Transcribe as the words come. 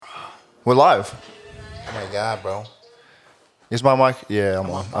We're live. Oh my God, bro. Is my mic? Yeah, I'm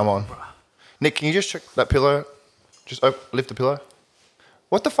on. Nick, can you just check that pillow? Just lift the pillow.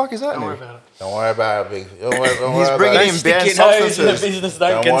 What the fuck is that? Don't worry Nick? about it. Don't worry about it, big. Don't worry He's bringing about in it. banned Stick your nose in the substances. business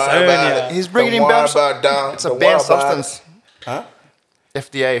don't Don't worry about concern it. you. He's bringing Don't in worry banned. about down. It's a Don't banned worry about it. substance. Huh?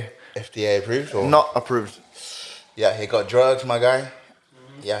 FDA, FDA approved or? not approved. Yeah, he got drugs, my guy.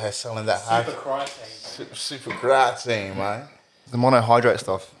 Yeah, he's selling that high. Super Christ. Super gratin, man. The monohydrate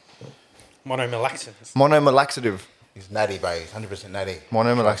stuff. Monomalaxins. Monomalaxative. He's natty, bro. He's 100% natty.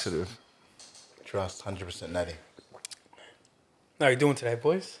 Monomalaxative. Trust, 100% natty. How are you doing today,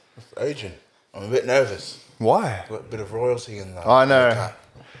 boys? It's urgent. I'm a bit nervous. Why? Got a bit of royalty in there. I know. You know,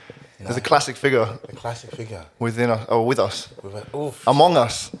 There's a classic figure a classic figure. within us, or with us. With oof, Among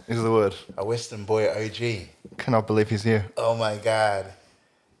us is the word. a Western boy OG. Cannot believe he's here. Oh my God.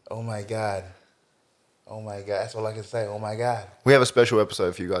 Oh my God. Oh my God. That's all I can say. Oh my God. We have a special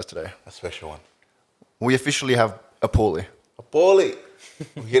episode for you guys today. A special one. We officially have a Paulie. A Paulie.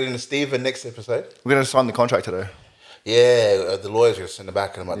 We're getting to Steven next episode. We're going to sign the contract today. Yeah, the lawyers are going to send it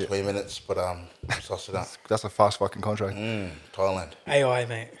back in about 20 minutes, but suss it up. That's a fast fucking contract. Thailand. AI,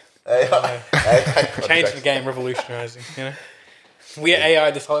 mate. Hey, Changing the game, revolutionising, you know? We had AI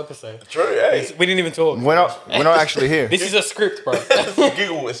this whole episode. True, hey. We didn't even talk. We're not actually here. This is a script, bro.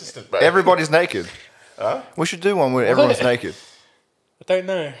 Google Assistant, bro. Everybody's naked. Huh? We should do one where everyone's naked. I don't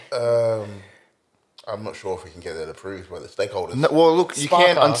know. I'm not sure if we can get that approved by the stakeholders. No, well, look, you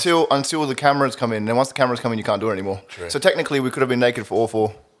can't Sparkcast. until the cameras come in. And once the cameras come in, you can't do it anymore. True. So technically, we could have been naked for all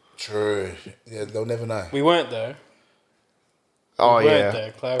four. True. Yeah, they'll never know. We weren't, though. Oh, We weren't, yeah.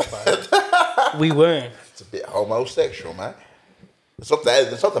 though. Clarify. We weren't. It's a bit homosexual, man. It's not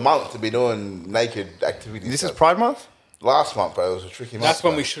the month to be doing naked activities. This is Pride Month? Last month, bro. It was a tricky month. That's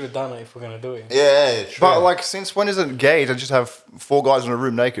when bro. we should have done it if we're going to do it. Yeah, true. But, like, since when is it gay to just have four guys in a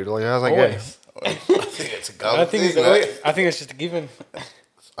room naked? Like, how's that gay? Always. I think it's a go. I think it's just a given.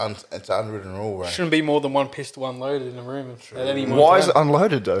 It's an unwritten rule, right? Shouldn't be more than one pistol unloaded in a room at any one Why time. is it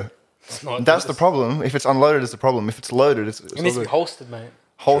unloaded, though? It's not- That's the problem. If it's unloaded, it's the problem. If it's loaded, it's It needs to be all holstered, mate.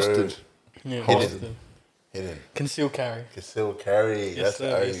 holstered. Yeah, Hidden. holstered. Hidden. Conceal carry. Conceal carry. Yes, That's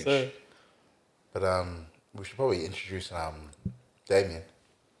sir. the Yes, age. sir. But we should probably introduce Damien.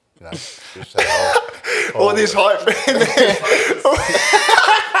 You know, just say All this hype.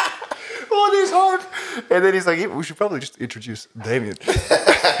 All this hype. And then he's like, yeah, we should probably just introduce Damien.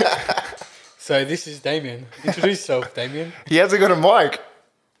 So this is Damien. Introduce yourself, Damien. He hasn't got a mic.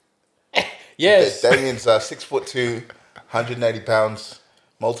 Yes. Damien's 6'2", 180 pounds,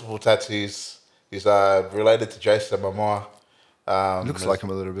 multiple tattoos. He's related to Jason Momoa. Looks like him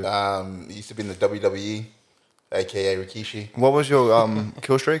a little bit. He used to be in the WWE, aka Rikishi. What was your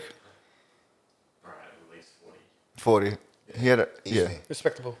kill streak? At least 40. 40. He had it. Yeah. Easy.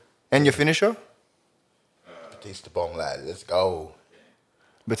 Respectable. And your finisher? Batista bomb lad. Let's go.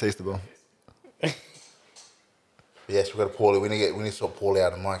 Batista bomb. But yes, we got a Paulie. We need to sort Paulie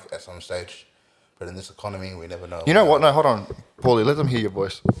out of mic at some stage. But in this economy, we never know. You know what? No, hold on. Paulie, let them hear your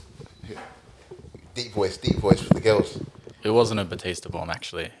voice. Deep voice for the girls. It wasn't a Batista bomb,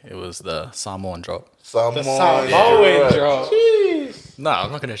 actually. It was the Samoan drop. The Samoan drop. No,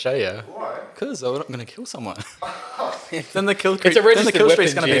 I'm not going to show you. Why? Because I'm not going to kill someone. then the kill It's a registered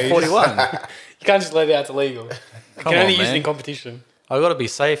streak's weapon, going to be Gio. 41. You can't just let it out. It's illegal. You Come can only on, use it man. in competition. I got to be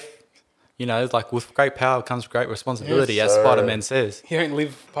safe. You know, like with great power comes great responsibility, Yes, as sir. Spider-Man says. You don't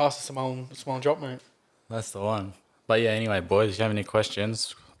live past the Samoan drop, mate. That's the one. But yeah, anyway, boys, if you have any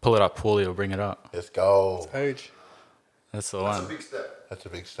questions, pull it up, Paulie will bring it up. Let's go. Huge. That's the one. That's a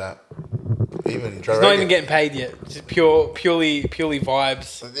big step. Even Joe He's not Rogan. even getting paid yet. Just purely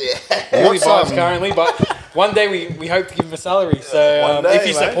vibes. Yeah. Purely What's vibes currently, but one day we hope to give him a salary. So One day, if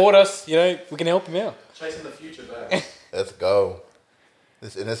you mate. support us, you know, we can help him out. Chasing the future back. Let's go.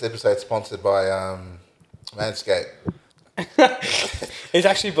 This episode sponsored by Manscaped. It's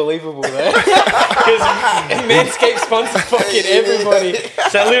actually believable though, because Manscaped sponsors fucking everybody.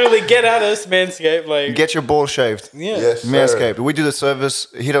 So literally, get at us, Manscaped. Like, Get your balls shaved. yeah, Yes, sir. Manscaped. We do the service.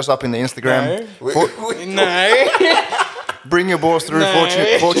 Hit us up in the Instagram. no. Bring your balls through.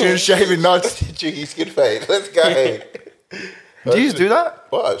 No. Fortune shaving nuts. Cheeky skin fade. Let's go. Do you do that?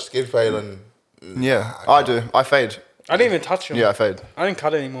 What? Skin fade and... Yeah, I do. I fade. I didn't even touch him. Yeah, I fade. I didn't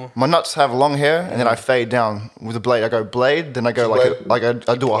cut it anymore. My nuts have long hair, and then I fade down with a blade. I go blade, then I go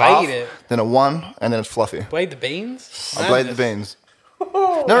I do a half, Blade it. then a one, and then it's fluffy. Blade the beans. I blade the beans.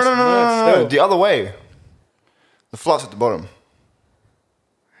 No, mad still. the other way. The flut's at the bottom.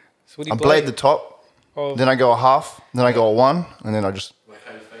 So what do you I blade the top, Oh. then I go a half, then I go a one, and then I just... Like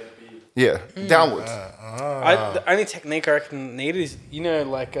how you fade a beard. Yeah, downwards. The only technique I reckon needed is,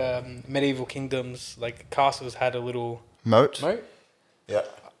 like medieval kingdoms, like castles had a little Moat? moat. Yeah.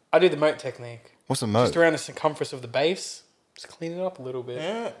 I do the moat technique. What's a moat? Just around the circumference of the base. Just clean it up a little bit.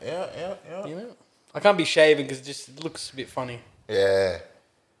 Yeah. I can't be shaving because it just looks a bit funny. Yeah.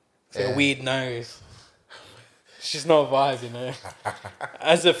 It's like a weird nose. It's just not a vibe,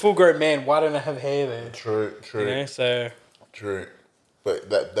 As a full-grown man, why don't I have hair there? True. So... True. But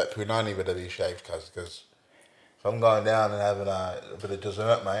that punani better be shaved, because if I'm going down and having a bit of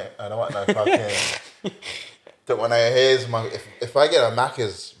dessert, mate, I don't want no fucking... don't want no hairs. If I get a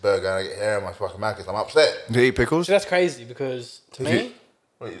Macca's burger and I get hair on my fucking Macca's, I'm upset. Do you eat pickles? So that's crazy because, to me,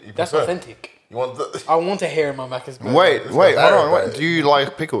 You that's prefer? authentic. You want the... I want a hair in my Macca's burger. Wait, hold on. bro. Wait. Do you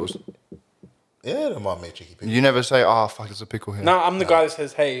like pickles? Yeah, don't mind me, cheeky pickle. You never say, "Oh fuck, there's a pickle here." No, I'm the guy that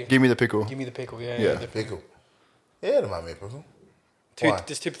says, hey, Give me the pickle. give me the pickle. Yeah. Yeah. The Pickle. Yeah, don't mind me, pickle. Two, Why?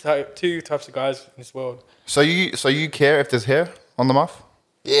 there's two types of guys in this world. So you care if there's hair on the muff?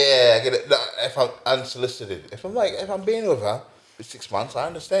 Yeah, I get it. No, if I'm unsolicited. If I'm being with her for 6 months, I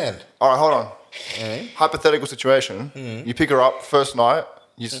understand. All right, hold on. Mm. Hypothetical situation. You pick her up first night.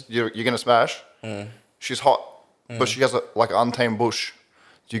 You're gonna smash. She's hot, but she has an untamed bush.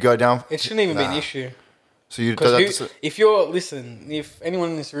 Do you go down? It shouldn't even be an issue. So you do Because that. if anyone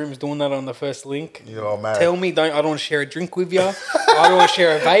in this room is doing that on the first link, You're all married. tell me, I don't want to share a drink with you. I don't want to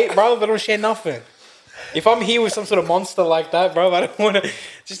share a vape, bro. I don't want to share nothing. If I'm here with some sort of monster like that, bro, I don't want to.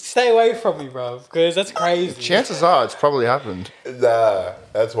 Just stay away from me, bro, because that's crazy. Chances are it's probably happened. Nah,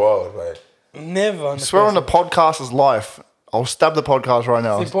 that's wild, mate. Never. On the Swear on the first podcaster's life. I'll stab the podcast right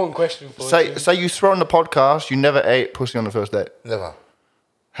now. It's an important question for you. Say you swear on the podcast you never ate pussy on the first date. Never.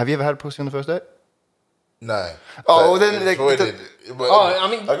 Have you ever had pussy on the first date? No. Oh, So, then they- avoided. Oh,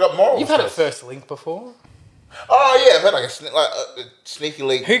 I mean, I got morals. You've had a first. first link before. Oh yeah, I've had a sneaky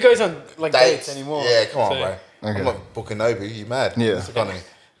link. Who goes on dates anymore? Yeah, come on, So- bro. Okay. I'm not booking Nobu. You mad? Yeah. This economy,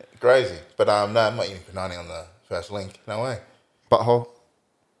 crazy. But no, I'm not eating punani on the first link. No way. Butthole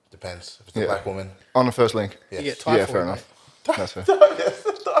Depends. If it's a Yeah. black woman. on the first link. You Yes. get typhoid, Yeah, fair mate. enough. That's fair.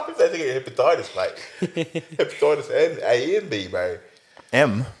 I think it's hepatitis, mate. Hepatitis and A and B, bro.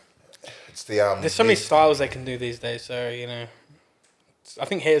 M. It's the There's so many styles they can do these days, so I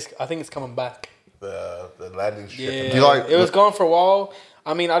think it's coming back. the landing strip. Yeah, and Do you like it was the- gone for a while.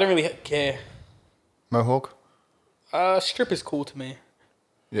 I mean, I don't really care. Mohawk. Strip is cool to me.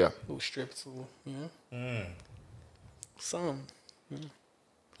 Yeah. Little strip, it's a little, Mm. Some.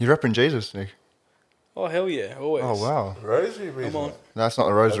 You're repping Jesus, Nick. Oh hell yeah, always. Oh wow. Rosary reason. Come on. That's not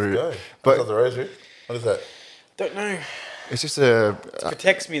the Let's rosary. go. That's But not the rosary. What is that? Don't know. it's just a.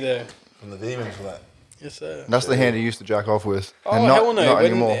 Protects me though. From the demons and that. Yes sir. That's the hand he used to jack off with. Oh and not, hell no! Not When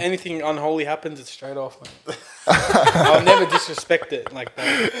anymore. anything unholy happens, it's straight off, man. I'll never disrespect it like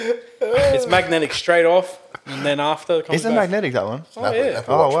that. It's magnetic straight off, and then after it comes Is it back. magnetic, that one? Oh yeah.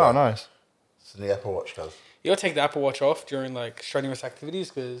 Apple Oh Watch, wow, bro. nice. It's in the Apple Watch, cuz. You gotta take the Apple Watch off during like strenuous activities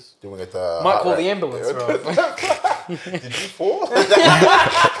because Do we get the might heart call rate? the ambulance, bro. Did you fall?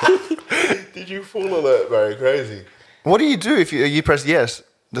 Did you fall alert, bro? Crazy. What do you do if you press yes?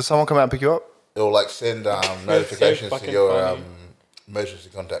 Does someone come out and pick you up? It'll like send notifications to fucking your funny. emergency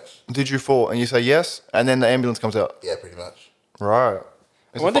contacts. Did you fall? And you say yes, and then the ambulance comes out. Yeah, pretty much. Right.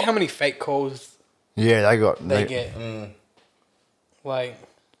 I wonder how many fake calls Yeah, they got. they get. Like,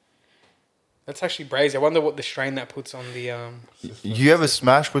 that's actually brazy. I wonder what the strain that puts on the You ever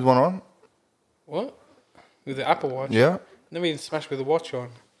smash with one on? what with the Apple Watch. Yeah. Never even smashed with a watch on.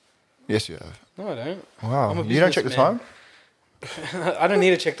 Yes, you have. No, I don't. Wow. I'm a You don't check the businessman. time? I don't need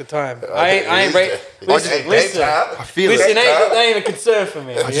to check the time. I ain't listen. I feel Listen, it. that ain't a concern for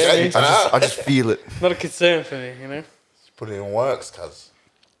me. You know? I just feel it. Not a concern for me, you know. Put it in works, cuz.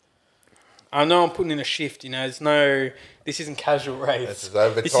 I know I'm putting in a shift, There's no, this isn't casual rates. This is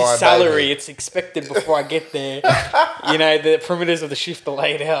overtime, This is salary. baby. It's expected before I get there. The perimeters of the shift are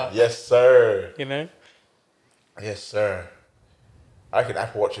laid out. Yes, sir. Yes, sir. I reckon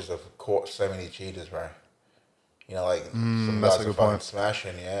Apple Watches have caught so many cheaters, bro. Some that's guys a are good fucking point.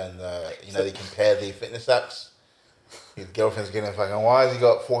 smashing, yeah, and they compare the fitness apps. His girlfriend's getting fucking, why has he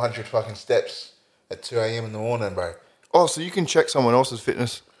got 400 fucking steps at 2 a.m. in the morning, bro? Oh, so you can check someone else's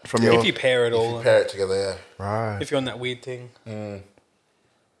fitness from If your. you pair it If all, you pair it together, yeah. Right. if you're on that weird thing.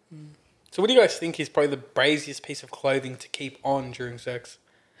 So what do you guys think is probably the braziest piece of clothing to keep on during sex?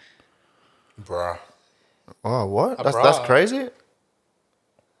 Bruh. Oh, what? A That's bra. crazy.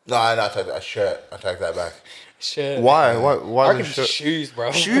 No, I take that. A shirt. I take that back. Shirt. Why? I Why reckon the shirt? shoes,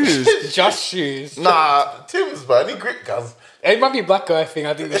 bro. Shoes? Just shoes. Nah. Tim's, man. He grip, cuz. It might be a black guy thing,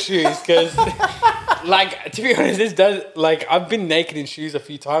 I think, the shoes, because, like, to be honest, this does, like, I've been naked in shoes a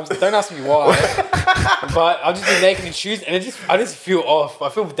few times. Don't ask me why, but I've just been naked in shoes, and I just feel off. I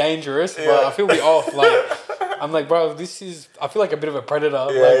feel dangerous, but I feel off. Like, I'm like, bro, I feel like a bit of a predator.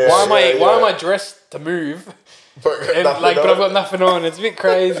 Why am I dressed to move? But But I've got nothing on. It's a bit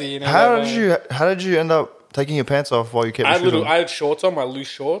crazy, you know. How did you end up taking your pants off while you kept I your shoes on? had shorts on, my loose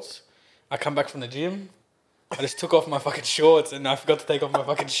shorts. I come back from the gym. I just took off my fucking shorts and I forgot to take off my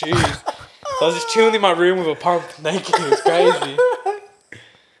fucking shoes. So I was just chilling in my room with a pump naked. It was crazy.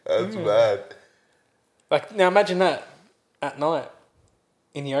 That's bad. Like, now imagine that at night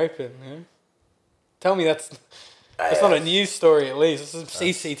in the open. You know? Tell me that's not a news story at least. It's some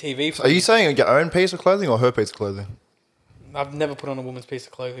CCTV. Are you saying your own piece of clothing or her piece of clothing? I've never put on a woman's piece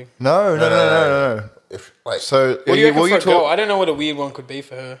of clothing. No. If like, So What do you reckon will for you a girl? talk? I don't know what a weird one could be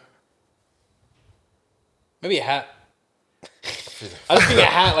for her. Maybe a hat. I just think a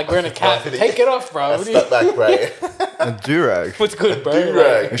hat, like wearing a cap. Take it off, bro. What do you- step back, right? A do-rag. What's good, bro?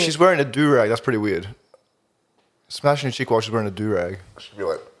 Do-rag. If she's wearing a do-rag, that's pretty weird. Smashing a chick while she's wearing a do-rag. Should be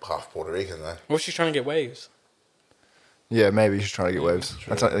like half Puerto Rican though. What if she's trying to get waves? Yeah, maybe she's trying to get waves.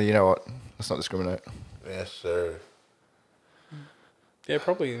 That's not, you know what? Let's not discriminate. Yes, sir. Yeah,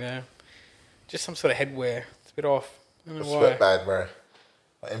 probably, just some sort of headwear. It's a bit off. I don't know why. Sweatband, bro.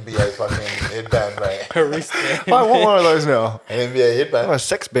 Like NBA fucking headband, bro. A wristband. I want one of those now. An NBA headband. My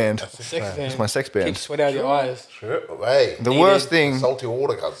sex band. Sex band. It's my sex Keep band. sweat out of your eyes. Sure. Hey, The worst thing. salty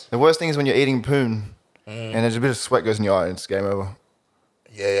water, cuz. The worst thing is when you're eating poon and there's a bit of sweat goes in your eye and it's game over.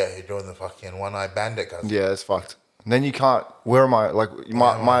 Yeah, you're doing the fucking one-eye bandit, cuz. Yeah, it's fucked. And then you can't. Where am I? Like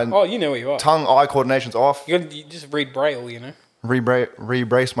my Oh, you know where you are. tongue-eye coordination's off. You just read Braille, you know.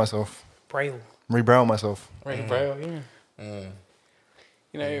 Rebrace myself. Braille. Rebraille myself. Read Braille, yeah.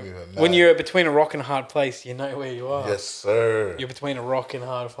 You know, Even when that. you're between a rock and a hard place, you know where you are. Yes, sir. You're between a rock and a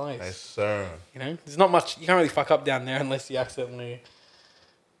hard place. Yes, sir. You know, there's not much. You can't really fuck up down there unless you accidentally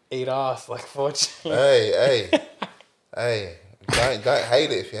eat ass. Like, fortunately. Hey. Don't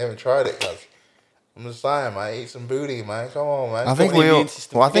hate it if you haven't tried it, cuz. I'm just saying, man. Eat some booty, man. Come on, man. I think the we all. immune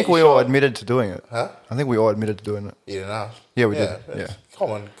system. Well, I think Get we your all shot. admitted to doing it. Huh? I think we all admitted to doing it. Eat enough. Yeah, we did. it's- Yeah.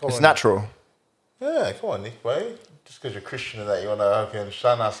 Come on. It's natural. Yeah, come on, Nick, boy. Just because you're Christian and that, you want to fucking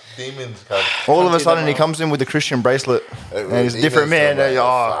shun us demons, cuz. All of a do sudden, that, he man. comes in with the Christian bracelet, and he's a different man. Like,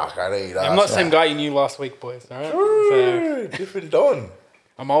 Oh, fuck, I don't eat I'm not the ass. same guy you knew last week, boys. All right. So, Ooh, different Don.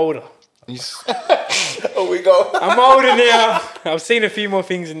 I'm older. he's- Oh, we go. I'm older now. I've seen a few more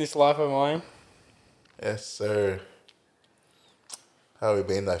things in this life of mine. Yes, sir. How have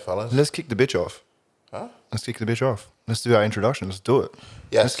we been, though, fellas? let's kick the bitch off. Huh? Let's kick the bitch off. Let's do our introduction. Let's do it.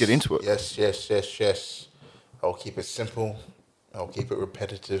 Yes. Let's get into it. Yes. I'll keep it simple. I'll keep it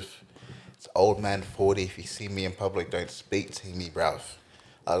repetitive. It's old man 40. If you see me in public, don't speak to me, bruv.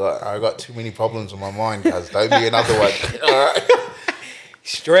 I got too many problems on my mind, guys. Don't be another one. All right.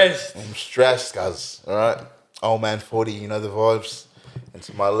 Stressed. I'm stressed, guys. All right. Old man 40, you know the vibes. And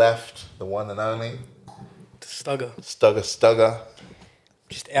to my left, the one and only, Stugger. Stugger.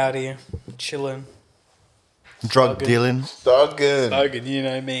 Just out here, chilling. Drug Stugging. dealing. Stugging. Stugger, you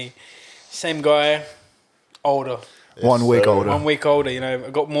know me. Same guy, older. Yes, 1 week sir. older. 1 week older, you know. I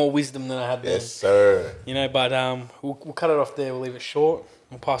got more wisdom than I had then. Yes, sir. You know, but we'll cut it off there. We'll leave it short.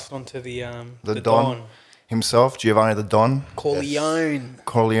 We'll pass it on to the Don himself, Giovanni the Don Corleone.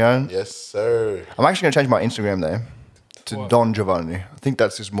 Corleone. Yes, sir. I'm actually going to change my Instagram name to What? Don Giovanni. I think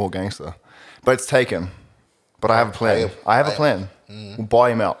that's just more gangster. But it's taken. But I have a plan. Pay him. I have a Pay plan. We'll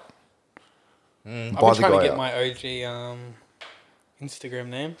buy him out. I've Buy been the trying to guy get out. my OG Instagram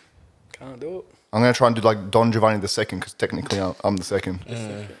name. Can't do it. I'm going to try and do like Don Giovanni the second because technically I'm the second.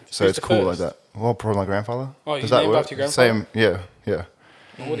 So Who's it's the cool first? like that. Well, probably my grandfather. Oh, you Does that named work? after your grandfather? Same, yeah.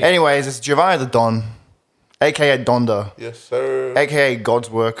 What do you- Anyways, it's Giovanni the Don, a.k.a. Donda, Yes, sir. a.k.a. God's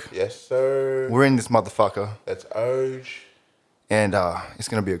work. Yes, sir. We're in this motherfucker. That's Oj. And it's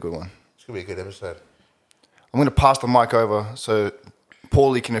going to be a good one. It's going to be a good episode. I'm going to pass the mic over so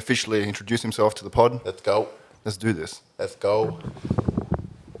Paulie can officially introduce himself to the pod. Let's go. Let's do this. Let's go.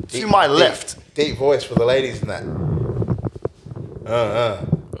 To my left. Deep voice for the ladies and that.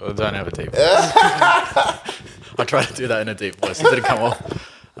 I don't have a deep voice. I tried to do that in a deep voice. It didn't come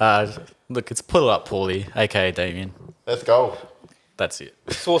off. Look, it's Pull Up Paulie, a.k.a. Damien. Let's go. That's it.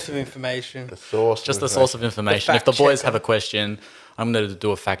 Source of information. The source. Just the source of information. If fact the boys checker. have a question, I'm going to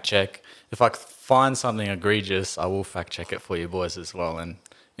do a fact check. If I find something egregious, I will fact check it for you boys as well and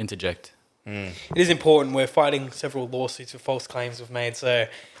interject. It is important. We're fighting several lawsuits for false claims we've made, so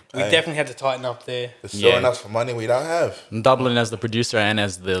We definitely had to tighten up there. They're suing us for money we don't have. I'm doubling as the producer and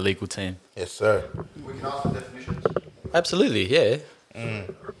as the legal team. Yes, sir. We can ask for definitions. Absolutely, yeah.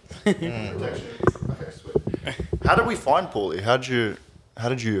 Protection. Okay, sweet. How did we find Paulie? How did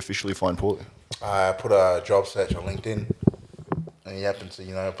you officially find Paulie? I put a job search on LinkedIn, and he happened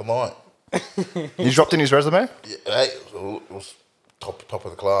to, apply. He dropped in his resume? Yeah, hey, it was top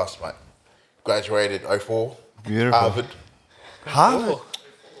of the class, mate. Graduated 04. Beautiful. Harvard. Harvard?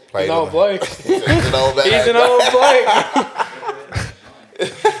 Played He's an old on- bloke. He's an old man. He's an old bloke.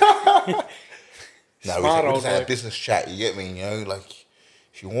 No, Smart we old just had a bloke. business chat, you get me? Like,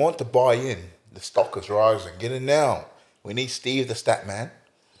 if you want to buy in, the stock is rising. Get in now. We need Steve the stat man.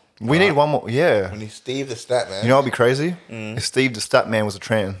 We need one more. Yeah. We need Steve the stat man. You know what'd be crazy? If Steve the stat man was a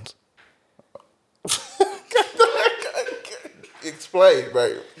trans. Explain,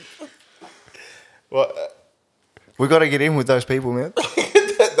 bro. What? We got to get in with those people, man.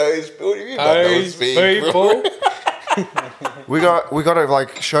 Those people. We got to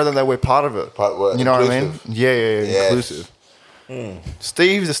like show them that we're part of it. You know what I mean? Inclusive. Yeah, Yes. inclusive.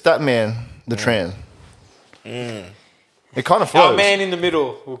 Steve the stat man, the trans. It kind of flows. Our man in the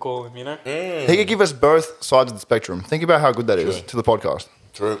middle, we'll call him, He could give us both sides of the spectrum. Think about how good that is to the podcast.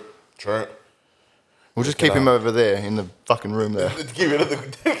 True. We'll just keep him over there in the fucking room there. Keep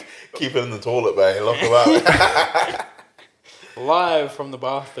it in the toilet, mate. Lock him up. Live from the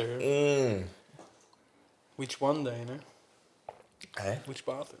bathroom. Which one, though, Hey? Which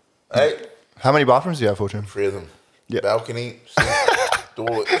bathroom? Hey, How many bathrooms do you have, Fortune? 3 of them. Yeah. Balcony, sink,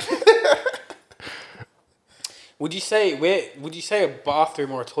 toilet. Would you say a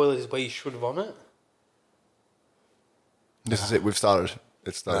bathroom or a toilet is where you should vomit? This is it. We've started.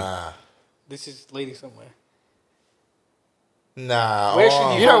 It's started. Nah. This is leading somewhere. Nah. Where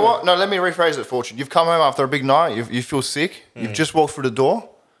should You know what? No, let me rephrase it, Fortune. You've come home after a big night. You feel sick. You've just walked through the door.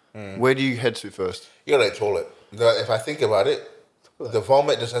 Where do you head to first? You gotta toilet. If I think about it, the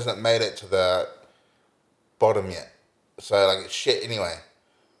vomit just hasn't made it to the bottom yet. So, like, it's shit anyway.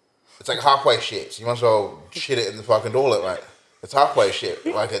 It's like halfway shit. So you might as well shit it in the fucking toilet, right? It's halfway shit.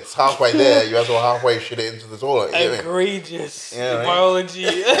 Like, it's halfway there. You might as well halfway shit it into the toilet. You get me? Egregious Yeah, right. biology.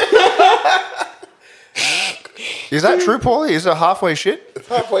 Is that true, Paulie? Is it halfway shit? It's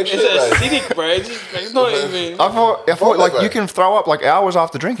halfway shit, It's though. acidic, bro. It's not even. I thought Vomit, like bro. you can throw up like hours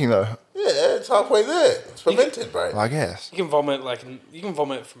after drinking though. Yeah, it's halfway there. It's fermented, bro. I guess. You can vomit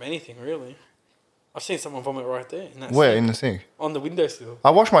from anything, really. I've seen someone vomit right there in that Where sink, in the sink? on the windowsill. I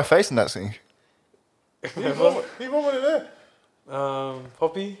wash my face in that sink. You vomited there?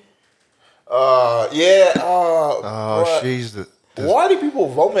 Poppy. Yeah. Oh, right. jeez. Why do people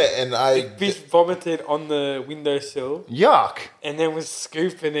vomit? And Bitch vomited on the windowsill Yuck. and then was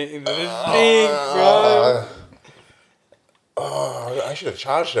scooping it into the sink, bro. I should have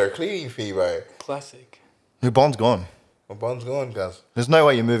charged her a cleaning fee, bro. Classic. Your bond's gone. My bum's gone, guys. There's no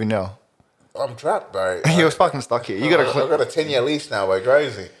way you're moving now. I'm trapped, bro. You're fucking stuck here. You gotta. I've got a 10-year lease now, bro.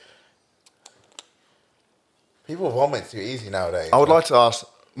 Crazy. People vomit too easy nowadays. I would like to ask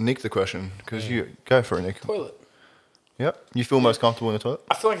Nick the question because you go for it, Nick. Toilet. Yep. You feel most comfortable in the toilet?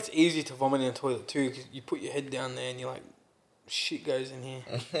 I feel like it's easy to vomit in a toilet too because you put your head down there and you're like, shit goes in here.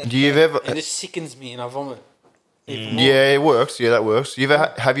 Do you ever? And it just sickens me and I vomit. Even more. Yeah, it works. Yeah, that works.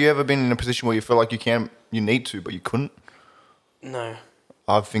 Have you ever been in a position where you feel like you need to, but you couldn't? No.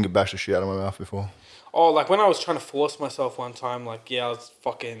 I've finger bashed the shit out of my mouth before. Oh, like when I was trying to force myself one time, like, yeah, I was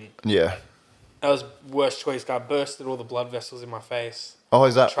Yeah. that was worst choice. I bursted all the blood vessels in my face. Oh,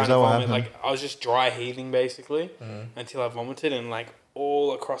 is that Trying what to vomit. happened? Like, I was just dry heaving basically until I vomited and like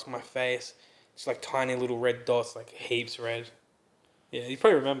all across my face, just like tiny little red dots, like heaps red. Yeah, you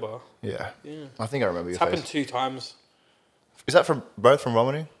probably remember. Yeah. Yeah. I think I remember It's your happened face. 2 times. Is that from both from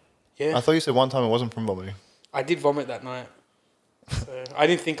vomiting? Yeah. I thought you said one time it wasn't from vomiting. I did vomit that night. So I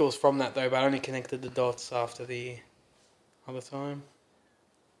didn't think it was from that though, but I only connected the dots after the other time.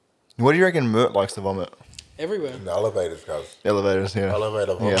 What do you reckon Mert likes to vomit? Everywhere. In the elevators, guys. Elevators, yeah.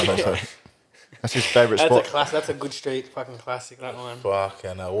 Elevator Yeah, vomit. I think so. That's his favourite That's spot. a class. That's a good street fucking classic. That one.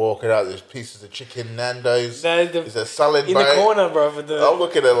 Fucking walking out, there's pieces of chicken, Nando's. The- There's a salad, In bro. the corner, bro. For the I'm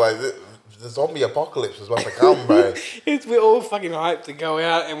looking at it like, the zombie apocalypse is about to come, bro. we're all fucking hyped to go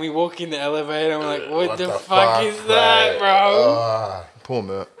out, and we walk in the elevator. and we're like, what the fuck fuck, is that, bro? Poor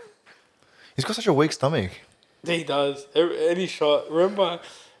Mert. He's got such a weak stomach. He does. Any shot. Remember,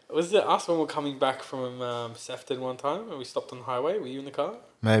 was it us when we were coming back from Sefton one time and we stopped on the highway? Were you in the car?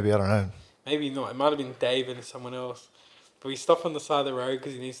 Maybe, I don't know. Maybe not. It might have been Dave and someone else. But we stop on the side of the road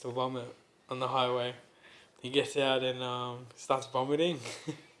because he needs to vomit on the highway. He gets out and starts vomiting.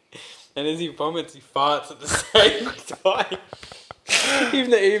 And as he vomits, he farts at the same time.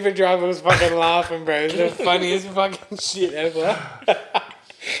 Even the Uber driver was fucking laughing, bro. It was the funniest fucking shit ever.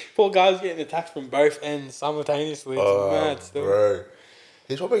 Poor guy was getting attacked from both ends simultaneously. It's mad still. Bro.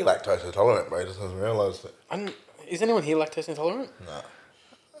 He's probably lactose intolerant, bro. He just doesn't realise it. Is anyone here lactose intolerant? Nah.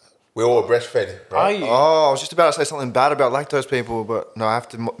 We're all breastfed, Are right? you? Oh, I was just about to say something bad about lactose people, but no, I have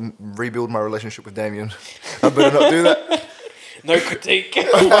to rebuild my relationship with Damien. I better not do that. No critique.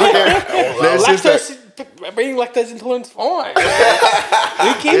 Lactose. Being lactose intolerant is fine.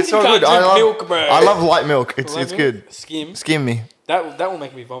 Who cares if you can't drink milk, bro? I love light milk. It's Light milk? good. Skim. Skim me. That will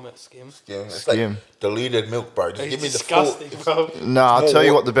make me vomit. Skim. It's Skim. like diluted milk, bro. Just It's give me the disgusting, full. bro. Nah, I'll more tell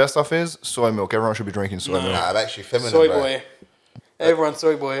you wa- what the best stuff is. Soy milk. Everyone should be drinking soy milk. Nah, I'm actually feminine, Soy bro. boy. Everyone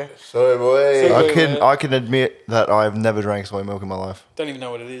soy boy. Soy boy. Soy boy. I can admit that I've never drank soy milk in my life. Don't even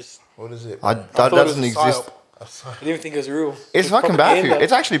know what it is. What is it? I, bro? that thought it was doesn't a exist. psyop. I didn't even think it was real. It's fucking bad for you.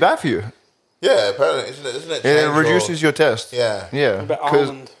 It's actually bad for you. Yeah, apparently, isn't it? It change reduces your test. Yeah. Yeah. What about 'Cause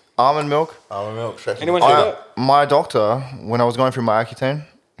almond? almond milk. Almond milk. Stress. Anyone hear that? My doctor, when I was going through my Accutane,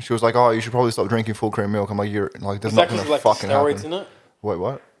 she was like, "Oh, you should probably stop drinking full cream milk." I'm like, "You're like, there's Is not that gonna because like fucking steroids happen." in it? Wait,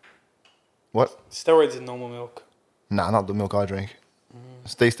 what? What? Steroids in normal milk. Nah, not the milk I drink.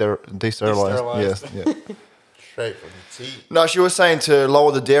 It's desterilised. Yes, Desterilised. yeah. Straight from the teeth. No, she was saying to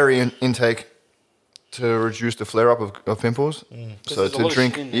lower the dairy intake to reduce the flare up of pimples. So there's a to lot of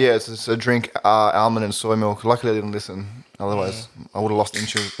drink, shit in there. yeah, to drink almond and soy milk. Luckily, I didn't listen. Otherwise, I would have lost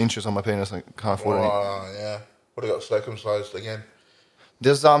inches on my penis. I can't afford it. Oh, yeah. Would have got circumcised again.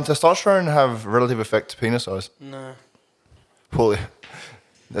 Does testosterone have relative effect to penis size? No. Pull it.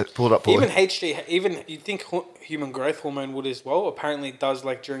 Pull it up, pull Even it. HG, even you think human growth hormone would as well. Apparently, it does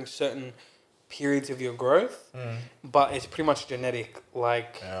like during certain periods of your growth, but it's pretty much genetic.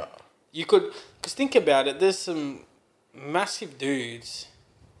 Like Yeah. you could, because think about it. There's some massive dudes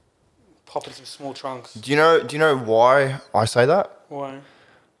popping some small trunks. Do you know why I say that? Why?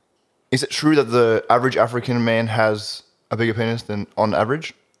 Is it true that the average African man has a bigger penis than on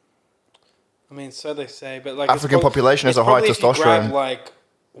average? I mean, so they say, but like African population has a high probably if you grab, testosterone. like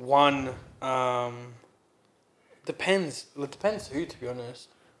one, depends. It depends who, to be honest.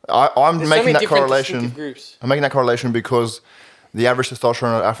 I'm There's so making many that different correlation. distinctive groups. I'm making that correlation because the average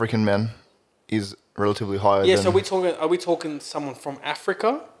testosterone of African men is relatively higher. Yeah, than, so are we talking someone from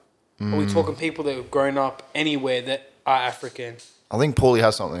Africa? Or are we talking people that have grown up anywhere that are African? I think Paulie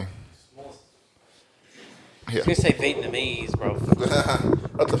has something. I was going to say Vietnamese, bro.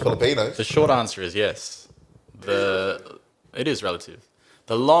 Not the Filipinos. The short answer is yes. It is relative.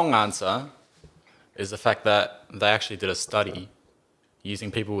 The long answer is the fact that they actually did a study using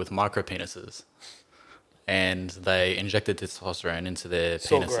people with micro penises, and they injected testosterone into their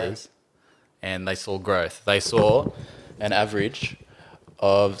Saw penises, growth. and they saw growth. They saw an average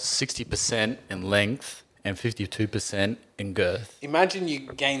of 60% in length and 52% in girth. Imagine you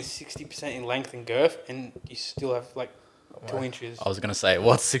gain 60% in length and girth and you still have like 2 inches. I was gonna say,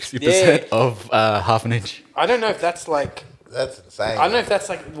 what's 60% Yeah. of half an inch? I don't know if that's like... That's insane. I don't know if that's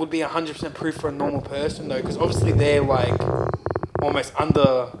like would be 100% proof for a normal person though, because obviously they're like almost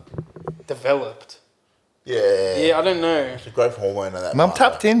underdeveloped. Yeah. Yeah, I don't know. It's a growth hormone in that. I'm part.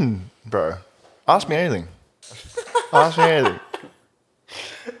 tapped in, bro. Ask me anything. Ask me anything.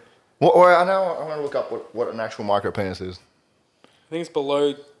 Well, I want to look up what an actual micro penis is. I think it's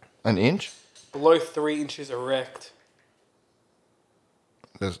below An inch? 3 inches erect,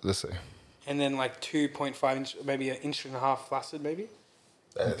 Let's see. and then like 2.5 inch, maybe an inch and a half flaccid, maybe.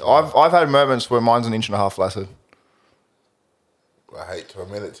 I've had moments where mine's an inch and a half flaccid. I hate to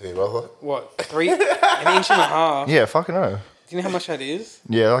admit it to you, brother. What, 3? An inch and a half? Yeah, fucking no. Do you know how much that is?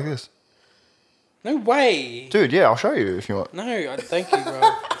 Yeah, like this. No way. Dude, yeah, I'll show you if you want. No, thank you, bro.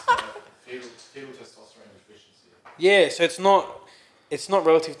 Fetal testosterone deficiency. Yeah, so it's not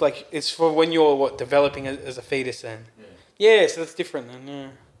relative. Like it's for when you're developing as a fetus. Then. Yeah, so that's different.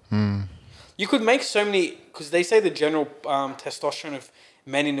 Then. Yeah. You could make so many because they say the general testosterone of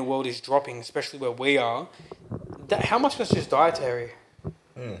men in the world is dropping, especially where we are. How much of that's just dietary?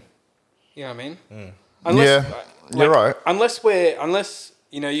 You know what I mean? Yeah, you're right. Unless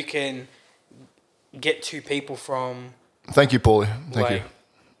you can get two people from Thank you, Paulie. Thank you.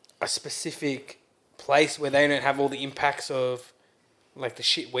 a specific place where they don't have all the impacts of like the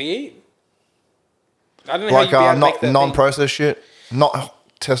shit we eat. I don't know Like how you'd be able to make that non-processed shit, not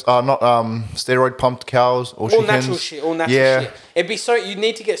steroid pumped cows or all chickens. natural shit, all natural Yeah. shit. It'd be so you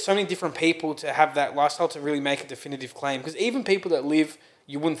need to get so many different people to have that lifestyle to really make a definitive claim. Because even people that live,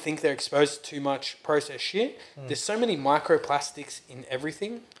 you wouldn't think they're exposed to too much processed shit. There's so many microplastics in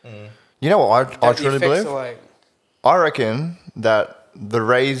everything. You know what I that the truly effects believe? are like, I reckon that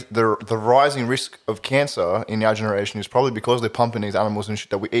the rising risk of cancer in our generation is probably because they're pumping these animals and shit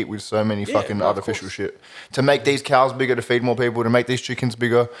that we eat with so many fucking no, of artificial course. shit to make these cows bigger to feed more people, to make these chickens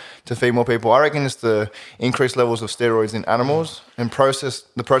bigger to feed more people. I reckon it's the increased levels of steroids in animals and the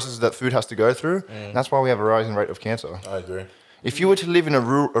processes that food has to go through. And that's why we have a rising rate of cancer. I agree. If you were to live in a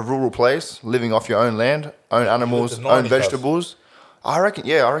rural place, living off your own land, own animals, to own 90 vegetables, I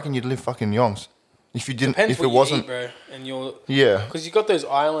reckon you'd live fucking yongs. If you didn't, Depends if what it you wasn't, eat, bro. And you're yeah, because you got those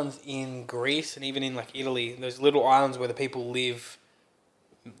islands in Greece and even in like Italy, those little islands where the people live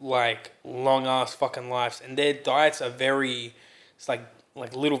like long ass fucking lives, and their diets are very, it's like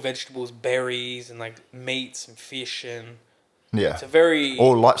little vegetables, berries, and like meats and fish, and yeah, it's a very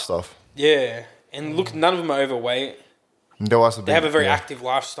all light stuff. yeah. And look, none of them are overweight. They have a very active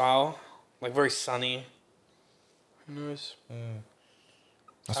lifestyle, like very sunny. Who knows?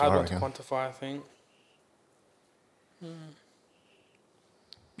 That's Hard what I one to reckon. quantify, I think.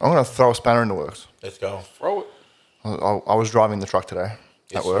 I'm gonna throw a spanner in the works. Let's go. Throw it. I was driving the truck today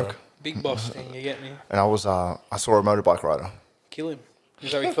Yes, at work, sir. Big boss thing, you get me? and I saw a motorbike rider. Kill him.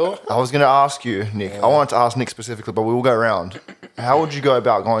 Is that what you thought? I was gonna ask you, Nick. I wanted to ask Nick specifically, but we will go around. How would you go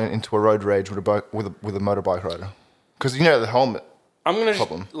about going into a road rage with a motorbike rider? Because you know the helmet. I'm gonna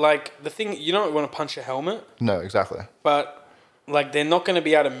Problem. like the thing. You don't want to punch a helmet, No, exactly. but like they're not gonna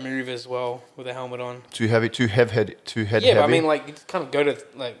be able to move as well with a helmet on. Too heavy, too head Yeah, heavy. but I mean, like you just kind of go to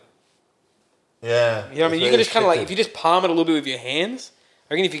like Yeah. you know what I mean. You can just kind of like if you just palm it a little bit with your hands.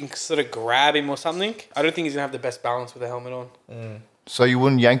 I reckon if you can sort of grab him or something, I don't think he's gonna have the best balance with a helmet on. So you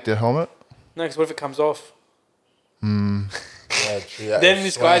wouldn't yank the helmet? No, because what if it comes off? Yeah, true, that Then was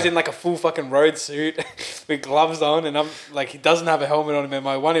this guy's swag. in like a full fucking road suit with gloves on, and I'm like, he doesn't have a helmet on him. And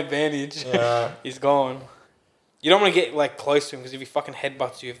my one advantage is gone. You don't want to get like close to him because if he fucking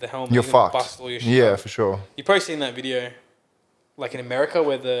headbutts you with the helmet, You're he's gonna fucked. Bust all your shit. Yeah, up. for sure. You've probably seen that video, like in America,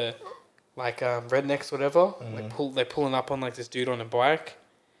 where the rednecks, whatever, they're pulling up on like this dude on a bike,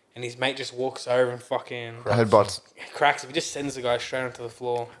 and his mate just walks over and fucking Headbutts. cracks him. He just sends the guy straight onto the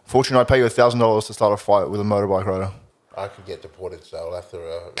floor. Fortunately, I'd pay you $1,000 to start a fight with a motorbike rider. I could get deported, so I'll have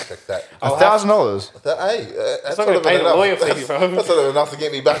to check that. $1,000? That's not gonna pay the lawyer fee, bro. That's not enough to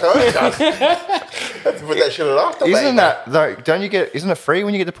get me back home. Have to put that shit on after. Isn't that though? Isn't it free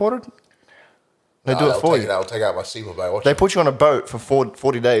when you get deported? They do it for you. I'll take out my SEMA, mate. Watch They it. put you on a boat for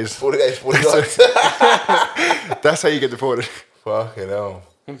 40 days. 40 days, 40 nights. That's how you get deported. Fucking hell.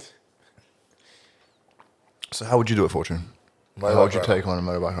 So how would you do it, Fortune? How would you take on a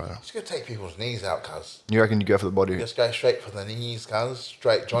motorbike rider? Just gonna take people's knees out, cuz. You reckon you go for the body? Just go straight for the knees, cuz.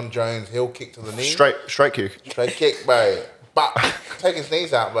 Straight John Jones heel kick to the knee. Straight kick. Straight kick, bro. But take his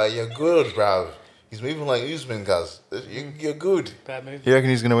knees out, bro. You're good, bro. He's moving like Usman, cuz. You're good. Bad move. You reckon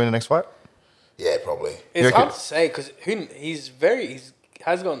he's gonna win the next fight? Yeah, probably. It's reckon- hard to say because he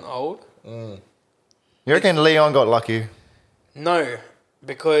has gotten old. You reckon Leon got lucky? No,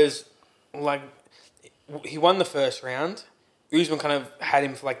 because like he won the first round. Usman kind of had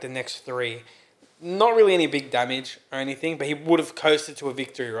him for like the next three. Not really any big damage or anything, but he would have coasted to a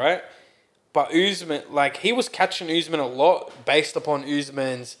victory, right? But Usman, like he was catching Usman a lot based upon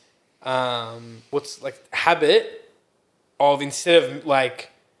Usman's habit of instead of like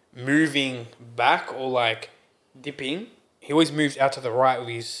moving back or like dipping, he always moves out to the right with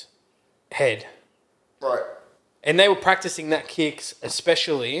his head. Right. And they were practicing that kicks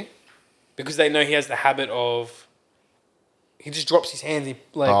especially because they know he has the habit of he just drops his hands. He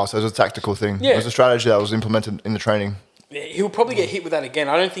like Oh, so it was a tactical thing. Yeah. It was a strategy that was implemented in the training. he'll probably get hit with that again.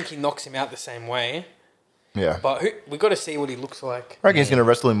 I don't think he knocks him out the same way, Yeah. but we got to see what he looks like. I reckon he's gonna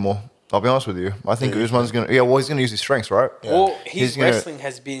wrestle him more. I'll be honest with you. I think Usman's gonna. Yeah, well, he's gonna use his strengths, right? Yeah. Well, his He's gonna- wrestling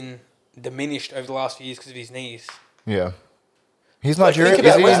has been diminished over the last few years because of his knees. Yeah. He's Like, Nigerian. think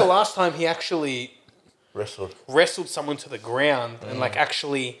about Is when's he? the last time he actually Wrestled. someone to the ground and like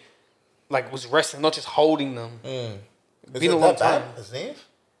actually like was wrestling, not just holding them. Is Been it a long that bad? time. His knees?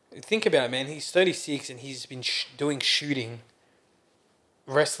 Think about it, man. He's 36 and he's been doing shooting,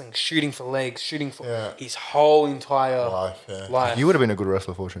 wrestling, shooting for legs, shooting for Yeah. his whole entire Life, yeah. life. You would have been a good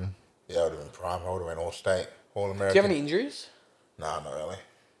wrestler, Fortune. Yeah, I would have been prime. I would have been all state, all American. Do you have any injuries? Nah, not really.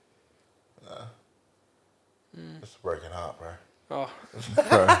 Nah. Just a broken heart, bro. Oh,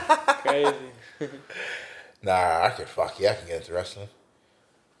 Bro. crazy. Nah, I can get into wrestling.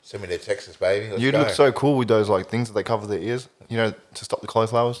 Send me to Texas, baby. Let's You'd go. look so cool with those like things that they cover their ears. You know, to stop the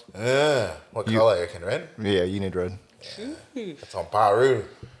cauliflowers. Yeah. What colour you reckon, red? Yeah, you need red. That's on Paru.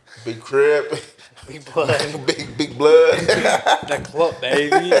 Big crib. Big blood. big blood. That clot,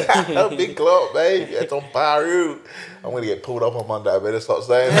 baby. Big clock, baby. That's on Paru. I'm gonna get pulled up on Monday. I better stop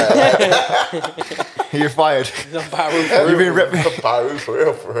saying that. You're fired. He's on Paru for You've real. been rep- Paru, for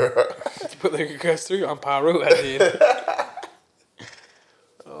real, for real. To put the request through on Paru at the end.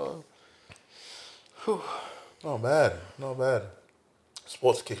 Not bad, not bad.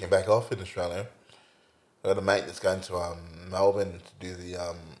 Sports kicking back off in Australia. I got a mate that's going to Melbourne to do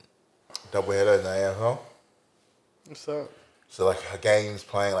the double header in the AFL. What's that? So like a game's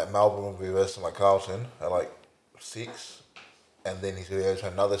playing like Melbourne will be versus like Carlton at like 6, and then he's gonna go to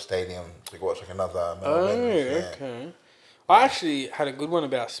another stadium to watch like another Oh, Melbourne. okay. I actually had a good one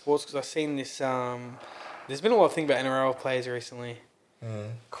about sports because I've seen this. There's been a lot of things about NRL players recently,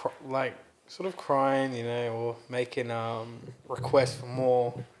 like sort of crying, or making requests for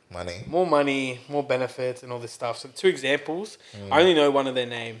more money, more benefits, and all this stuff. So 2 examples. I only know one of their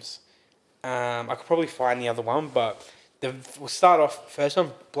names. I could probably find the other one, but we'll start off first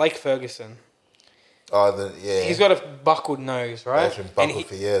one. Blake Ferguson. Oh, yeah. He's got a buckled nose, right? It's been buckled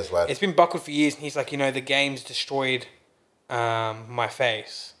for years, lad. It's been buckled for years, and he's like, the game's destroyed my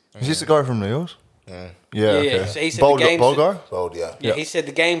face. Is this the guy from New York? Mm. Yeah. Okay. So he said Bold, the game's bold guy? Bold, yeah. Yeah, he said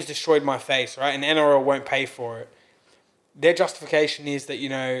the game's destroyed my face, right? And NRL won't pay for it. Their justification is that,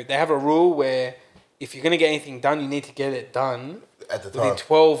 they have a rule where if you're going to get anything done, you need to get it done At the within time.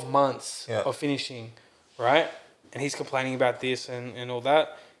 12 months Yeah. of finishing, right? And he's complaining about this and all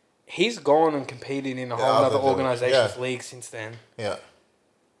that. He's gone and competed in a whole other organisation's league since then. Yeah.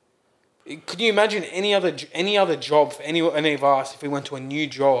 Could you imagine any other job for any of us if we went to a new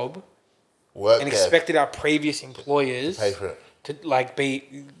job Work and there. expected our previous employers Pay for it. to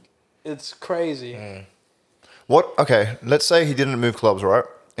be? It's crazy. What? Okay, let's say he didn't move clubs, right?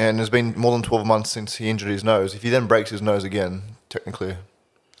 And it's been more than 12 months since he injured his nose. If he then breaks his nose again, technically.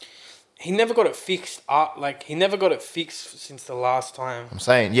 He never got it fixed up. Like, he never got it fixed since the last time. I'm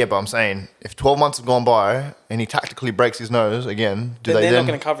saying, if 12 months have gone by and he tactically breaks his nose again, They're not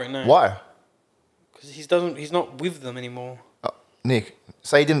going to cover it, no. Why? Because he's not with them anymore. Nick,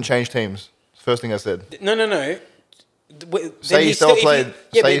 say he didn't change teams. First thing I said. No. Say he still played.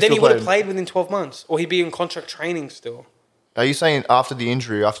 Yeah, say but then he would have played. played within 12 months. Or he'd be in contract training still. Are you saying after the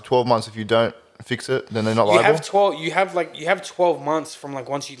injury, after 12 months, if you don't fix it, then they're not liable? You have 12 months from like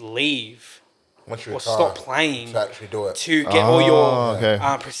once you leave Once you or retire, stop playing to actually do it. to get all your okay.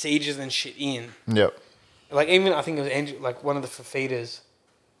 procedures and shit in. Yep. Like, even I think it was Andrew, like one of the feeders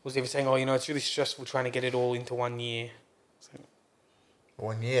was even saying, it's really stressful trying to get it all into 1 year.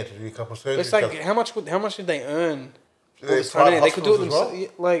 1 year to do a couple of surgeries. It's like how much did they earn? Do All they this time in it? private They could do it hospitals as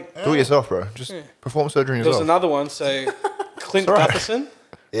themselves. Like, Do it yourself, bro. Just perform surgery on there was yourself. another one. So Clint It's alright. Gutherson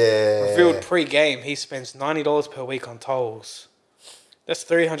Yeah. revealed pre-game he spends $90 per week on tolls. That's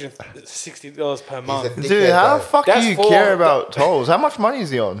 $360 per month. Dickhead, Dude, how though. the fuck That's do you for- care about tolls? How much money is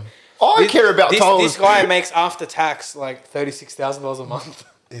he on? I care about tolls. This guy makes after tax like $36,000 a month.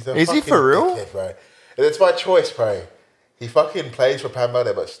 He's a Is he fucking for real? dickhead, bro. And it's by choice, bro. He fucking plays for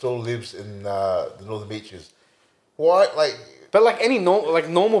Palmetto, but still lives in the Northern Beaches. Why? Like, But like any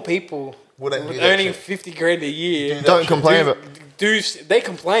normal people Wouldn't do that earning shit. 50 grand a year, Don't complain about. they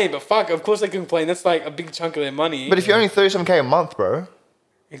complain, but fuck, of course they complain. That's like a big chunk of their money. But if you're only 37K a month, bro,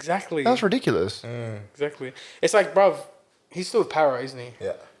 exactly, that's ridiculous. exactly. It's like, bruv, he's still with Para, isn't he?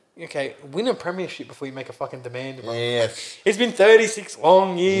 yeah. Okay, win a premiership before you make a fucking demand, bro. Yes. It's been 36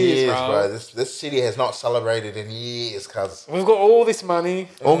 long years, Years, bro. bro. This city has not celebrated in years, cuz. We've got all this money.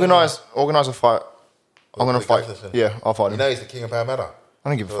 Organize a fight. I'm gonna Blake fight. Gutherson. Yeah, I'll fight You him. know he's the king of Palmetto. I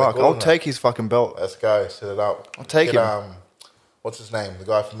don't give a So they fuck. call I'll him take his fucking belt. Let's go, set it up. I'll take Get, him. What's his name? The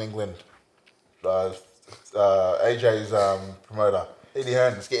guy from England. AJ's promoter. Eddie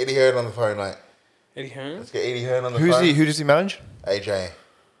Hearn. Let's get Eddie Hearn on the phone, mate. Eddie Hearn. Let's get Eddie Hearn on the Who's phone. he? Who does he manage? AJ.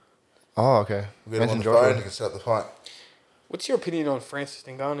 Oh, okay. We'll get him on Mention the phone. Joshua. He can set up the fight. What's your opinion on Francis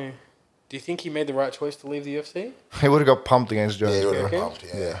Ngannou? Do you think he made the right choice to leave the UFC? He would have got pumped against Yeah, Jones. he would have Okay. been pumped.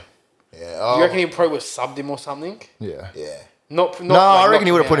 Yeah. Yeah. Yeah. Do Oh, you reckon he probably would have subbed him or something? Yeah. yeah. Not No, I reckon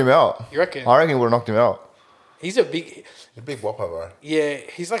he would have put him out. You reckon? I reckon he would have knocked him out. He's a big, He's a big whopper, bro. yeah.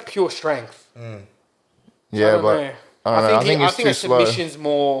 He's like pure strength. Yeah, I don't but know. I don't know. I think I it's think a too slow. submission's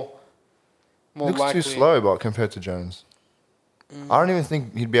more Looks likely. too slow, but compared to Jones, I don't even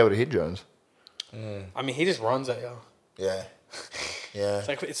think he'd be able to hit Jones. I mean, he just runs at you. Yeah. Yeah.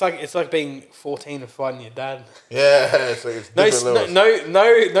 It's like being 14 and fighting your dad. Yeah. It's like it's No, different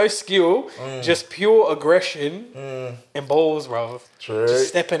levels. no skill, just pure aggression and balls, bro. True. Just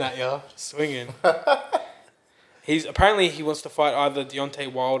stepping at you, swinging. He wants to fight either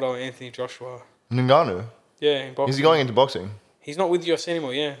Deontay Wilder or Anthony Joshua. Ngannou, Yeah, in boxing. is he going into boxing? He's not with UFC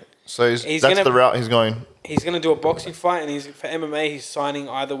anymore. Yeah, So He's that's gonna- the route he's going. he's gonna do a boxing fight, and he's for MMA. He's signing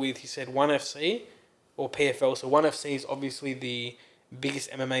either with, he said, ONE FC or PFL. So ONE FC is obviously the biggest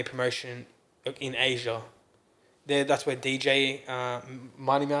MMA promotion in Asia. That's where DJ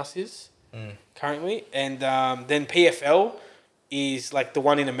Mighty Mouse is currently, and then PFL is like the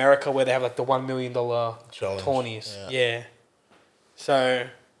one in America where they have like the $1 million tourneys. Yeah. So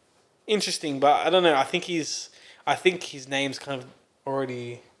interesting, but I don't know. I think his name's kind of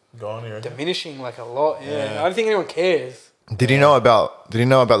already Gone here. diminishing like a lot. Yeah. I don't think anyone cares. Did he know about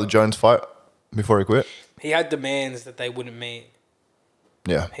the Jones fight before he quit? He had demands that they wouldn't meet.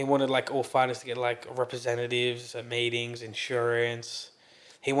 Yeah. He wanted like all fighters to get like representatives at meetings, insurance.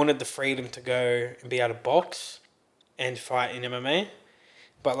 He wanted the freedom to go and be able to box and fight in MMA.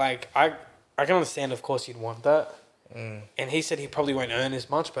 But like I can understand, of course, you'd want that. And he said he probably won't earn as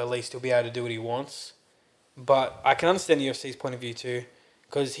much, but at least he'll be able to do what he wants. But I can understand the UFC's point of view too,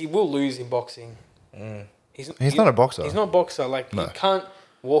 because he will lose in boxing. He's not a boxer. He's not a boxer. Like No. you can't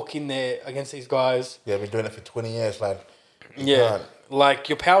walk in there against these guys. Yeah, I've been doing it for 20 years, lad. Yeah, like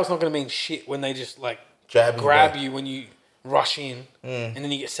your power's not going to mean shit when they just like grab you when you rush in, and then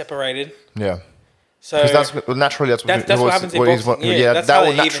you get separated. Yeah. So Because that's what happens in boxing. Yeah, that's that how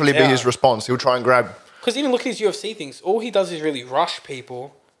will it naturally be evens his out. response. He'll try and grab. because even look at his UFC things, all he does is really rush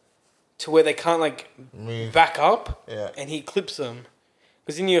people to where they can't like back up, and he clips them.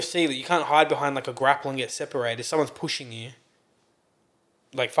 Because in UFC, like, you can't hide behind like a grapple and get separated. Someone's pushing you.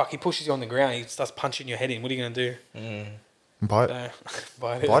 Like fuck, he pushes you on the ground. He starts punching your head in. What are you gonna do? Bite. So,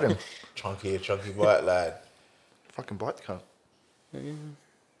 bite it. Bite him. Chunky bite, lad. Fucking bite the cunt.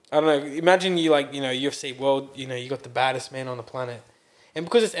 I don't know. Imagine you like, UFC world, you got the baddest man on the planet. And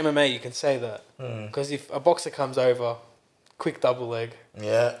because it's MMA, you can say that. Because if a boxer comes over, quick double leg,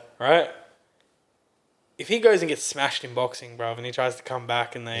 Yeah. right? If he goes and gets smashed in boxing, bro, and he tries to come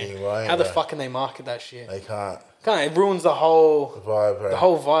back and how the fuck can they market that shit? They can't. It ruins the whole Vibe, bro. the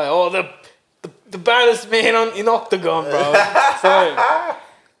whole vibe. Oh, the baddest man in Octagon, bro. So,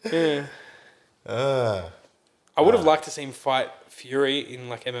 yeah. I would have liked to see him fight Fury in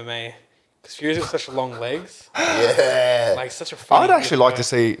like MMA, because Fury's got such long legs. Yeah. Like such a funny. I'd actually like to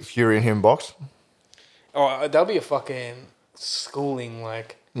see Fury and him box. Oh, that'll be a fucking schooling.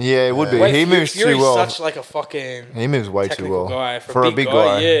 Like Yeah, it would be. Wait, He moves Fury's too well. such like a fucking. He moves way too technical well guy for a big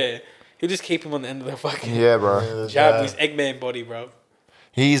guy. Yeah, he'll just keep him on the end of the fucking Yeah, bro. jab with his Eggman body, bro.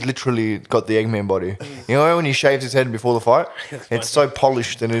 He's literally got the Eggman body. You know when he shaves his head before the fight? It's so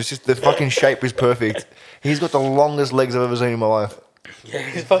polished and it's just the fucking shape is perfect. He's got the longest legs I've ever seen in my life. Yeah,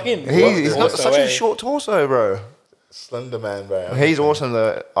 he's fucking. He's got torso, such eh? a short torso, bro. Slender man, bro. He's awesome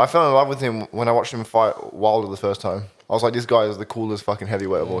though. I fell in love with him when I watched him fight Wilder the first time. I was like, this guy is the coolest fucking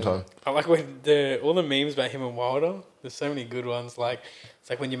heavyweight of all time. I like when all the memes about him and Wilder. There's so many good ones. Like it's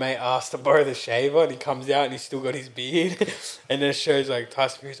like when your mate asks to borrow the shaver and he comes out and he's still got his beard, and then it shows like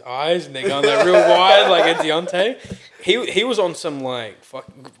Tyson Fury's eyes and they're going like real wide, like at Deontay. He was on some like fuck.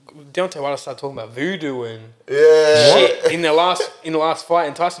 Deontay Wilder started talking about voodoo and shit in the last fight,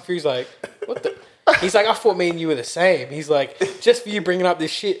 and Tyson Fury's like, what the. He's like, I thought me and you were the same. He's like, just for you bringing up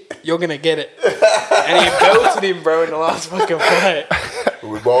this shit, you're going to get it. And he belted him, bro, in the last fucking fight.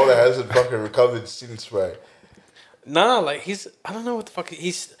 Wilder hasn't fucking recovered since, bro. Nah, like, I don't know what the fuck,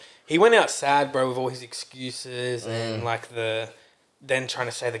 he went out sad, bro, with all his excuses and, like, then trying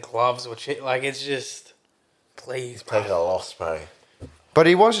to say the gloves or shit. Like, it's just, please, bro. Take a loss, bro. But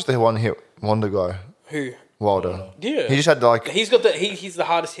he was just a one-hit wonder guy, Who? Wilder. Yeah. He just had like... He's got he's the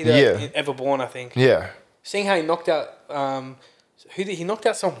hardest hitter ever born, I think. Yeah. Seeing how he knocked out, he knocked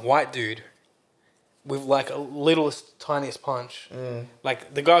out some white dude with like a littlest, tiniest punch.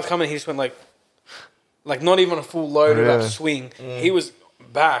 Like the guy's coming, he just went like not even a full loaded up swing. He was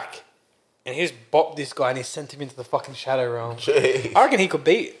back, and he just bopped this guy and he sent him into the fucking shadow realm. Jeez. I reckon he could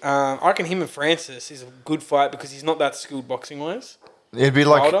beat. I reckon him and Francis is a good fight because he's not that skilled boxing wise. It'd be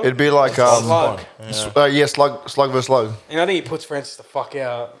like Slug. slug versus slug. And I think he puts Francis the fuck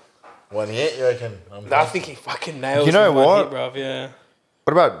out. 1 hit, you reckon? I think he fucking nails. You know him one what? hit, bruv, yeah.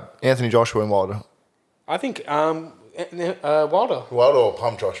 What about Anthony Joshua and Wilder? I think Wilder. Wilder or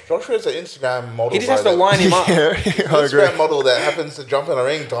Pump Josh? Joshua's an Instagram model. He just has to line him up. Yeah, I agree. Instagram model that happens to jump in a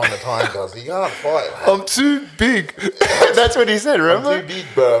ring time to time, cause he can't fight. I'm too big. That's what he said, remember? I'm too big,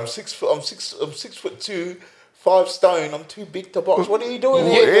 bro. I'm 6'2", 5 stone. I'm too big to box. What are you doing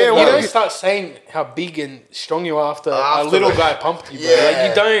here? Yeah, You well, don't start saying how big and strong you are after a little guy pumped you, bro. Yeah. Like,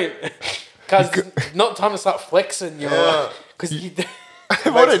 you don't. Because it's not time to start flexing your... Because you...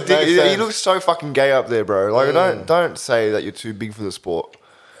 What a Makes no dick. He sense. looks so fucking gay up there, bro. Like, don't say that you're too big for the sport.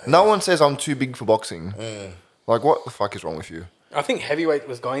 No one says I'm too big for boxing. Like, what the fuck is wrong with you? I think heavyweight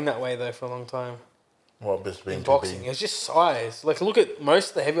was going that way, though, for a long time. What, just being In too boxing. big? It was just size. Like, look at... Most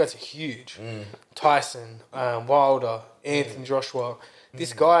of the heavyweights are huge. Tyson, Wilder, Anthony Joshua.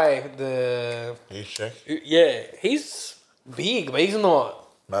 This guy, the Nis Check. yeah, he's big, but he's not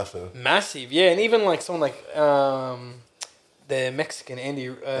Massive. massive. Yeah, and even like someone like the Mexican Andy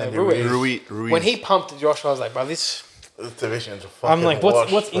Ruiz. Ruiz. When he pumped Josh, I was like, bro, this. This division's a fucking I'm like,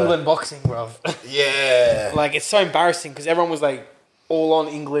 wash, what's bro. England boxing, bro? Yeah. Like, it's so embarrassing because everyone was like all on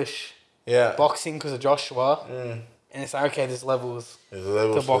English Yeah. boxing because of Joshua, and it's like, okay, there's levels There's levels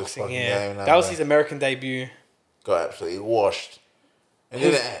to to this boxing. fucking Yeah, game now, that was bro. his American debut. Got absolutely washed. And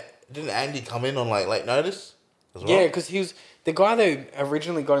didn't Andy come in on like late notice as well? Yeah, because he was the guy that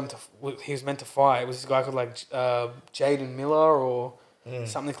originally got him to. He was meant to fight. Was this guy called like Jaden Miller or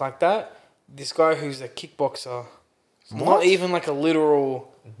something like that. This guy who's a kickboxer, not even like a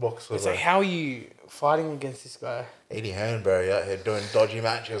literal. Boxer. It's like, how are you fighting against this guy? Eddie Hearnberry out here doing dodgy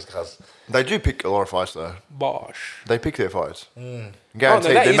matches because They do pick a lot of fights though. Bosh. They pick their fights. Oh, Guaranteed.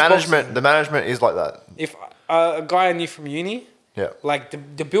 no, that the is management. boxing. The management is like that. If a guy I knew from uni, Yeah. like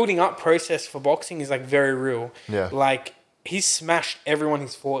the building up process for boxing is like very real. Yeah. Like he's smashed everyone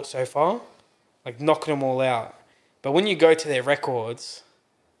he's fought so far, like knocking them all out. But when you go to their records,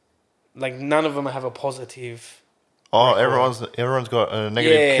 like none of them have a positive. Oh, everyone's got a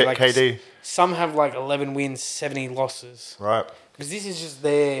negative Yeah, like KD. Some have like 11 wins, 70 losses. Right. Because this is just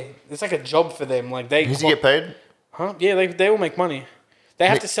it's like a job for them. Like they Does he get paid? Huh? Yeah, they all make money. They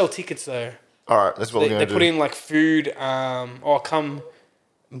have to sell tickets though. All right, that's what They we're gonna do. put in like food, or come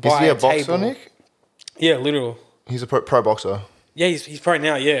buy Is he a table. boxer, Nick? Yeah, literal. He's a pro boxer. Yeah, he's pro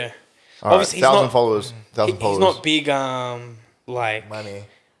now. Yeah, All obviously right, he's 1,000 not followers. 1,000 he's followers. not big like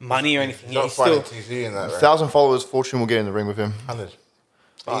money. or anything. He's Yeah, not he's fighting still TC in that, right? 1,000 followers. Fortune will get in the ring with him. 100.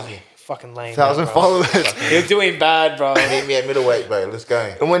 oh, Easy. fucking lame. 1,000 bro. followers. You're doing bad, bro. Meet me at middleweight, bro. Let's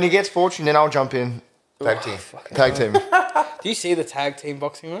go. And when he gets Fortune, then I'll jump in. Tag team. Tag team. Do you see the tag team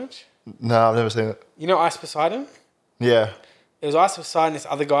boxing match? No, I've never seen it. You know Ice Poseidon? Yeah. It was Ice Poseidon, this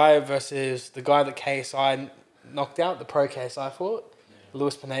other guy versus the guy that KSI knocked out, the pro KSI fought,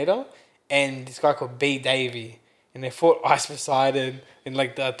 Luis Pineda, and this guy called B Davey. And they fought Ice Poseidon in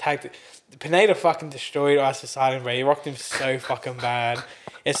like the tag. Pineda fucking destroyed Ice Poseidon, bro. He rocked him so fucking bad.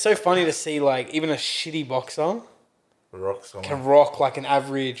 It's so funny to see like even a shitty boxer Rock someone. can rock like an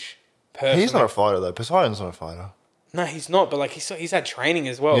average person. He's not a fighter though. Poseidon's not a fighter. No, he's not. But like he's had training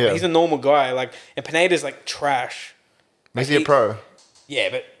as well. Yeah. But he's a normal guy. Like and Pineda's like trash. Is he a pro? Yeah,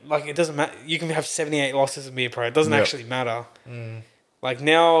 but like it doesn't matter. You can have 78 losses and be a pro. It doesn't Yep. actually matter. Like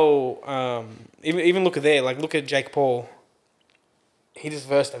now, even look at there. Like look at Jake Paul. He just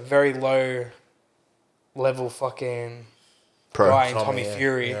versed a very low level fucking Pro. guy in Tommy yeah.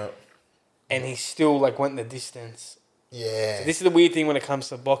 Fury, Yeah. and he still like went the distance. Yeah. This is the weird thing when it comes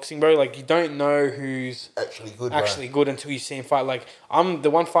to boxing, bro. Like you don't know who's Actually good, actually good until you see him fight. Like the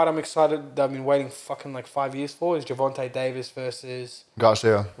one fight I'm excited that I've been waiting fucking like 5 years for is Gervonta Davis versus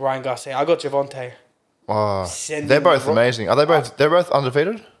Garcia. Ryan Garcia. I got Gervonta. Wow. Sending They're both ro- amazing. Are they both? They're both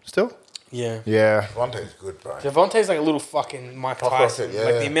undefeated still. Yeah. Yeah. Devontae's good, bro. Gervonta's like a little fucking Mike Top Tyson. rocket, yeah.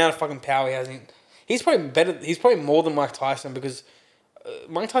 Like the amount of fucking power he has. He's probably better. He's probably more than Mike Tyson because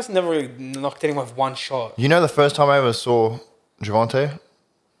Mike Tyson never really knocked anyone with one shot. You know the first time I ever saw Javante?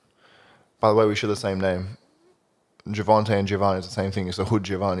 By the way, we share the same name. Javante and Giovanni is the same thing. It's the hood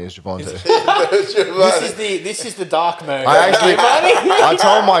Giovanni is Javante. This is the dark mode. I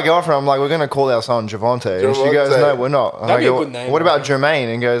told my girlfriend, I'm like, we're gonna call our son Javante, and she goes, Javante. no, we're not. And That'd I be a go, good name, what bro. about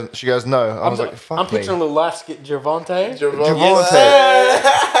Jermaine? And she goes, no. I was like, fuck I'm me. picturing a little light skin Gervonta.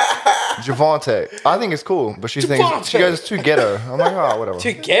 Javante. I think it's cool, but she thinks she Javante. goes, it's too ghetto. I'm like, oh, whatever.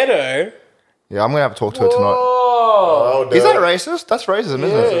 To ghetto. Yeah, I'm gonna have to talk to her tonight. Oh. Is that racist? That's racism, isn't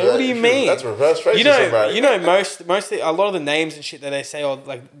it? What do you mean? That's reverse racism, bro. You know, mostly a lot of the names and shit that they say are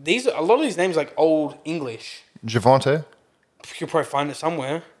like a lot of these names are like old English. Javante. You could probably find it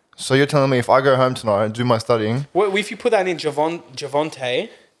somewhere. So you're telling me if I go home tonight and do my studying, Well, if you put that in Javonte,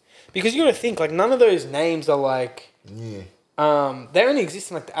 because you got to think like none of those names are like Yeah. they only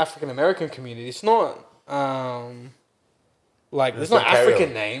exist in like the African American community. It's not like there's not no carryover.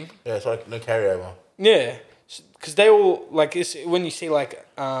 African name. Yeah, it's like no carryover. Yeah, because they all like it's when you see like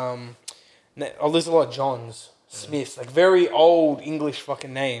there's a lot of Johns, Smiths, like very old English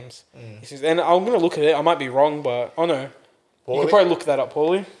fucking names. And I'm gonna look at it. I might be wrong, but oh no, you Paulie? can probably look that up,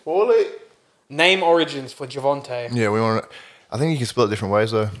 Paulie. Paulie. Name origins for Javonte. yeah, we want to. I think you can spell it different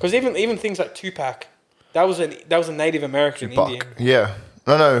ways though. Because even things like Tupac, that was a Native American Indian. Buck. Yeah.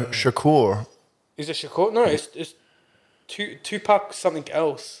 No, Shakur. Is it Shakur? No, it's Tupac something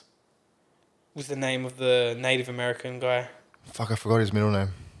else. Was the name of the Native American guy. Fuck, I forgot his middle name.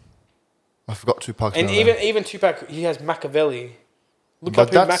 I forgot Tupac's And middle name. even Tupac, he has Machiavelli. Look But up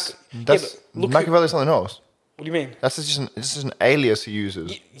who that's but look Machiavelli's something else. What do you mean? That's just an alias he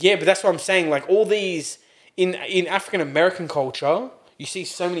uses. Yeah, but that's what I'm saying. Like all these in African American culture, you see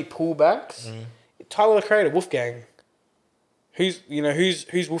so many pullbacks. Tyler the Creator, Wolfgang. Who's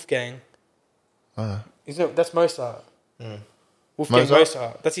Wolfgang? That's Mozart. Wolfgang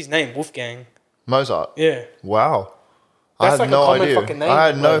Mozart. That's his name, Wolfgang. Mozart. Yeah. Wow. That's I had like a no common idea. fucking name, I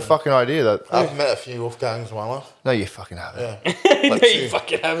had no man. fucking idea that. I've met a few Wolfgangs in my life. No, you fucking haven't. Yeah. No, Like you two.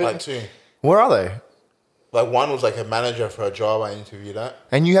 fucking haven't. Like two. Where are they? Like one was like a manager for a job I interviewed at.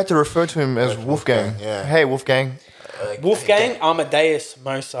 And you had to refer to him as Like Wolfgang. Wolfgang, yeah. Hey, Wolfgang. Like, Wolfgang Amadeus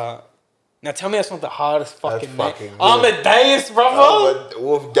Mozart. Now tell me that's not the hardest fucking name. fucking good. Amadeus, brother.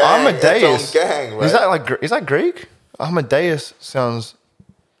 Wolfgang. Amadeus. It's on gang, right? Is that Greek? Amadeus sounds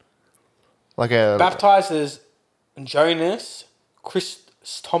like a. Baptized as Jonas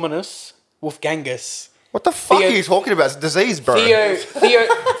Christomanus Wolfgangus. What the fuck Theo- are you talking about? It's a disease, bro.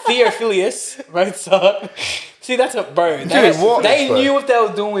 Theophilus Mozart. See, that's a bro. what? They knew what they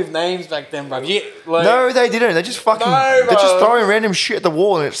were doing with names back then, bro. Yeah, like, No, they didn't. They just fucking. No, they're just bro. throwing random shit at the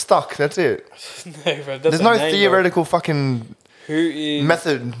wall and it stuck. That's it. no, bro. That's There's a no name, theoretical fucking Bro. Who is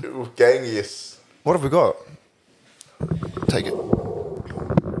method. Wolfgangius. What have we got? Take it.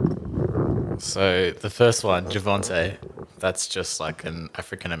 So the first one, Javante, that's just like an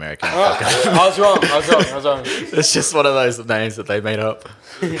African American. I was wrong. It's just one of those names that they made up.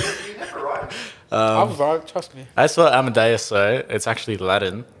 I was right. Trust me. As for Amadeus, though, it's actually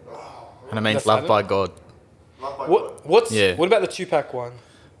Latin, and it means That's loved Latin? by God. What? Yeah. What about the Tupac one?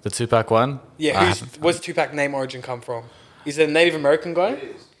 The Tupac one. Yeah. Where's Tupac name origin come from? Is it a Native American guy?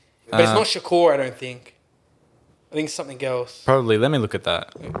 But it's not Shakur, I don't think. I think it's something else. Probably. Let me look at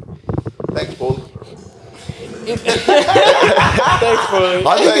that. Thanks, Paul. Thanks, boy.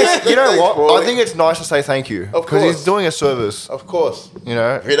 I think you know Thanks, what? boy. I think it's nice to say thank you Of because he's course. doing a service. Of course. You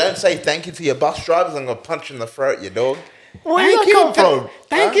know. If you don't say thank you to your bus drivers, I'm gonna punch you in the throat, you dog. Where did that come from?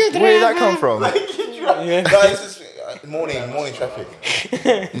 Thank you, Where did that come from? Yeah. Guys, it's morning traffic.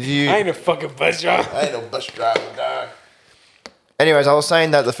 Did you? I ain't a fucking bus driver. I ain't no bus driver, dog. Anyways, I was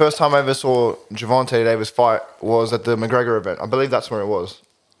saying that the first time I ever saw Javante Davis fight was at the McGregor event. I believe that's where it was.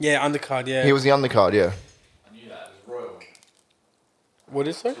 Yeah, undercard, yeah. He was the undercard, yeah. I knew that. It was Royal. What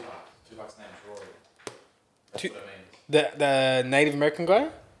is it? Tupac's name is Royal. Tu- That's what it means. The Native American guy?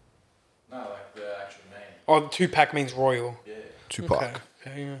 No, like the actual name. Oh, Tupac means royal. Yeah. Tupac.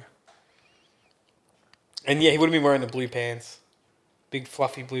 Okay, yeah. And yeah, he would have been wearing the blue pants. Big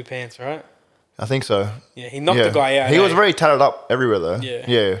fluffy blue pants, right? I think so. Yeah, he knocked the guy out. He was eh? very tatted up everywhere though. Yeah.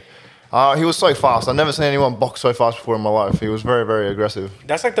 Yeah. He was so fast. I've never seen anyone box so fast before in my life. He was very, very aggressive.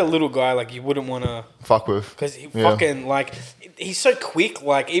 That's like the little guy, like you wouldn't want to, Fuck with. because he Yeah. fucking like, he's so quick.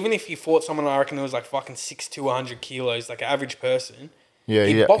 Like even if he fought someone, I reckon it was like fucking 6'2", 100 kilos, like an average person. Yeah,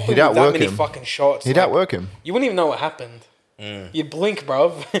 He'd he'd bop him he'd with that outwork many him. fucking shots. He'd like, outwork him. You wouldn't even know what happened. You'd blink,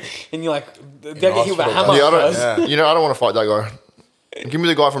 bruv, and you're like, don't get hit with a hospital, hammer. Yeah, I cuz. don't. You know, I don't want to fight that guy. Give me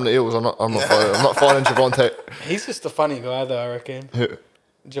the guy from the Eels. I'm not fighting. I'm not fighting Javante. He's just a funny guy, though. I reckon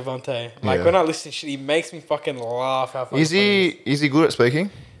Javante. Like Yeah. when I listen to shit, he makes me fucking laugh. How funny Is he good at speaking?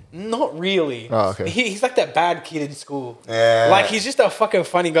 Not really. Oh, okay. He's like that bad kid in school. Yeah. Like he's just a fucking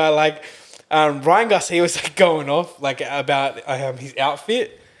funny guy. Like Ryan Garcia was like going off like about his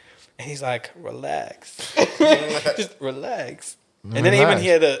outfit, and he's like, relax, just relax. And then even Relax. he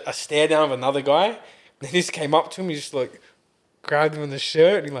had a stare down with another guy. Then he just came up to him, he just like grabbed him in the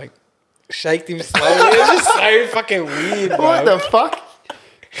shirt, and he like shaked him slowly. It was just so fucking weird, bro. What the fuck?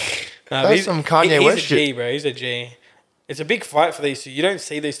 Nah, That's but some Kanye he's West a shit. G, bro. He's a G. It's a big fight for these two. You don't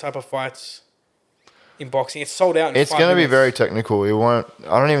see these type of fights in boxing. It's sold out in It's 5 going to be minutes. very technical. It won't.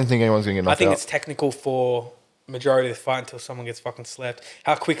 I don't even think anyone's going to get I knocked think out. it's technical for majority of the fight until someone gets fucking slapped.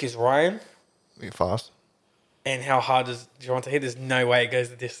 How quick is Ryan? Fast. And how hard does Javante hit? There's no way it goes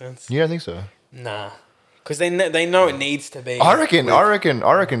the distance. You don't think so? Nah. Because they know it needs to be. I reckon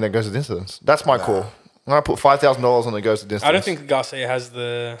that goes the distance. That's my call. I'm gonna put $5,000 on it goes the distance. I don't think Garcia has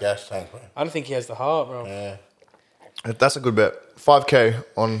the... Gas tank, man. I don't think he has the heart, bro. Yeah. That's a good bet. 5K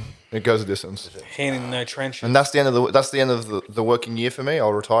on it goes the distance. Hand in no trenches. And that's the end of the working year for me.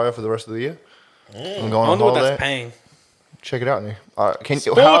 I'll retire for the rest of the year. I'm I going on wonder what holiday. that's paying. Check it out, Nick.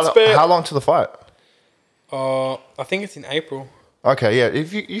 Sports bet. How long to the fight? I think it's in April. Okay, yeah.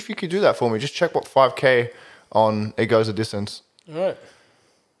 If you could do that for me, just check what 5K on it goes the distance. All right.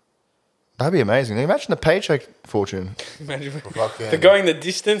 That'd be amazing. Imagine the paycheck fortune. Imagine. Fucking- For going the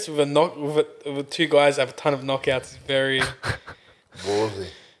distance with with two guys that have a ton of knockouts is very, to Ballsy.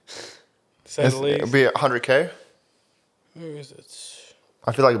 say the It'd least. be 100K. Where is it?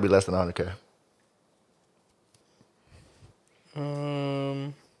 I feel like it'd be less than 100K.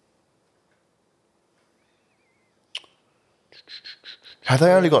 Have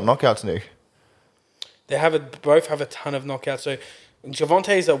they only got knockouts, Nick? They both have a ton of knockouts. So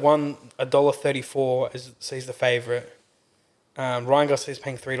Javante's a $1.34, so he's the favourite. Ryan Garcia's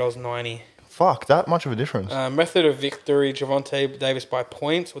paying $3.90. Fuck, that much of a difference. Method of victory, Gervonta Davis by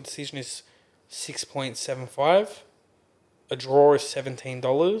points or decision is 6.75. A draw is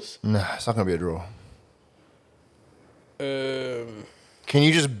 $17. Nah, it's not going to be a draw. Um, Can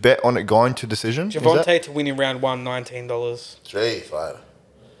you just bet on it going to decision? Is that- Gervonta to win in round one, $19. Jeez, like.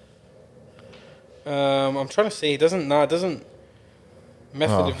 I'm trying to see. It doesn't.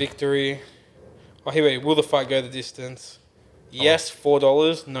 Method of victory. Oh, here wait. Will the fight go the distance? Yes,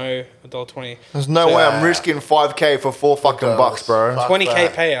 $4. No, $1.20. There's no way I'm risking 5K for $4 fucking bucks, bro. Fuck 20K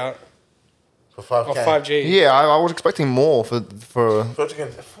that. payout For 5K. or 5G. Yeah, I was expecting more for. $4,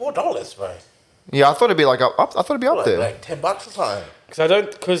 bro. Yeah, I thought it'd be like up. I thought it'd be up there. Like $10 or something.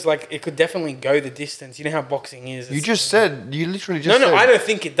 Because like it could definitely go the distance. You know how boxing is. You literally just No, said. I don't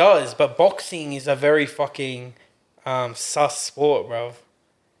think it does. But boxing is a very fucking sus sport, bro.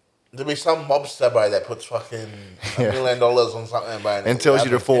 There'll be some mobster, bro, that puts fucking $1 million on something, bro. And tells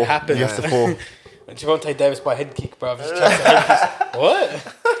you to fall. It happens. You have to fall. Gervonta Davis by head kick, bro. Just chucks a head kick.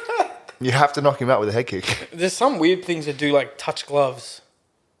 What? You have to knock him out with a head kick. There's some weird things that do like touch gloves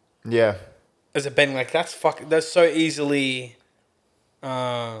Yeah. as a betting. Like that's so easily.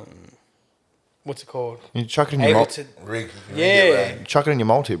 What's it called? You chuck it in your Able multi. to. Rig, Yeah. Chuck it in your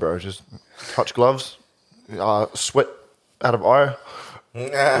multi, bro. Just touch gloves. Sweat out of eye. A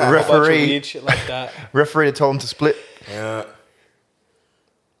bunch of Referee. weird shit like that. Referee to tell them to split. Yeah.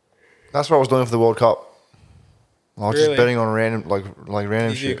 That's what I was doing for the World Cup. I was Really? just betting on random, like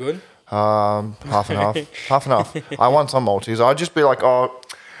random You do shit. good. Half and half. Half and half. I won some multis. I'd just be like,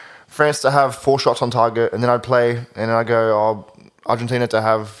 France to have 4 shots on target, and then I'd play, and then I go, Argentina to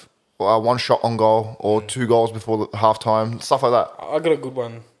have 1 shot on goal or 2 goals before the half time, stuff like that. I got a good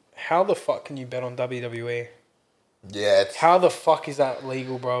one. How the fuck can you bet on WWE? Yeah, it's How the fuck is that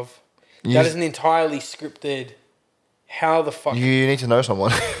legal, bruv? You- That is an entirely scripted. How the fuck? You need to know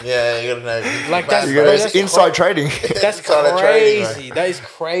someone. yeah. You gotta know. Like, that's- You Bro, gotta, that's inside trading. That's Insider trading, crazy. That is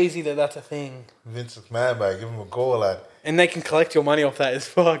crazy that that's a thing. Vince McMahon, bro, give him a call, lad. And they can collect your money off that. It's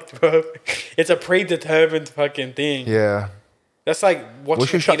fucked, bro. It's a predetermined fucking thing. Yeah. That's like We watching a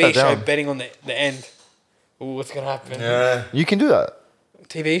should shut TV that show down. betting on the end. Ooh, what's going to happen? Yeah. You can do that.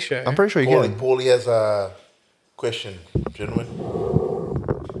 TV show. I'm pretty sure you can. Paulie has a question, gentlemen.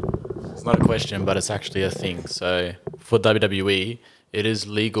 It's not a question, but it's actually a thing. So for WWE, it is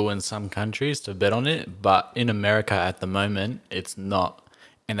legal in some countries to bet on it, but in America at the moment, it's not.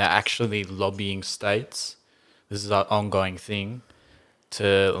 And they're actually lobbying states. This is an ongoing thing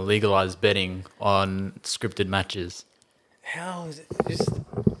to legalize betting on scripted matches. How is it?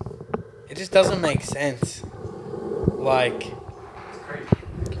 It just doesn't make sense. Like,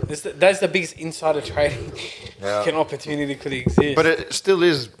 that's the biggest insider trading Yeah. an opportunity could exist. But it still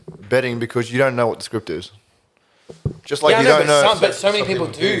is betting because you don't know what the script is. Just like yeah, I you know, don't but know. some, but so many Some people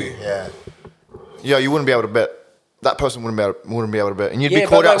do. Yeah. Yeah, you wouldn't be able to bet. That person wouldn't be able to bet, and you'd Yeah, be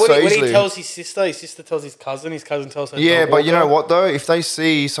caught but out like, so what easily. he tells his sister tells his cousin tells her Yeah, dog but you know walker. what though? If they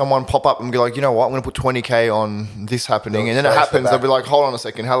see someone pop up and be like, you know what, I'm going to put 20K on this happening, and then it They'll happens, trace they'll it be like, hold on a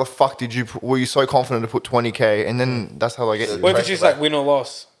second, how the fuck were you so confident to put 20K? And then that's how they get you. What if it's Trace just it like back. win or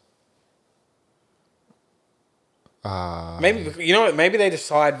loss? Maybe you know what? Maybe they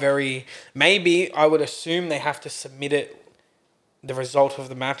decide very. Maybe I would assume they have to submit it, the result of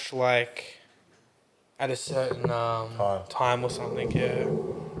the match, like at a certain time or something. Yeah.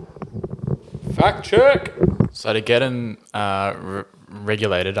 Fact check. So to get them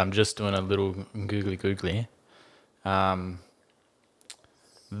regulated, I'm just doing a little googly.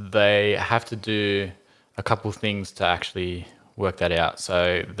 They have to do a couple of things to actually work that out.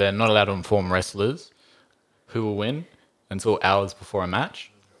 So they're not allowed to inform wrestlers who will win until hours before a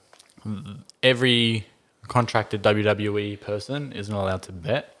match. Every contracted WWE person isn't allowed to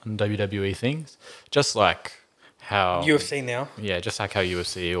bet on WWE things, just like how UFC now. yeah, just like how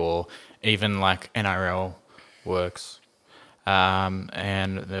UFC or even like NRL works. And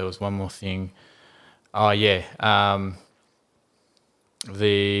there was one more thing. Oh yeah,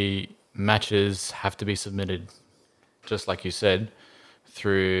 the matches have to be submitted, just like you said,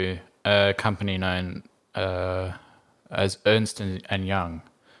 through a company known as Ernst and Young,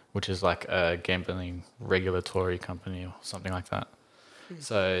 which is like a gambling regulatory company or something like that.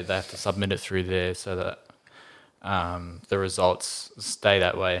 So they have to submit it through there so that the results stay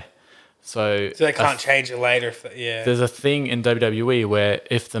that way. So they can't change it later. Yeah. there's a thing in WWE where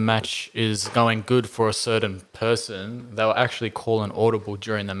if the match is going good for a certain person, they'll actually call an audible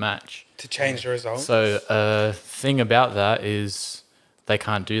during the match. To change the result. So a thing about that is they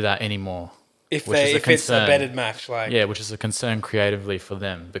can't do that anymore. If which is a it's a concern. bettered match, like Yeah, which is a concern creatively for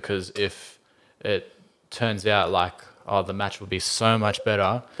them, because if it turns out like, oh, the match will be so much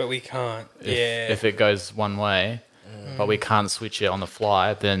better but we can't. if it goes one way, but we can't switch it on the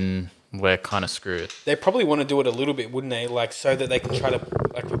fly, then we're kind of screwed. They probably want to do it a little bit, wouldn't they? Like, so that they can try to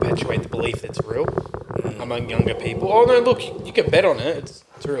like perpetuate the belief that it's real among younger people. Oh no, look, you can bet on it.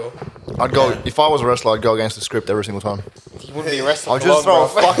 It's real. I'd go if I was a wrestler. I'd go against the script every single time. You wouldn't be arrested. I'd for just long,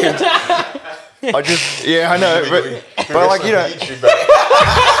 throw a bro. fucking. I know, but like you know, YouTube, bro.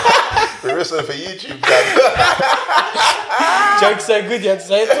 We're wrestling for YouTube, bro. Joke's so good you had to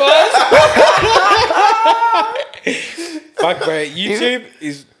say it twice. Fuck, bro.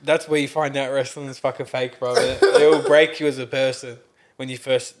 YouTube that's where you find out wrestling is fucking fake, bro. It will break you as a person when you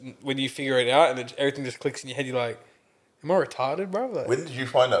figure it out, and everything just clicks in your head. You're like, am I retarded, bro? Like, When did you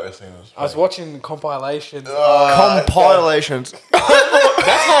find out wrestling was? I was watching compilations. compilations.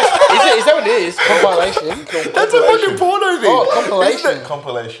 That's not. Is that what it is? Compilation. That's a fucking porno thing. Oh, compilation.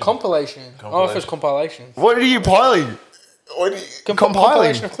 Compilation. Compilation. Oh, if it's compilation. What are you piling? What do you,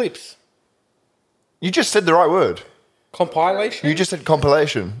 Compilation of clips. You just said the right word. Compilation. You just said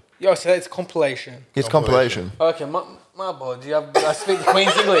compilation. Yo, so it's compilation. It's compilation. Okay, my bad. I speak the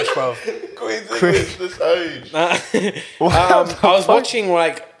Queen's English, bro. Queen's English this age. I was watching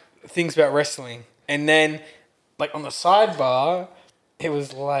like things about wrestling, and then like on the sidebar, it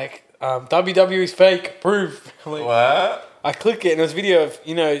was like WWE's fake proof. Like, What? I click it, and it was a video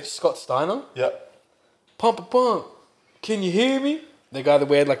of Scott Steiner. Yep. Pump. Can you hear me? The guy that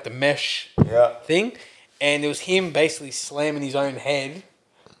wear like the mesh Yeah. thing, and it was him basically slamming his own head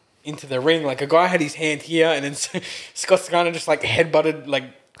into the ring. Like a guy had his hand here, and then Scott Steiner just like headbutted, like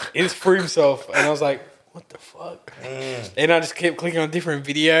it just threw himself, and I was like, what the fuck? And I just kept clicking on different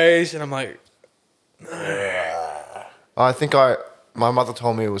videos, and I'm like, I think my mother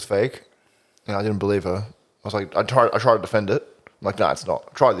told me it was fake, and I didn't believe her. I was like, I tried to defend it. I'm like, nah, it's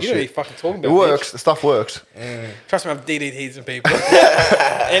not. Try this you know what shit. you're fucking talking It about. works. Bitch. The stuff works. Trust me, I've DDT'd some people,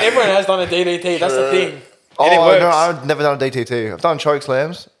 and everyone has done a DDT. That's the thing. And it Oh works. no, I've never done a DTT. I've done choke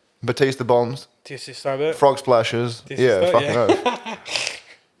slams, Batista bombs, Do you see start it? frog splashes. This is Yeah, that, fucking yeah. oath.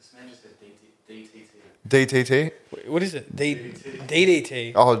 This man just said DTT. DTT. What is it?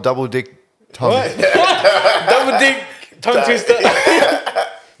 DDT. Oh, double dick tongue. What? Double dick tongue twister.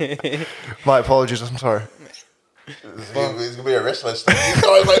 My apologies. I'm sorry. It's gonna be a wrestling stuff. These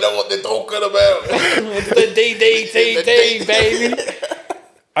guys might know what they're talking about. It's the DDT, baby.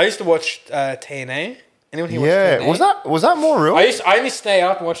 I used to watch TNA. Anyone here watch TNA? Yeah, was that more real? I only stay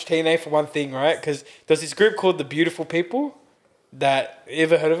up and watch TNA for one thing, right? Because there's this group called the Beautiful People. That you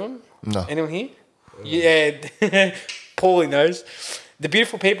ever heard of them? No. Anyone here? Yeah, Paulie knows. The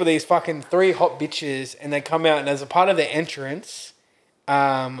Beautiful People. These fucking 3 hot bitches, and they come out, and as a part of their entrance,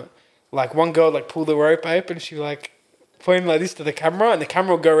 like one girl like pull the rope open, she like pointing like this to the camera, and the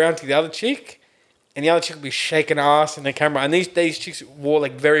camera will go around to the other chick, and the other chick will be shaking ass in the camera, and these chicks wore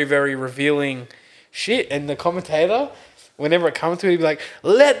like very, very revealing shit, and the commentator, whenever it comes to it, he'd be like,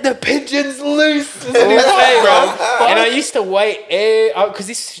 "Let the pigeons loose," is what he would say, bro. And I used to wait, because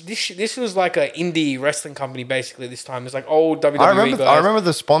this was like an indie wrestling company basically. This time it's like old WWE guys. I remember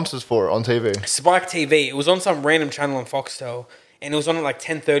the sponsors for it on TV. Spike TV. It was on some random channel on Foxtel, and it was on at like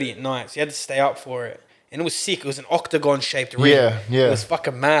 10:30 at night. So you had to stay up for it, and it was sick. It was an octagon-shaped ring. Yeah. It was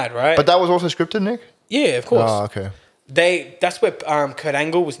fucking mad, right? But that was also scripted, Nick? yeah, of course. Oh, okay. That's where Kurt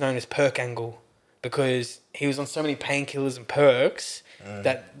Angle was known as Perk Angle, because he was on so many painkillers and perks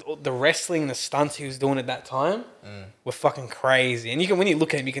that the wrestling and the stunts he was doing at that time were fucking crazy. And when you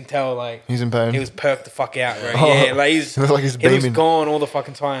look at him, you can tell like He's in pain. he was perked the fuck out, right? Oh. Yeah, like he's It looks like he's he was beaming. gone all the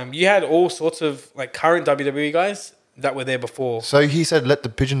fucking time. You had all sorts of like current WWE guys that were there before. So he said, let the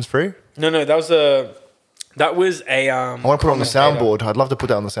pigeons free? No, that was a I want to put it on the soundboard. I'd love to put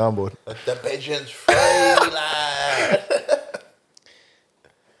that on the soundboard. Let the pigeons free, lad.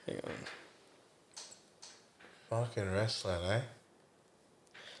 Hang on. Fucking wrestling, eh?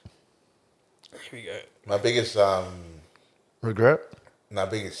 Here we go. My biggest Regret?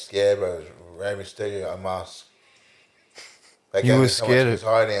 scare, bro, is Rey Mysterio unmasked. They You gave were me so much scared of-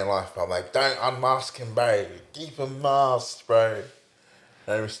 anxiety in life, but I'm like, don't unmask him, bro. Keep him masked, bro.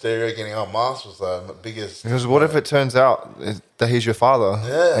 Rey Mysterio getting unmasked was the biggest. Because what if it turns out that he's your father?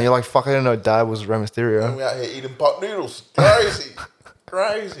 Yeah. And you're like, fuck, I didn't know dad was Rey Mysterio. We out here eating pot noodles. Crazy.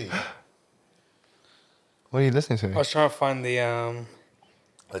 Crazy. What are you listening I to? was trying to find the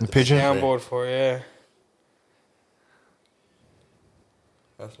Let the pigeon? soundboard for it, yeah.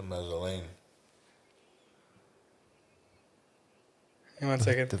 That's a mausoleum. Hang on 1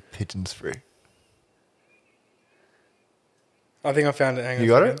 second. The pigeons free. I think I found it. Hang on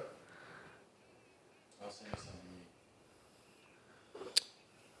You a got second. it?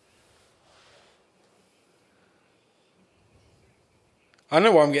 I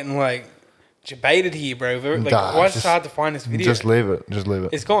know why I'm getting like debated here, bro. Like, Nah, why is it just- so hard to find this video? Just leave it. Just leave it.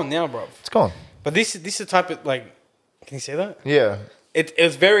 It's gone now, bro. It's gone. But this is the type of like. Can you say that? Yeah. It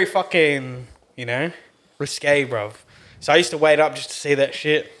was very fucking, risque, bruv. So I used to wait up just to see that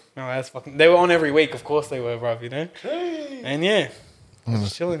shit. No, that's fucking. They were on every week, of course they were, bruv. And yeah, I was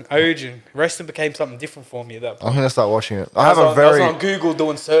just chilling. Origin. Wrestling became something different for me at that point. I'm gonna start watching it. I was on Google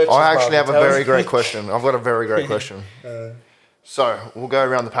doing searches. I actually have a bruv, it very tells great me. question. I've got a very great question. So we'll go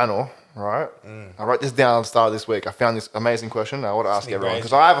around the panel, right? I wrote this down at the start of this week. I found this amazing question. I want to ask It's everyone amazing.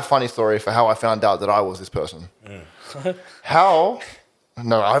 because I have a funny story for how I found out that I was this person. How?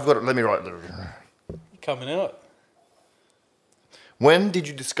 No, I've got it. Let me write it. Coming out. When did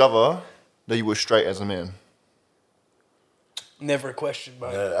you discover that you were straight as a man? Never a question, bro.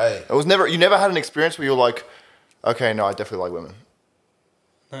 Hey, It was never. You never had an experience where you're like, okay, no, I definitely like women.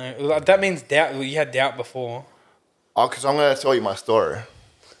 No, that means doubt. You had doubt before. Oh, because I'm gonna tell you my story.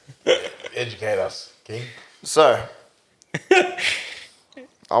 educate us, King. So,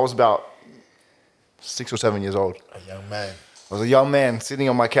 I was about 6 or 7 years old. A young man. I was a young man sitting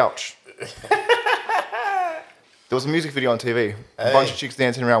on my couch. There was a music video on TV. A bunch of chicks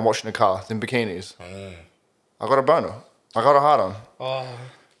dancing around watching a car in bikinis. I got a boner. I got a hard on. Oh.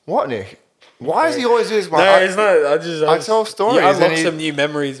 What, Nick? Why is he always this? No, it's not. I tell stories You and unlock he- some new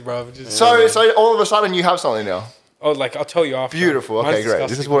memories, bro. Just, So all of a sudden you have something now. oh, like I'll tell you after. Beautiful. Mine's Okay, great.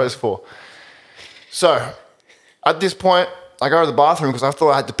 This is disgusting, what bro. it's for. So, at this point, I go to the bathroom because I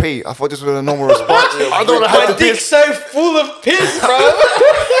thought I had to pee. I thought this was a normal response. I thought I had My to dick's piss. so full of piss, bro.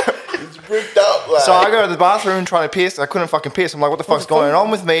 It's bricked up, like. So I go to the bathroom trying to piss. I couldn't fucking piss. I'm like, what the fuck's going on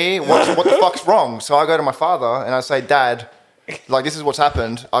with me? What the fuck's wrong? So I go to my father and I say, Dad, like this is what's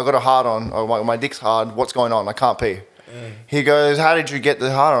happened. I got a hard on. Or my dick's hard. What's going on? I can't pee. He goes, how did you get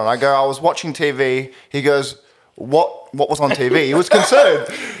the hard on? I go, I was watching TV. He goes, what was on TV? He was concerned.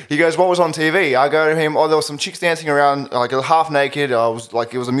 He goes, what was on TV? I go to him, oh, there was some chicks dancing around, like half naked. I was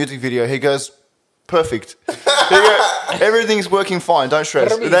like, it was a music video. He goes, perfect. He goes, everything's working fine. Don't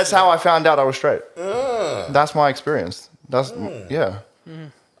stress. That's how I found out I was straight. That's my experience. Yeah.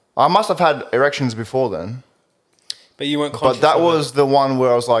 I must have had erections before then, But you weren't conscious. but that of was the one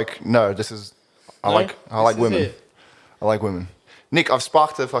where I was like, no, this is. I No? like This is women. it. I like women. Nick, I've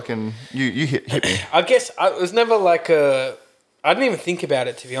sparked a fucking. You hit me. I guess it was never like a. I didn't even think about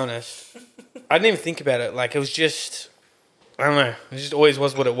it, to be honest. I didn't even think about it. Like, it was just. I don't know. It just always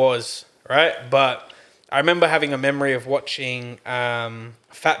was what it was, right? But I remember having a memory of watching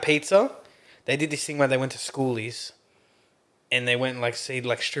Fat Pizza. They did this thing where they went to schoolies. And they went and like see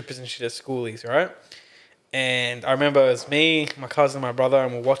like strippers and shit at schoolies, right? And I remember it was me, my cousin, my brother,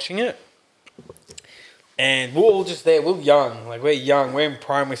 and we're watching it. And we're all just there. We're young. Like, we're young. We're in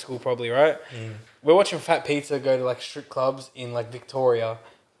primary school probably, right? We're watching Fat Pizza go to like strip clubs in like Victoria.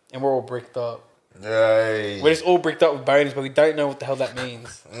 And we're all bricked up. Hey. We're just all bricked up with boners, but we don't know what the hell that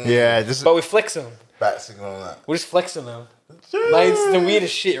means. Yeah, this is. But we flex them. Bat signal on that. We're just flexing them. Like, it's the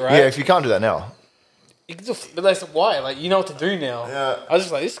weirdest shit, right? Yeah, if you can't do that now. You can just, but that's why. Like, you know what to do now. Yeah. I was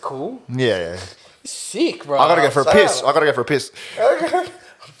just like, this is cool. Yeah. It's sick, bro. I gotta go for a Sam. piss. I gotta go for a piss. I'm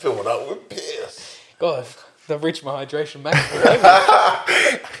filling up with piss. God, I've reached my hydration max.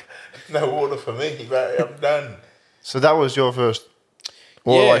 No water for me, right? I'm done. So that was your first.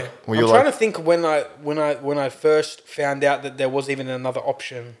 Or yeah, like, were you I'm trying like, to think when I first found out that there was even another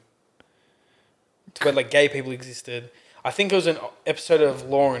option to where like gay people existed. I think it was an episode of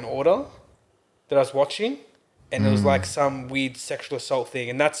Law and Order that I was watching, and it was like some weird sexual assault thing,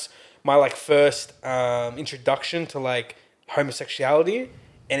 and that's my like first introduction to like homosexuality,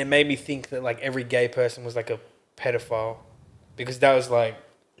 and it made me think that like every gay person was like a pedophile, because that was like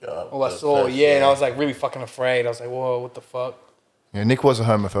all I saw. Yeah, and I was like really fucking afraid. I was like, whoa, what the fuck? Yeah, Nick was a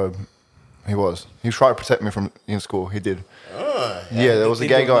homophobe. He was. He tried to protect me from in school. He did. Yeah, there was a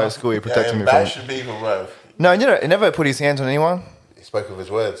gay guy at school. He protected me from. Bashing people, bro. No, you know, he never put his hands on anyone. He spoke with his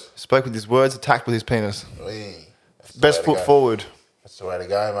words. Spoke with his words, attacked with his penis. Oi. That's the Best way to foot go. forward. That's the way to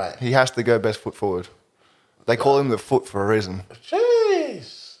go, mate. He has to go best foot forward. They call him the foot for a reason.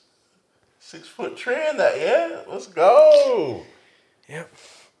 Jeez. 6 foot trend that, yeah? Let's go. Yep.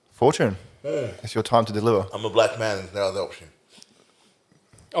 Fortune. It's your time to deliver. I'm a black man. There's no other option.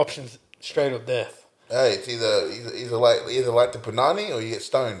 Options straight or death. Hey, it's either like the Panani or you get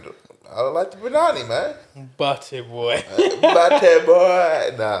stoned. I like the Panani, man. Butty boy. Bate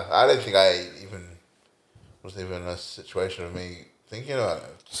boy. Nah, I don't think I even was even in a situation of me thinking about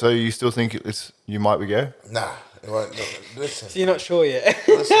it. So you still think you might be gay? Nah, Listen, So you're not sure yet.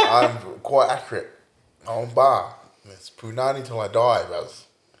 listen, I'm quite accurate. On bar. It's punani till I die, bro.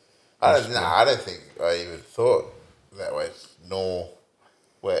 I don't think I even thought that way. Nor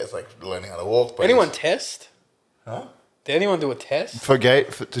where it's like learning how to walk. But Anyone test? Huh? Did anyone do a test For gay,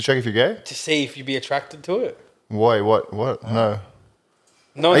 to check if you're gay? to see if you'd be attracted to it? Why? What? No.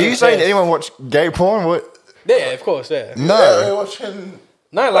 No. Are you saying anyone watch gay porn? What? Yeah, of course. Yeah. Yeah, No. we're watching.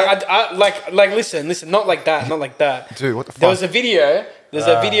 No, like I like listen, not like that, not like that. Dude, what the fuck? There was a video. There's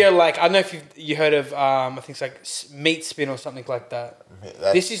a video like I don't know if you heard of I think it's like meat spin or something like that.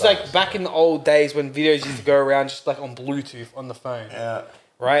 This is like back in the old days when videos used to go around just like on Bluetooth on the phone. Yeah.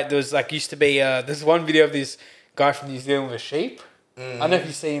 Right? There was like used to be there's one video of this guy from New Zealand with a sheep. I don't know if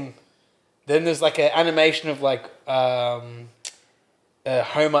you've seen. Then there's like an animation of like Homer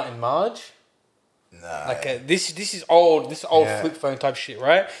and Marge. Nah. Like this is old Yeah. flip phone type shit,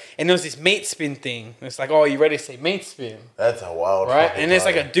 right? And there was this meat spin thing. It's like, oh, you ready to see meat spin, That's a wild. right? fucking And there's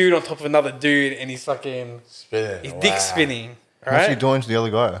like time. a dude on top of another dude, and he's fucking spinning. his dick spinning, What's he right? doing to the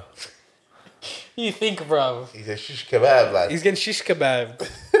other guy? You think, bro? He's a shish kebab, like. He's getting shish kebab.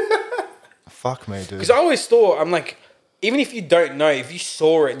 Fuck me, dude. Because I always thought, I'm like, even if you don't know, if you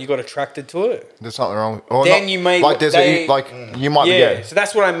saw it and you got attracted to it, There's something wrong. Or Then you may- like there's they- you might be yeah. gay. So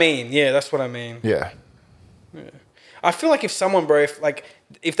that's what I mean. Yeah, that's what I mean. Yeah. I feel like if someone, bro,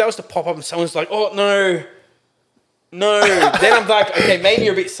 if that was to pop up and someone's like, oh no, then I'm like, okay, maybe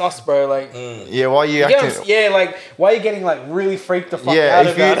you're a bit sus, bro. Like, Yeah. Why are you you get what I'm acting? s- yeah, like, why are you getting like really freaked the fuck Yeah. out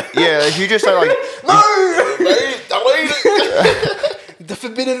If about you it? yeah if you just say like The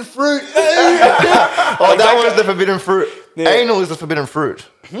forbidden fruit. oh that was the forbidden fruit. Yeah. Anal is the forbidden fruit.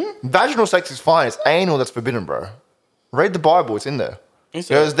 Vaginal sex is fine. It's anal that's forbidden, bro. Read the Bible. It's in there. Is it?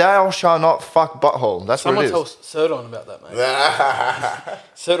 Because thou shalt not fuck butthole. That's Someone what it tell is. Serdon about that, mate.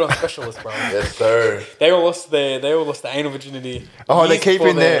 Serdon specialist, bro. Yes, sir. They all lost their anal virginity. Oh, they years keep before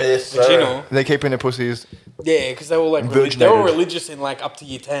in their- Yes, sir. vaginal. They keep in their pussies. Yeah, because they were like Virginated. they were religious in like up to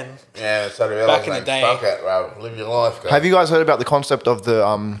year 10. Yeah, so they realized, Back in the like, day. fuck it, bro. Live your life, guys. Have you guys heard about the concept of the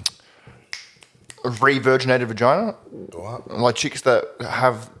re-virginated vagina? What? Like chicks that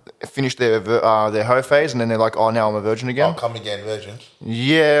have finished their hoe phase and then they're like, oh, now I'm a virgin Oh, again. come again, virgins.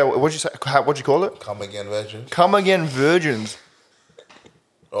 Yeah, what'd you say? What'd you call it? Come again, virgins. Come again virgins.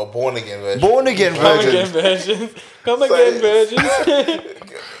 Or born again, virgins. Born again Come again, virgins. virgins. Come again, virgins.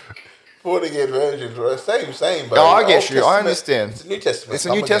 Born again, virgins. Bro. Same, but Oh, I get Old you. I Testament- understand. It's a New Testament. It's a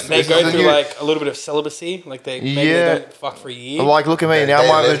Come New again, Testament. They This is go the through new- like a little bit of celibacy, like maybe Yeah. they don't fuck for a year. Like, look at me now. They're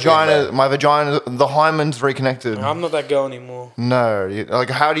My lesbian, vagina, the hymen's reconnected. I'm not that girl anymore. No, like,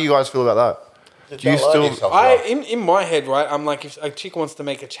 how do you guys feel about that? Just Do you don't lie to still? yourself, bro. In my head, right, I'm like, if a chick wants to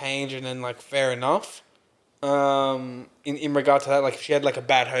make a change and then like fair enough. In regard to that, like if she had like a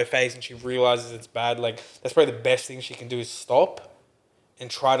bad hoe phase and she realizes it's bad, like that's probably the best thing she can do is stop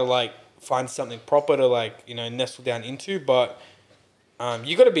and try to like find something proper to like, you know, nestle down into. But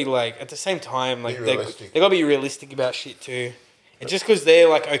you got to be like, at the same time, like Be they realistic. got to be realistic about shit too. And just because they're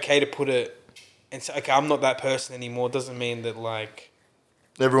like okay to put it and say, okay, I'm not that person anymore, doesn't mean that like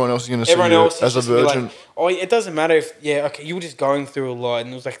Everyone else is gonna see everyone you else is as a just gonna be virgin. like, oh, it doesn't matter if okay, you were just going through a lot and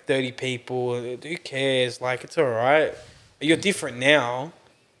there was like 30 people. Who cares? Like it's all right. You're different now.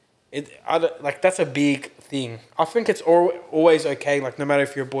 Like that's a big thing. I think it's always okay. Like no matter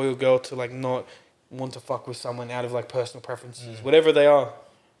if you're a boy or girl, to like not want to fuck with someone out of like personal preferences, whatever they are.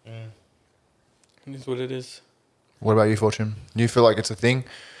 It is what it is. What about you, Fortune? Do you feel like it's a thing?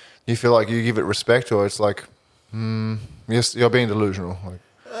 Do you feel like you give it respect, or it's like, yes, you're being delusional? Like,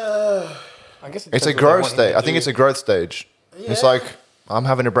 I guess it's a growth stage. I think it's a growth stage. It's like I'm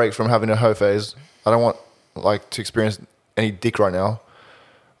having a break from having a hoe phase. I don't want like to experience any dick right now.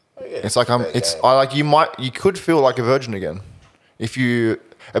 It's like you could feel like a virgin again if you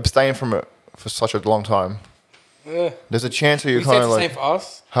abstain from it for such a long time. Yeah. There's a chance that you're You say kind it's of the same like, for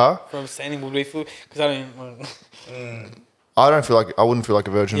us. huh? From standing would we feel because I don't. I don't feel like I wouldn't feel like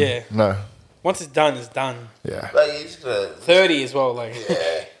a virgin. Yeah. No. Once it's done, it's done. Yeah. Like, you just gotta, 30 as well. Like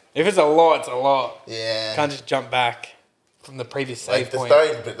yeah, if it's a lot, it's a lot. yeah. Can't just jump back from the previous save Like the point. story,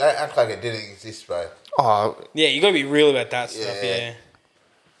 but they act like it didn't exist, bro. Oh, Yeah, you gotta be real about that stuff. Yeah. Yeah.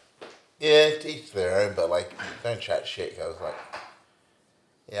 Yeah, to each their own, but like, don't chat shit. I was like,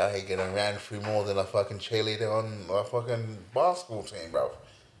 yeah, he getting ran through more than a fucking cheerleader on a fucking basketball team, bro.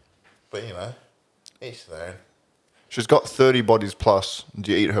 But you know, each their own. she's got 30 bodies plus.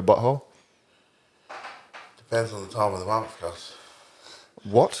 Do you eat her butthole? Depends on the time of the month, cuz.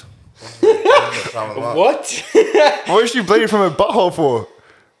 What? Depends on the time of the month. What? What is she bleeding from her butthole for?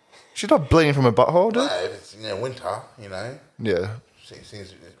 She's not bleeding from her butthole, dude. No, if it's winter, Yeah.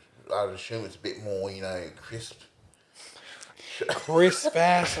 seems I'd assume it's a bit more, crisp. Crisp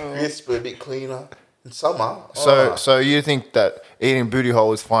asshole. Crisp, a bit cleaner. In summer. So you think that eating booty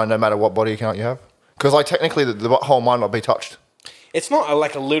hole is fine no matter what body count you have? Because like technically the hole might not be touched. It's not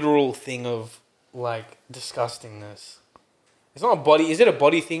like a literal thing of like disgustingness. It's not a body. Is it a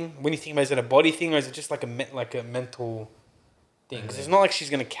body thing? When you think about it, is it a body thing or is it just like a mental thing? Because it's not like she's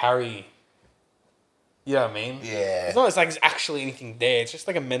gonna carry. You know what I mean? Yeah. It's not like it's actually anything there. It's just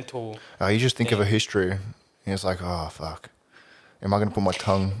like a mental. You just think of thing. a history, and it's like, oh fuck, am I gonna put my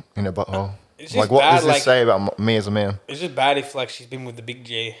tongue in a butthole? It's Like, just what bad, does this like- say about me as a man? It's just bad if like she's been with the big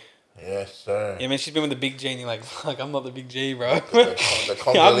G. Yes, sir. Yeah, man, she's been with the big G, and you're like, fuck, I'm not the big G, bro. The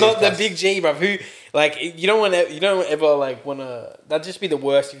I'm not the Congolese big G, bro. Who like you don't ever like wanna. That'd just be the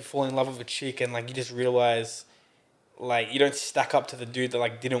worst if you fall in love with a chick and like you just realize, like you don't stack up to the dude that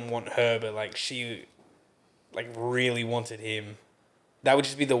like didn't want her, but like she, like really wanted him. That would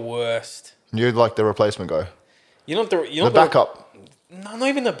just be the worst. You're like the replacement guy, You know the backup. No, not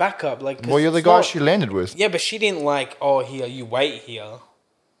even the backup. Like, 'cause Well, you're the it's guy not- she landed with. Yeah, but she didn't like. Oh, here you wait here.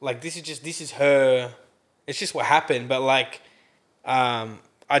 Like this is her. It's just what happened. But like,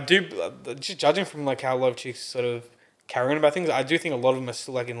 I do just judging from like how a lot of chicks sort of carry on about things. I do think a lot of them are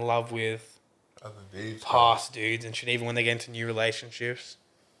still like in love with Other dudes. past dudes and shit. Even when they get into new relationships.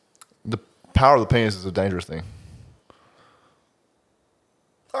 The power of the penis is a dangerous thing.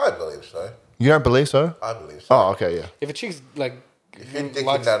 I believe so. You don't believe so? I believe so. Oh, okay, yeah. If a chick's like, If you're dicking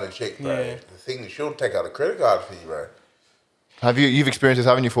likes- down a chick, bro, yeah. the thing she'll take out a credit card for you, bro. You've experienced this,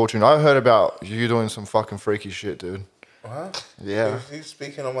 haven't you, Fortune? I heard about you doing some fucking freaky shit, dude. What? Yeah. Who's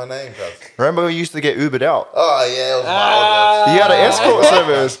speaking on my name, cuz? Remember we used to get Ubered out? Oh, yeah, it was my old You had an escort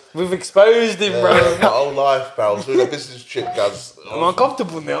service. we've exposed him, life. bro. My whole life, bro. I was doing a business trip, cuz. I'm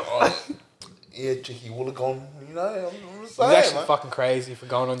uncomfortable now. Yeah, Chicky Woolagon, you know, I'm It's saying, actually man. fucking crazy for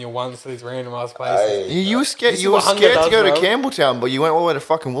going on your ones to these random ass places. Hey, You were scared. This You is were what hunger scared to does, go to bro. Campbelltown, but you went all the way to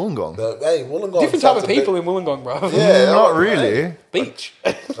fucking Wollongong. hey, Wollongong. Different type of people in Wollongong, bro. Yeah, Not I- really. Beach.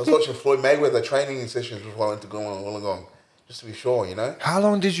 I was watching Floyd Mayweather training sessions before I went to go on Wollongong, just to be sure, you know. How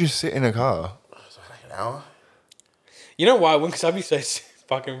long did you sit in a car? It's like an hour. You know why? Because I'd be so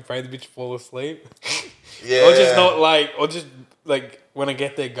fucking afraid the bitch fall asleep. Yeah. Or just not like, or just like when I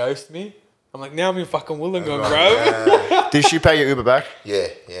get there, ghost me. I'm like, now I'm in fucking Wollongong, bro. Yeah, Did she pay your Uber back? yeah.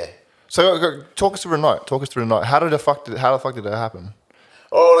 So talk us through the night. Talk us through the night. How the fuck did that happen?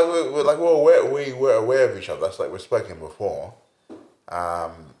 Oh, we were aware of each other. That's like we've spoken before.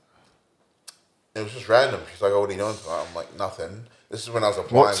 It was just random. She's like, "Oh, what are you doing tonight?" I'm like, "Nothing." This is when I was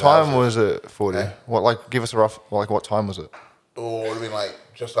applying. What time houses. was it, 40? Eh? What, like, give us a rough, like, what time was it? Oh, it would have been like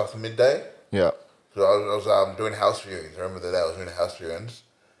just after midday. Yeah. So I was doing house viewings. I remember the day I was doing house viewings.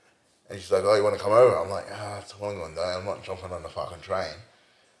 And she's like, "Oh, you want to come over?" I'm like, it's a Wollongong day. I'm not jumping on the fucking train.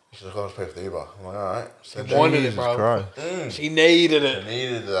 She's like, "Oh, let's pay for the Uber." I'm like, "All right." So She wanted it, Jesus bro. Christ. She needed I it.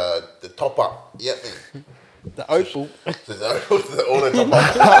 needed the top up. Yep. The opal. So all the top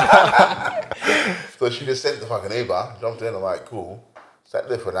up. So she just sent the fucking Uber, jumped in, I'm like, cool. Sat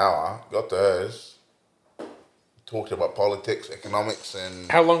there for an hour, got to hers, talked about politics, economics, and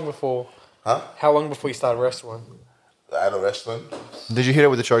How long before? Huh? How long before you started wrestling? out of wrestling. Did you hit it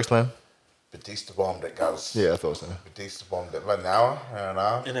with the choke slam? Batista bombed it, guys. Yeah, I thought so. Batista bombed it. About an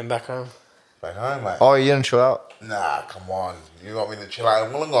hour, And then back home. back home, mate. Oh, you didn't chill out? Nah, come on. You want me to chill out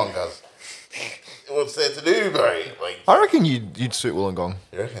in Wollongong, guys? What's there to do, bro? Like, I reckon you'd suit Wollongong.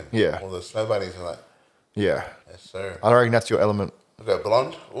 you reckon? Yeah. All the snow bunnies and that. Yeah. Yes, sir. I reckon that's your element. I go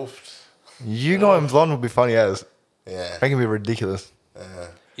blonde. Oof. You going blonde would be funny as. Yeah. That can be ridiculous.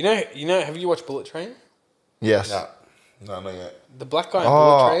 You know, have you watched Bullet Train? Yes. No, not yet. The black guy in Oh,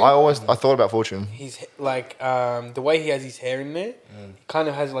 Bullet Train? I thought about Fortune. He's like the way he has his hair in there, he kind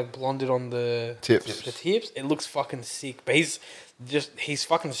of has like blonded on the Tips. The tips. It looks fucking sick. But his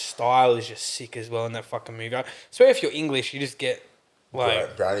fucking style is just sick as well in that fucking movie. I swear if you're English, you just get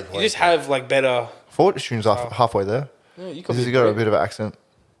like Brownie you points. just have like better. Fortune's halfway there. Yeah, you could He's be got a Brit. bit of an accent.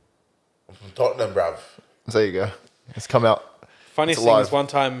 I'm from Tottenham, bruv. There you go. It's come out. Funniest It's thing alive. is one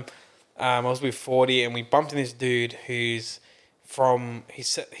time I was with 40 and we bumped into this dude who's from he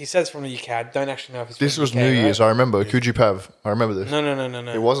says from the UK. I don't actually know if he's This from was the UK, New right? Year's. I remember. Coogee Pav. I remember this.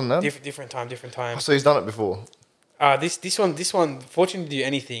 No. It wasn't then? Different time. So he's done it before. This one, Fortune didn't do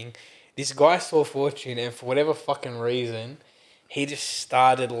anything. This guy saw Fortune, and for whatever fucking reason, he just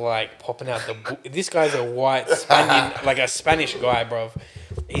started like popping out this guy's a white Spaniard, like a Spanish guy, bro.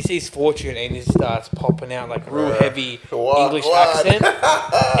 He sees Fortune and he starts popping out like real heavy English accent,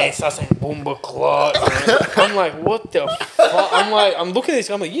 and he starts saying "Bomba clot." I'm like, what the fuck? I'm looking at this.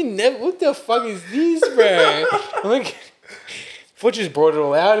 I'm like, what the fuck is this, bro? I'm like, Fortune's brought it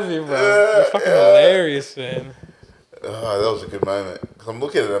all out of him, bro. It's fucking hilarious, man. Oh, that was a good moment. Cause I'm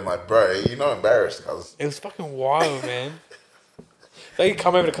looking at it, I'm like, bro, you're not embarrassed, cause It was fucking wild, man. They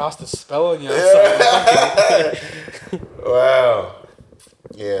come over to cast a spell on you. Or something. wow.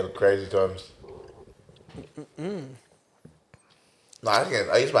 Yeah, crazy times. No,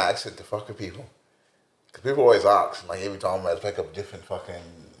 I use my accent to fuck with people. Because people always ask, like every time I pick up different fucking,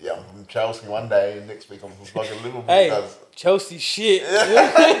 yeah, I'm from Chelsea one day, and next week I'm from fucking Liverpool. Hey, Chelsea shit.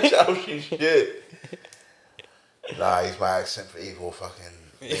 Chelsea shit. Nah, I use my accent for evil fucking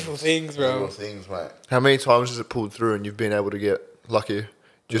Evil things, bro. Evil things, mate. How many times has it pulled through and you've been able to get lucky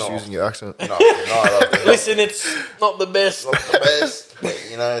just No. using your accent? No, no. Listen, it's not the best. Not the best, but,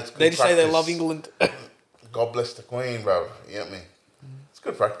 you know, it's good They just say they practice. love England. God bless the Queen, bro. You get me? It's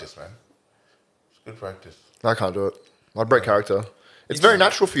good practice, man. It's good practice. I can't do it. I'd break character. It's very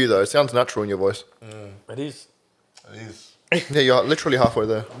natural for you though. It sounds natural in your voice. It is. It is. Yeah, you're literally halfway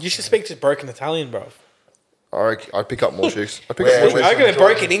there. You should speak just broken Italian, bro. I'd pick up more chicks. I'd pick Yeah, up more wait. chicks. I reckon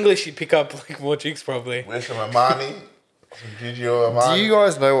broken English, you'd pick up like more chicks probably. Wear some Armani, some Gigio Armani. Do you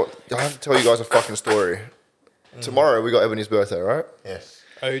guys know what? I have to tell you guys a fucking story. Tomorrow we got Ebony's birthday, right? Yes.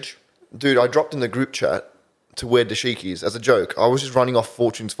 Age. Dude, I dropped in the group chat to wear dashikis as a joke. I was just running off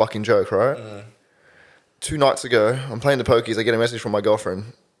Fortune's fucking joke, right? 2 nights ago, I'm playing the pokies. I get a message from my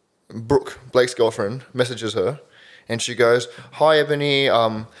girlfriend. Brooke, Blake's girlfriend, messages her. And she goes, "Hi, Ebony.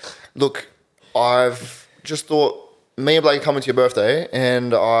 Look, I've just thought me and Blake are coming to your birthday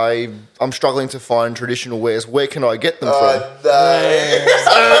and I'm struggling to find traditional wares. Where can I get them from?"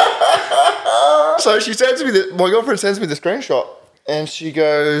 So she sends me my girlfriend sends me the screenshot and she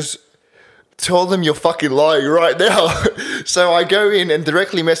goes, "Tell them you're fucking lying right now." So I go in and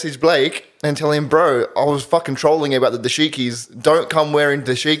directly message Blake and tell him, "Bro, I was fucking trolling about the dashikis. Don't come wearing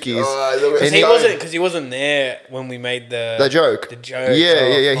dashikis." And Because he wasn't there when we made the joke. The joke.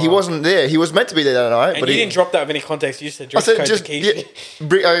 Yeah. He wasn't there. He was meant to be there that night. And but you he didn't drop that of any context. You said I dress said code just Takeshi.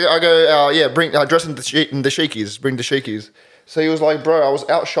 I go bring dress in the dashikis. Bring dashikis. So he was like, "Bro, I was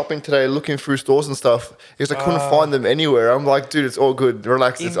out shopping today, looking through stores and stuff. He was like, couldn't find them anywhere." I'm like, "Dude, it's all good.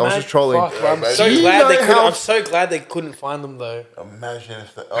 Relax. I was just trolling." Fuck, bro, I'm Do so you glad know they couldn't. how- I'm so glad they couldn't find them though. Imagine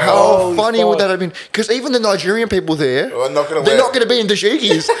if the... How Holy funny would fuck. that have been? Because even the Nigerian people there, Well, I'm not gonna they're wear- not going to be in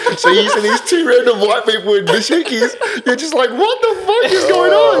dashikis. So you see these 2 random white people in dashikis. You're just like, what the fuck is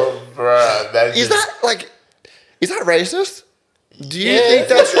going on? Oh, bruh. Is that racist? Do you Yeah. think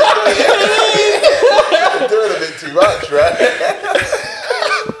that's You're doing a bit too much, right?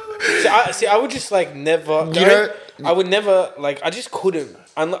 I would just like never. You know- I would never like. I just couldn't.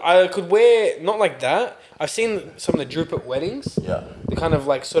 I could wear not like that. I've seen some of the droop at weddings. Yeah. They kind of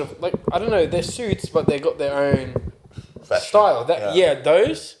like sort of like I don't know. They're suits, but they got their own Fashion. style. That Yeah.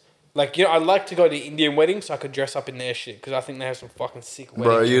 those. Like I like to go to Indian weddings so I could dress up in their shit because I think they have some fucking sick weddings.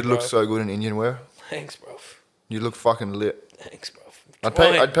 Bro, you'd look so good in Indian wear. Thanks, bro. You look fucking lit. Thanks, bro. I'd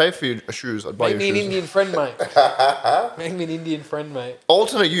pay for your shoes. I'd buy Make me your an shoes. Indian friend, mate. Make me an Indian friend, mate.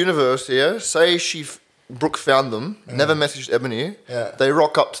 Alternate universe here. Say Brooke found them, never messaged Ebony. Yeah. They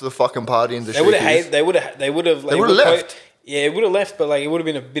rock up to the fucking party in the They would have hated. They would have. They would have. They would've left. Yeah, it would have left, but like it would have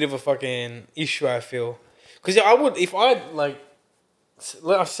been a bit of a fucking issue. I feel because I would if I'd like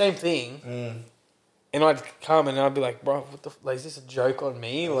same thing, and I'd come and I'd be like, bro, what the like, is this a joke on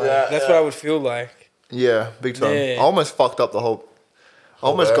me? Like that's what I would feel like. Yeah, big time. Yeah. I almost fucked up the whole. I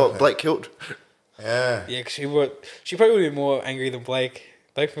almost got birthday. Blake killed. Yeah. Yeah, because she probably would be more angry than Blake.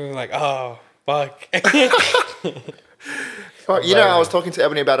 Blake would be like, oh fuck. Right, you know, I was talking to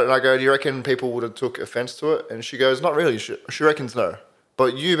Ebony about it, and I go, "Do you reckon people would have took offense to it?" And she goes, "Not really. She reckons no."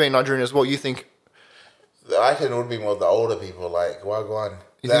 But you being Nigerian as well, you think? I think it would be more the older people, like, Wagwan.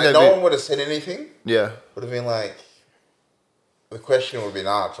 You think they'd No be- one would have said anything. Yeah. Would have been like, the question would have been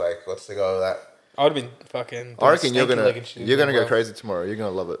asked, like, what's the go of that? I would have been fucking. I reckon you're gonna go crazy tomorrow. You're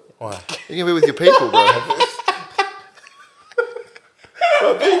gonna love it. Why? You're gonna be with your people, bro.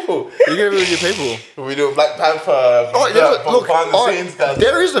 What people? You're gonna be with your people. We do a Black Panther. Oh, you know, look, behind the scenes, guys.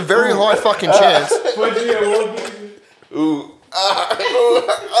 there is a very high fucking chance. Ooh.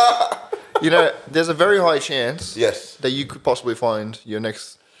 You know, there's a very high chance Yes. that you could possibly find your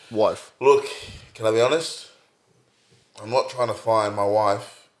next wife. Look, can I be honest? I'm not trying to find my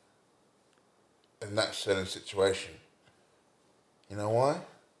wife in that certain situation. You know why?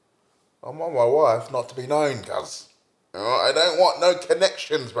 I want my wife not to be known, cuz. You know, I don't want no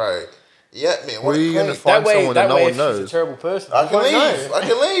connections, bro. You get me? I Where want are it you gonna clean. find someone that no one if she's a knows? terrible person, I you can won't leave. know. I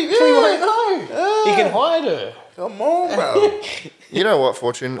can leave. You won't Yeah. know. Yeah. You can hide her. Come on, bro. You know what,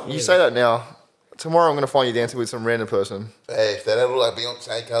 Fortune? You say that now. Tomorrow I'm gonna find you dancing with some random person. Hey, if they don't look like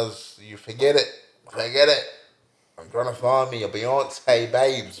Beyonce, cuz you forget it. Forget it. I'm trying to find me a Beyonce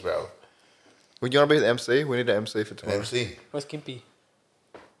babes, bro. Would you want to be the MC? We need an MC for An tomorrow. MC. Where's Kimpy?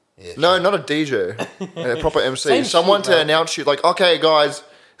 Yeah, No, not a DJ. A proper MC. Same Someone shit, to man. announce you, like, okay, guys,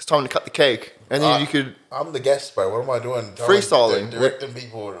 it's time to cut the cake. And then you could... I'm the guest, bro. What am I doing? Freestyling. Directing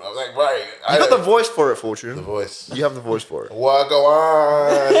people. I'm like, right. You got the voice for it, Fortune. The voice. You have the voice for it. What go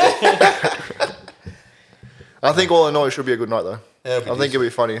on? I think all in all, it should be a good night, though. Yeah, I think it'll be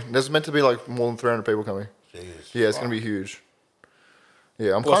funny. There's meant to be, like, more than 300 people coming. Jeez. Yeah, it's going to be huge.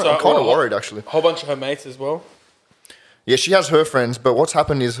 Yeah, I'm Well, kind so- of worried, actually. A whole bunch of her mates as well. Yeah, she has her friends, but what's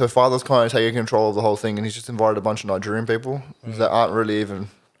happened is her father's kind of taking control of the whole thing, and he's just invited a bunch of Nigerian people that aren't really even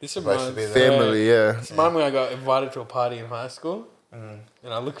This Supposed to reminds be there. family, yeah. This reminds me when I got invited to a party in high school, and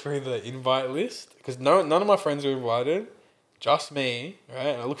I looked through the invite list because none of my friends were invited, just me, right?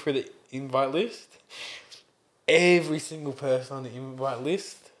 And I looked through the invite list. Every single person on the invite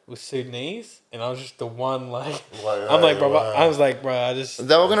list was Sudanese, and I was just the one like. I'm like, bro. I was like, bro. I just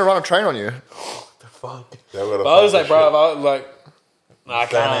They were going to run a train on you. the fuck. But But I was like, bro. I was like, nah, I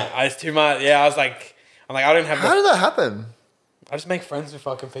can't. It's too much. Yeah, I was like, I don't have. How did that happen? I just make friends with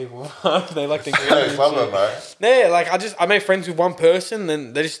fucking people. They like to. Yeah, it's fun, man. Yeah, like I made friends with one person,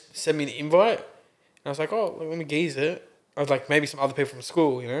 then they just sent me an invite, and I was like, oh, let me gaze it. I was like, maybe some other people from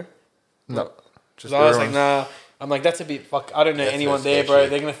school, you know. No. Just So I was like, everyone's- nah. I'm like, that's a bit fuck. I don't know That's anyone a there, sketchy. bro.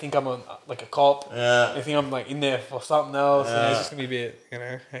 They're gonna think I'm like a cop. Yeah. They think I'm like in there for something else. And Yeah. it's just gonna be a bit, you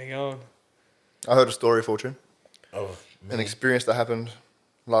know. Hang on. I heard a story, Fortune. Oh, An experience that happened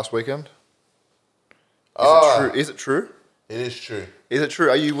last weekend. Oh, Is it true? it is true. Is it true?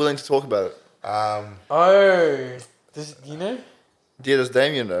 Are you willing to talk about it? Oh, you know. Yeah, does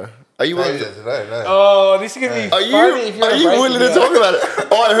Damien know? Are you willing to... No. Oh, this is gonna be Are funny you, if you are wanna you break willing it to down. talk about it?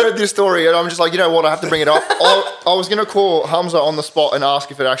 Oh, I heard this story and I'm just like, you know what, I have to bring it up. I was going to call Hamza on the spot and ask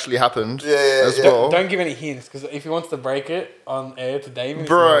if it actually happened as yeah. well. Don't give any hints, because if he wants to break it on air to Damien,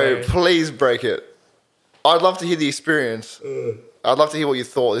 Bro, please break it. I'd love to hear the experience. I'd love to hear what you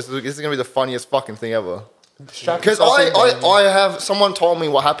thought. This is going to be the funniest fucking thing ever. Because I have... Someone told me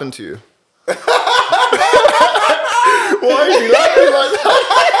what happened to you. Why are you laughing like that?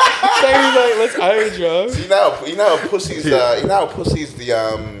 Damon's like, let's own, bro. You know, pussy's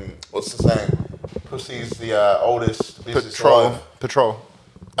the what's the saying? Pussy's the oldest business alive. Patrol.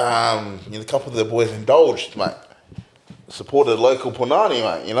 You know, a couple of the boys indulged, mate. Supported local punani,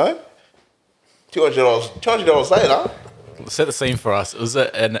 mate. You know, $200 later. Set the scene for us. Was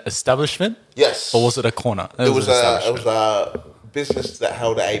it an establishment Yes. or was it a corner? It was an a establishment. business that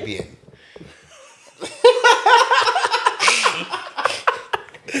held an ABN.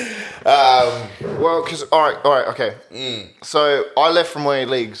 Well, because, all right, okay. So I left from winning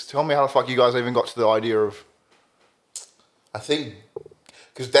leagues. Tell me how the fuck you guys even got to the idea of... I think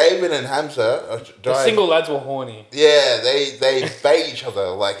because David and Hamza are The driving. single lads were horny. Yeah, they bait each other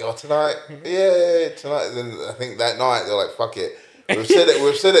like, oh, tonight, yeah, tonight. Then I think that night they're like, fuck it. We've said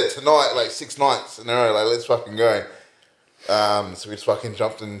it tonight like 6 nights in a row. Like, let's fucking go. So we just fucking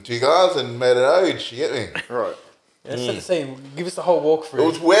jumped in 2 cars and made an ode. You get me? Right. Yeah, set the scene. Give us the whole walkthrough. It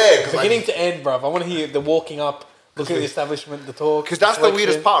was weird because Beginning to end, bruv. I want to hear the walking up, looking at the establishment, the talk. Because that's the selection.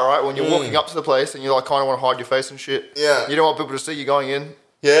 weirdest part, right? When you're walking up to the place and you like kind of want to hide your face and shit. Yeah. You don't want people to see you going in.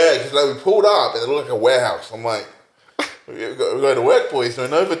 yeah, because like, we pulled up and it looked like a warehouse. I'm like, we're going to work, boys.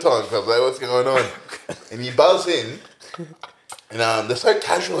 Doing overtime. So I was like, what's going on? And you buzz in. And they're so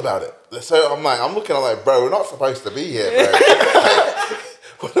casual about it. I'm looking, I'm like, bro, we're not supposed to be here,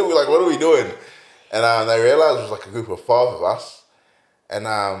 bro. What are we doing? And they realized it was like a group of 5 of us. And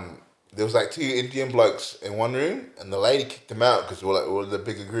there was like 2 Indian blokes in one room, and the lady kicked them out because we were the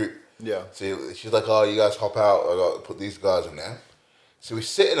bigger group. Yeah. So she's like, oh, you guys hop out. I got to put these guys in there. So we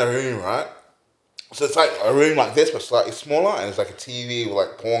sit in a room, right? So it's like a room like this, but slightly smaller, and it's like a TV with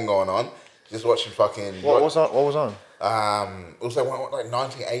like porn going on. Just watching fucking... What was on? It was like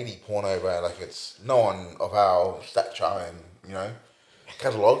 1980 porno, bro. Like, it's no one of our stature and, you know,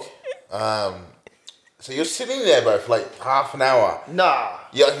 catalogue. So you're sitting there, bro, for like half an hour. Nah.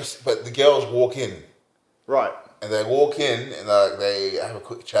 Yeah, but the girls walk in. Right. And they walk in and they have a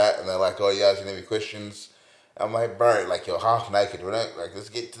quick chat and they're like, oh, you guys have any questions? I'm like, bro, like, you're half naked, right? Like, let's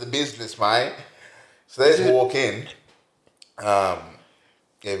get to the business, mate. So they just walk in. You have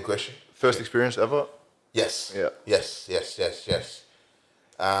a question? First experience ever? Yes. Yeah. Yes.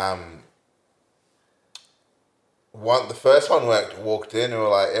 The first one walked in and we were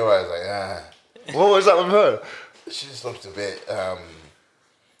like, everyone was like, ah. What was that with her? She just looked a bit,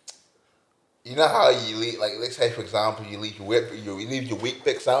 you know how you leave, like, let's say, for example, you leave your wheat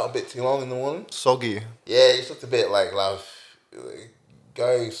bix out a bit too long in the morning? Soggy. Yeah, it just looked a bit like, love,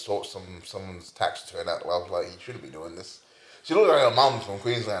 go sort someone's tax return out, love, like, you shouldn't be doing this. She looked like her mum from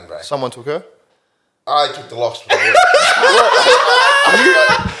Queensland, bro. Someone took her? I took the loss for the win.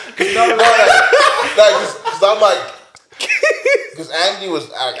 Because I'm like, because Andy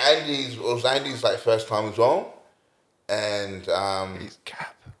was Andy's like first time as well, and He's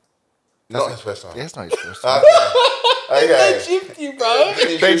cap. not his first time. Yeah, it's not his first time. Okay. They gypped you, bro.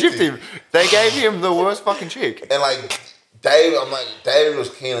 They gypped him. They gave him the worst fucking chick. And like David was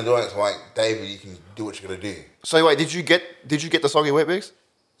keen on doing it. So I'm like, David, you can do what you're gonna do. So wait, did you get the soggy wet bix?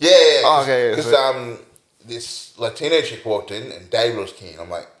 Yeah. Oh, okay. Because this Latino chick walked in and David was keen. I'm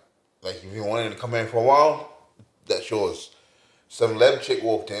like if you wanted to come in for a while, that's yours. Some leb chick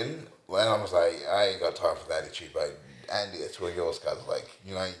walked in, and I was like, I ain't got time for that attitude, but Andy, it's all yours, cuz. Like,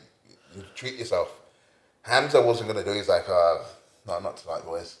 you treat yourself. Hamza wasn't gonna do it. He's like, no, not tonight,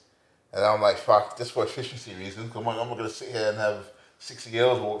 boys. And I'm like, fuck, just for efficiency reasons. I'm like, I'm not gonna sit here and have 60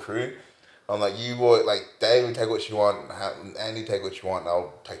 girls walk through. I'm like, you boy, like, David, take what you want. Andy, take what you want. And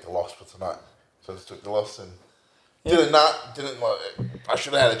I'll take the loss for tonight. So I just took the loss and I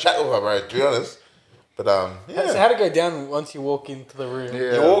should have had a chat with her, bro, to be honest. But yeah. So how'd it go down once you walk into the room?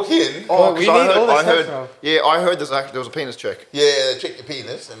 Yeah. You walk in. Oh, we 'cause need all that stuff now. I heard there was a penis check. Yeah, they check your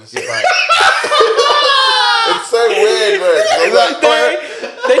penis and it's like it's so weird, bro.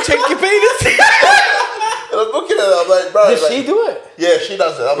 They check your penis. And I'm looking at it, I'm like, bro. Did like, she do it? Yeah, she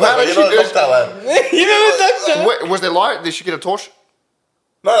does it. I'm How like, does you she know, do it? doctor, man. You know what, doctor? Wait, was there light? Did she get a torch?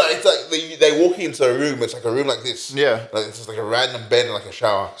 No, it's like they walk into a room. It's like a room like this. Yeah. Like it's just like a random bed and like a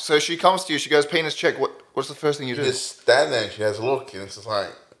shower. So she comes to you. She goes, penis check. What's the first thing you You do? just stand there and she has a look and it's just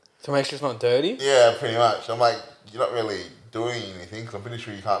like, To make sure it's not dirty. yeah, pretty much. I'm like, you're not really doing anything because I'm pretty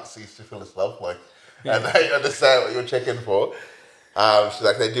sure you can't see syphilis love. Like, and they understand what you're checking for. So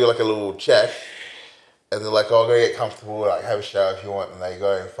like they do like a little check. And they're like, oh, go get comfortable, like have a shower if you want. And they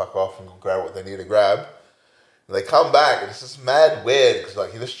go and fuck off and go grab what they need to grab. And they come back and it's just mad weird because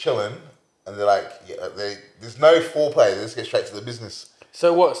like you're just chilling. And they're like, yeah, there's no foreplay. They just get straight to the business.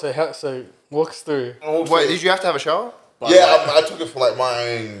 So what? So walk us through. Wait, did you have to have a shower? Yeah, I took it for like my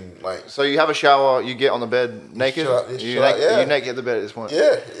own, like. So you have a shower, you get on the bed naked? You naked at the bed at this point?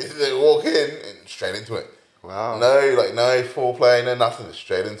 Yeah, they walk in and straight into it. Wow. No foreplay, no nothing, just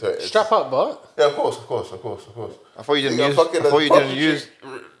straight into it. Strap up, but. Yeah, of course. I thought you didn't use.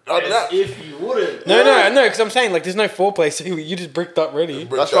 If you wouldn't. No, because I'm saying like there's no foreplay, so you just bricked up ready.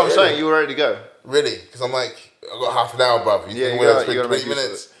 That's what I'm saying. You were ready to go. Really? Because I'm like, I've got half an hour, bruv. You think gotta we're make 20 use of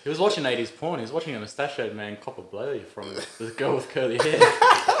minutes? He was watching 80s porn. He was watching a mustachioed man cop a blow from the girl with curly hair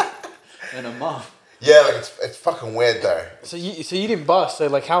and a muff. Yeah, like it's fucking weird though. So you didn't bust. So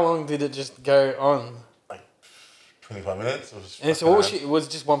like how long did it just go on? Like 25 minutes. And so what was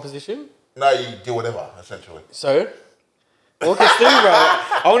just one position? No, you do whatever, essentially. So walk us through, bro.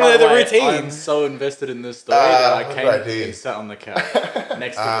 I want to know the routine. I'm so invested in this story that I came idea. and sat on the couch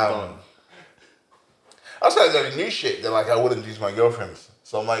next to the dog. I was like, there's new shit that like I wouldn't use my girlfriends.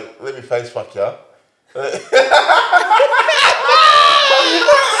 So I'm like, let me face fuck ya. You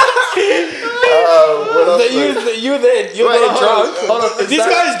were there drunk. Hold on, This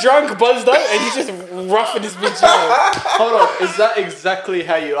guy's drunk, buzzed up, and he's just roughing this bitch up. Hold on, is that exactly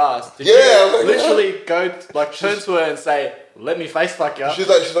how you asked? Did Yeah, you literally go, turn to her and say, let me face fuck you? She's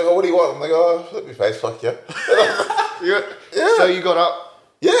like, oh, what do you want? I'm like, oh, let me face fuck ya. Yeah. So you got up.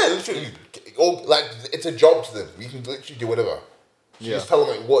 Yeah, literally. Like, it's a job to them. You can literally do whatever. So you just tell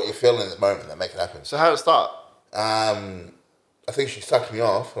them like, what you're feeling at the moment and make it happen. So how did it start? I think she sucked me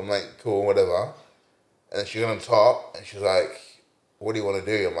off. I'm like, cool, whatever. And then she got on top and she's like, what do you want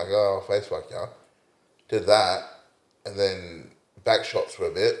to do? I'm like, oh, face fuck ya. Did that. And then back shots for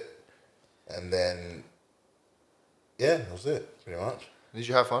a bit. And then, yeah, that was it, pretty much. Did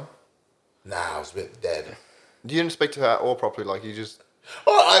you have fun? Nah, I was a bit dead. You didn't speak to her at all properly. Like you just.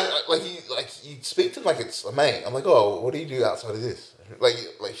 Oh, you speak to them like it's a mate. I'm like, oh, what do you do outside of this? Like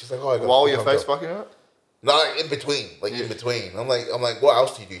she's like, oh, I got While you're face fucking her? No, like in between, in between. I'm like, what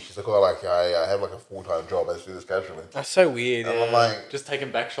else do you do? She's like, oh, like I have like a full-time job. I just do this casually. That's so weird. And I'm like, Just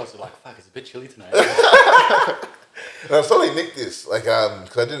taking back shots of like, fuck, it's a bit chilly tonight. and I suddenly nicked this, like,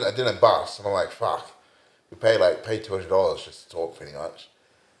 because I didn't bust, and I'm like, fuck, we paid $200 just to talk, pretty much.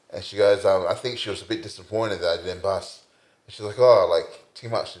 And she goes, I think she was a bit disappointed that I didn't bust. And she's like, oh, like, too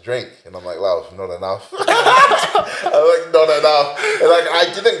much to drink. And I'm like, love, not enough. I'm like, not enough. And like, I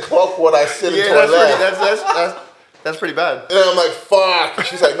didn't clock what I said until I left. That's pretty bad. And I'm like, fuck.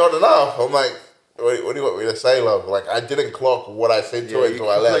 She's like, not enough. I'm like, what do you want me to say, love? Like, I didn't clock what I said to her until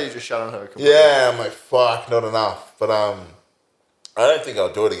I left. You just shut on her. Completely. Yeah, I'm like, fuck, not enough. But I don't think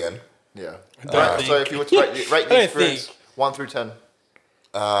I'll do it again. Yeah. think. So if you were to rate the experience 1 through 10.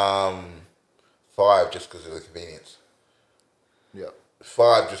 5 just because of the convenience. Yeah.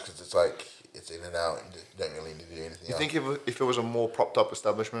 5 just because it's like it's in and out. You don't really need to do anything. You else. think if it was a more propped up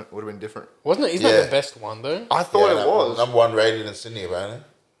establishment, it would have been different? Wasn't it? Isn't that the best one though? I thought it was. number one rated in Sydney, apparently.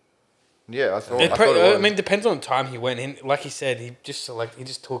 Yeah, I thought it I was. mean, depends on the time he went in. Like he said, he just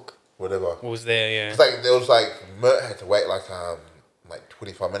took Whatever. what was there. Yeah. It's like there was like Mert had to wait like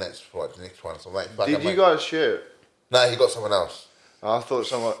 25 minutes for like the next one. So I'm like, Did you guys share it? No, he got someone else. I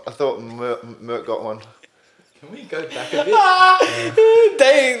thought Mert got one. Can we go back a bit?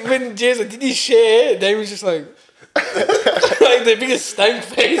 Dave, when Jay said, did he share? Dave was just like, like the biggest stank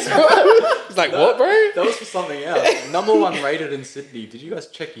face, bro. He's like, what, bro? That was for something else. Number one rated in Sydney. Did you guys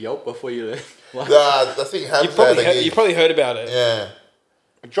check Yelp before you left? Like, I think You probably heard about it. Yeah.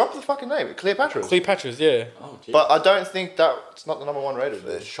 Drop the fucking name, Cleopatra's. Cleopatra's, yeah. oh, geez. But I don't think that's not the number one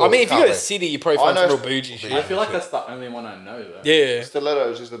rated. Sure, I mean, if you can't go to be. City, you probably I find some know- real bougie shit. I feel like that's the only one I know though. Yeah.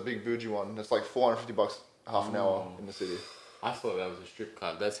 Stilettos is the big bougie one. That's like $450 half an hour in the city. I thought that was a strip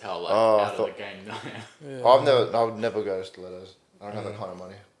club. That's how like Oh, I out of thought- the game now. I would never go to Stilettos. I don't have that kind of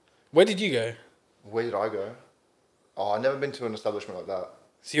money. Where did you go? Where did I go? Oh, I've never been to an establishment like that.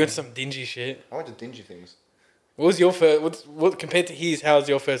 So you went to some dingy shit. I went to dingy things. What was your first? What compared to his? How was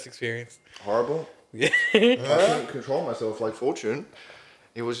your first experience? Horrible. Yeah. I couldn't control myself like Fortune.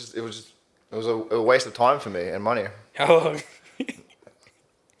 It was a waste of time for me and money. How long?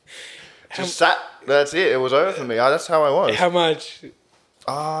 Just sat. That's it. It was over for me. That's how I was. How much?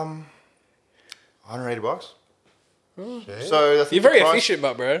 $180. Shit. So I think You're very the price- efficient,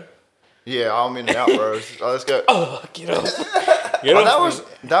 but bro. Yeah, I'm in and out, bro. Let's go. Oh, get off. Get Oh,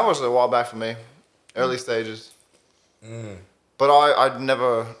 off. that was a while back for me, early stages. But I'd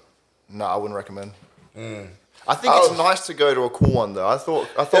never. No, I wouldn't recommend. I think it's nice to go to a cool one though. I thought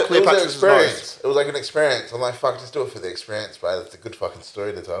It was an Cleopatra's is experience. nice. It was like an experience. I'm like, fuck, just do it for the experience, bro. It's a good fucking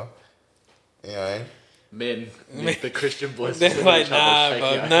story to tell. You know what I mean? Men, the Christian boys. They're just like, each other nah, shaking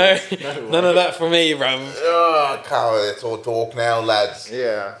bro. our No, heads. none of that for me, bro. Oh, Carl, it's all talk now, lads.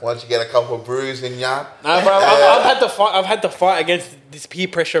 Yeah. Once you get a couple of brews in ya. Nah, bro. I've had to fight. I've had to fight against this peer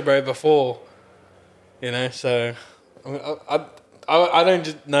pressure, bro. Before, you know. So, I don't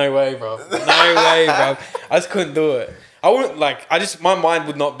just no way, bro. No way, bro. I just couldn't do it. I wouldn't like. My mind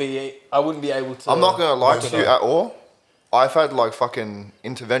would not be. I wouldn't be able to. I'm not gonna lie to work you with at all. I've had like fucking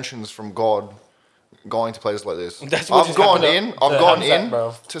interventions from God, going to places like this. That's what I've just gone happened in. to I've gone Hamzat, in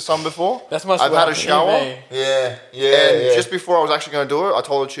bro. to some before. That's much. I've had a shower, Yeah, and just before I was actually gonna do it, I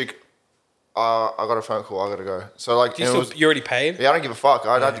told the chick, I got a phone call. I gotta go. So like, You, and it still, was, you already paid. yeah, I don't give a fuck.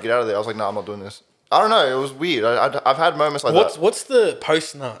 I had to get out of there. I was like, no, I'm not doing this. I don't know. It was weird. I've had moments like that. What's the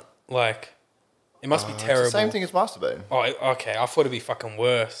post nut like? It must be It's terrible. the same thing as masturbating. Oh, okay. I thought it'd be fucking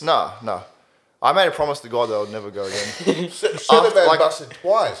worse. No. I made a promise to God that I would never go again. Soda Man like- busted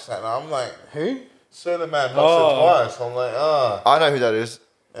twice. And I'm like, Who? Soda Man busted Oh. twice. I'm like, oh. I know who that is.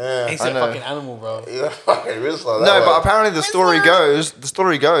 Yeah. He's I a know. fucking animal, bro. Yeah, fucking is like No, that but way. apparently the story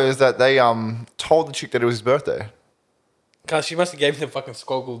goes that they told the chick that it was his birthday. Cause she must have gave him the fucking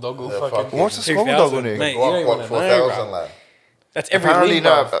skoggle doggle Yeah, fucking. fucking- What's a skoggle 2000. doggle, Nick? Mate, you What, don't even what, want to know, 4,000, bro. like? That's every Apparently, league,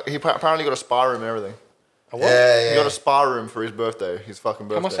 no. bro. He apparently got a spa room and everything. A what? Yeah, He got a spa room for his birthday. His fucking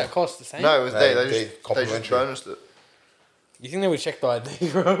birthday. How much that cost? The same? No, it was No, they. they They just complimentary. bonused it. You think they would check the ID,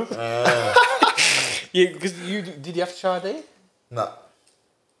 bro? Yeah, because did you have to show ID? No.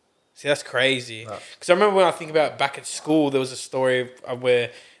 See, that's crazy. Because I remember when I think about back at school, there was a story of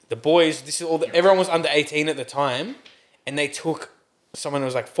where the boys, everyone was under 18 at the time, and they took someone who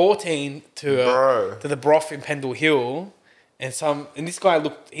was like 14 Bro. to the broth in Pendle Hill, and this guy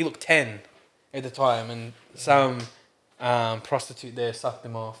looked 10 at the time, and some prostitute there sucked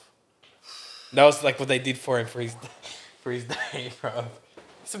him off. That was like what they did for him for his day, bro.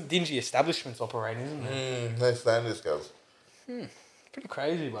 Some dingy establishments operating, isn't there? No standards, guys. Pretty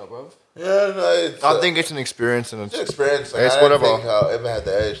crazy, bro. Yeah, no, it's I think it's an experience and it's an it's experience. Like, It's I don't whatever. think I'll ever had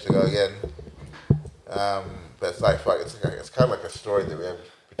the urge to go again. But it's like, fuck, it's kind of like a story that we have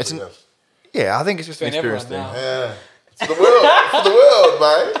It's between an- us. yeah. I think it's just an Between experience thing. everyone now. Yeah. It's for the world. For the world,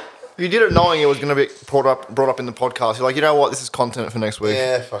 man. You did it knowing it was going to be brought up in the podcast. You're like, you know what? This is content for next week.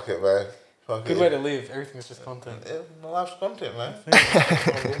 Yeah, fuck it, man. Fuck Good it. way to live. Everything's just content. Yeah, my life's content, man.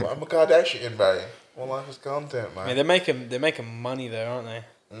 I'm a Kardashian, bro. My life is content, man. Man, they're making money though, aren't they?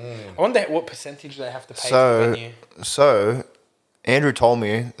 I wonder what percentage they have to pay for So, the venue. so Andrew told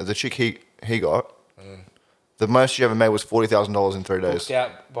me that the chick he got, the most she ever made was $40,000 in 3 days. Booked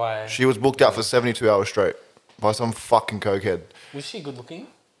out by. She was booked out for 72 hours straight by some fucking cokehead. Was she good looking?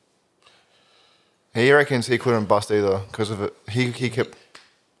 He reckons he couldn't bust either because of it. He kept.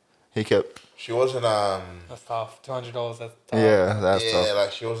 She wasn't, That's tough. $200. That's tough. Yeah, that's yeah, tough.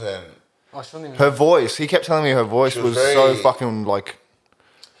 like she wasn't. Oh, she wasn't even. Her voice. He kept telling me her voice She was was so very- fucking like.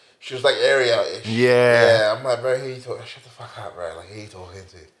 She was like area-ish. Yeah. I'm like, bro, who you talking? Shut the fuck up, bro. Like, who you talking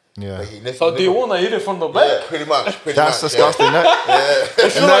to? Yeah. Like, So do you want to hit it from the back? Yeah, pretty much. That's disgusting. Yeah. Yeah.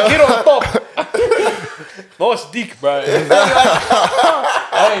 It's like hit on top. Nice dick, bro.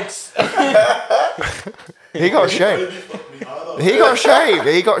 Thanks. He got shamed. He got shamed.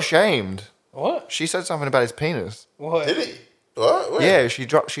 He got shamed. What? She said something about his penis. What? Did he? What? When? Yeah, she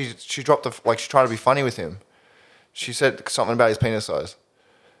dropped the like. She tried to be funny with him. She said something about his penis size.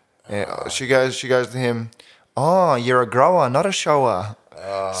 And she goes to him. Oh, you're a grower, not a shower.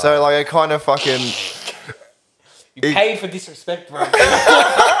 So like, I kind of fucking. You paid for disrespect, bro.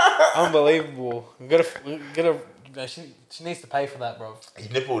 Unbelievable. We gotta. She needs to pay for that, bro. He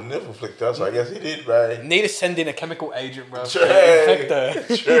nipple flicked us. So I guess he did, bro. Need to send in a chemical agent, bro. True. Infect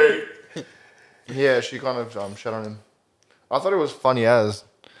her. True. Yeah, she kind of shut on him. I thought it was funny as.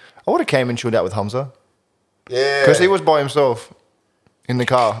 I would have came and chilled out with Hamza Yeah. because he was by himself in the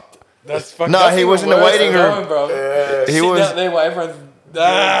car. That's fucking. No, that's he even was in the worse waiting than room. going, bro. He Sitting was. out there while everyone's.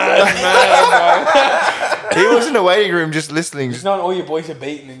 That's mad, He was in the waiting room just listening. bro. Just knowing all your boys are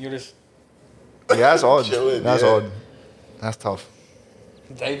beaten and you're just. Yeah, that's odd. Chilling, That's yeah. odd. That's tough.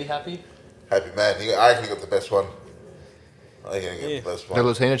 Davey happy? Happy man. I actually got the best one. I think I got Yeah. the best The one.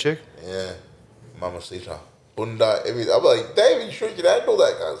 Latina chick. Yeah. Mamacita. Bunda, everything. I'm like, David, you sure you can handle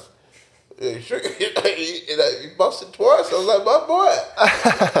that, guys? Yeah, you sure you busted twice? I was like, my boy.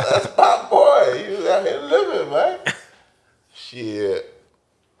 That's my boy. He was out here living, man. Shit.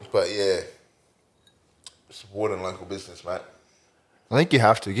 But yeah. Supporting local business, man. I think you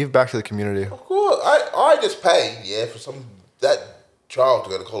have to give back to the community. Of course. I just paid, for that child to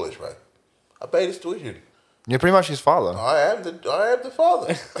go to college, man. I paid his tuition. You're pretty much his father. I am the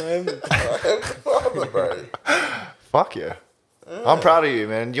father. I am the father, bro. Fuck yeah. I'm proud of you,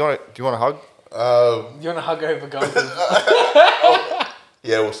 man. Do you want a hug? You want to hug over Gunther?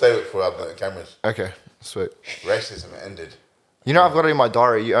 Yeah, we'll save it for the cameras. Okay, sweet. Racism ended. You know I've got it in my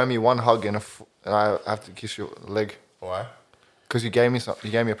diary. You owe me one hug and and I have to kiss your leg Why? because you gave me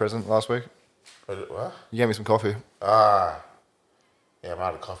a present last week. What? You gave me some coffee, Yeah, I'm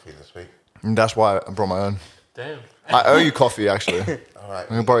out of coffee this week. and that's why I brought my own. Damn. I owe you coffee actually. All right.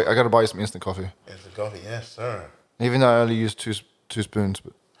 I gotta buy you some instant coffee, It's the coffee, yes, sir. even though I only use two spoons.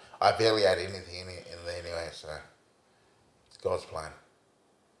 But I barely add anything in there anyway, so it's God's plan.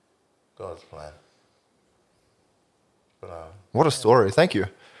 God's plan. But what a story! Thank you.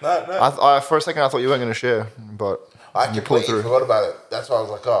 no. I for a second I thought you weren't gonna share, but I you pulled completely through. forgot about it. That's why I was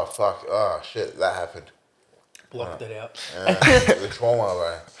like, oh fuck, oh shit, that happened. Blocked it out. The trauma,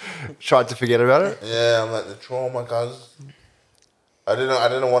 bro. Tried to forget about it. Yeah, I'm like the trauma, cause I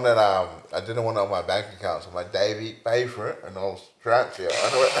didn't want it. I didn't want it on my bank account. So I'm like, Davey, pay for it, and I'll transfer it.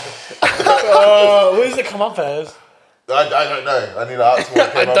 What does it come up as? I don't know. I need to ask someone.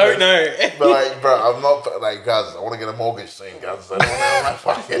 I don't know. But like, bro, I'm not like, guys. I want to get a mortgage soon, guys. I don't want to have my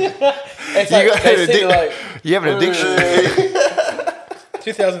fucking. It's like, got they an see like You have an addiction.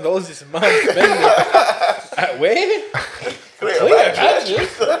 $2,000 this month. Spend it. At where? Cleopatra?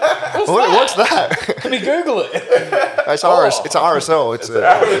 What's that? Let me Google it. It's RSL. It's an RSL. It's It's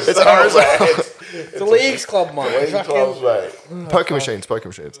It's a leagues club, man. Clubs, mate. poker machines. Poker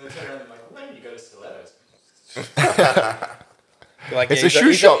machines. When you go to stilettos. Like, It's yeah, a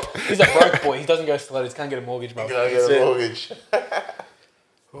shoe shop. He's a broke boy. He doesn't go to stilettos. Can't get a mortgage, bro. Can I That's get a it. mortgage?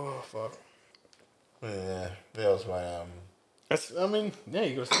 Oh fuck. Yeah, that was my That's. I mean, yeah,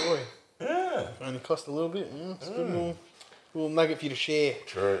 you got a story. Yeah, Only cost a little bit. Yeah, it's a good little nugget for you to share.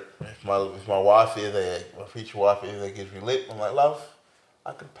 true. If my wife here, my future wife here, gives me lip, I'm like, love,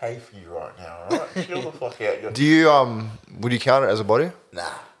 I could pay for you right now. All right, chill the fuck out. Do you would you count it as a body? Nah.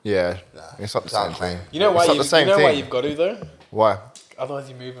 Yeah. Nah. It's not the same Can't thing. claim. You know why It's not you? the same You know why thing. you've got to though. Why? Otherwise,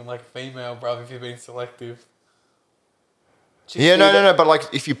 you're moving like a female, bro. If you're being selective. Just Yeah, do no. that. But like,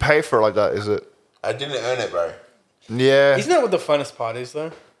 if you pay for it like that, is it? I didn't earn it, bro. Yeah. Isn't that what the funnest part is,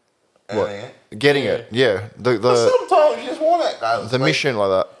 though? Earning it. Getting it. Yeah. But The sometimes you just want it, guys. the Like, mission like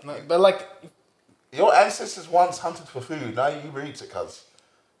that. No, but like, Your ancestors once hunted for food. Now you eat it, cuz.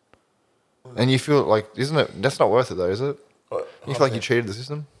 And you feel like, isn't it? That's not worth it though, is it? What? You feel like you cheated the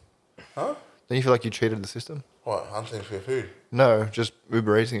system. Huh? Then you feel like you cheated the system. What? Hunting for food? No, just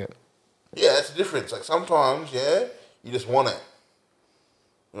Uber eating it. Yeah, that's the difference. Like sometimes, yeah, you just want it.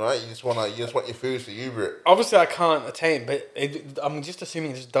 Right? You just want your food, so you Uber it. obviously, I can't attain, but I'm just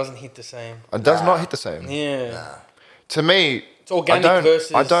assuming it just doesn't hit the same. It does not hit the same. Yeah. Nah. To me, It's organic I don't,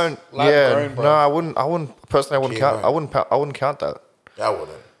 versus I don't. lab Yeah. grown, bro. No, I wouldn't personally. I wouldn't Keep count. going. I wouldn't count that. I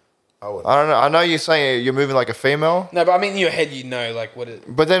wouldn't. I don't know. I know you're saying you're moving like a female, No, but I mean, in your head, you know, like what it.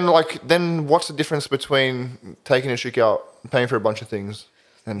 but then what's the difference between taking a chick out, paying for a bunch of things,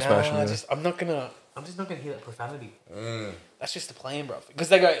 and Nah, smashing her. I'm just not gonna hear that profanity. That's just the plan, bro. Because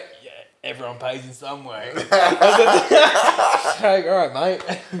they go, yeah, everyone pays in some way. Like, all right, mate.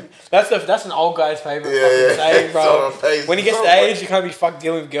 That's an old guy's favorite fucking saying, bro. When he gets to the age, you can't be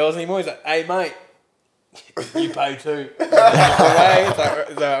dealing with girls anymore. He's like, hey, mate, you pay too. It's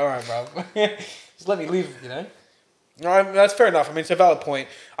like, all right, bro. Just let me live, you know. No, that's fair enough. I mean, it's a valid point.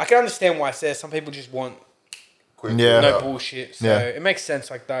 I can understand why it says some people just want no bullshit. So it makes sense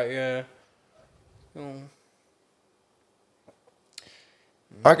like that, yeah.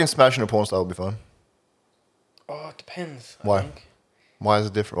 I reckon smashing a porn star would be fun. Oh, it depends. Why? I think. Why is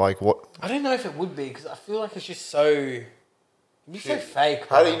it different? Like what? I don't know if it would be because I feel like it's just so. It'd be so fake.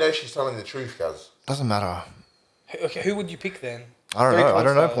 How bro. do you know she's telling the truth, guys? Doesn't matter. Okay, who would you pick then? I don't Three know. I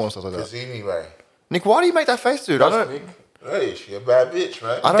don't know porn porn stars like that. Kazimi, Ray. Nick, why do you make that face, dude? I That's don't. quick. Hey, she a bad bitch,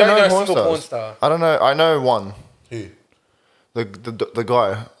 man. I don't Don't know know a porn single stars. porn star. I don't know. I know one. Who? The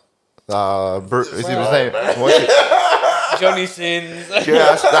guy. Is his Right, name? man. What's it? Johnny Sins.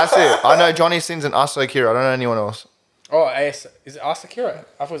 Yeah, that's it. I know Johnny Sins and Asa Akira. I don't know anyone else. Oh, AS. Is it Asa Kira?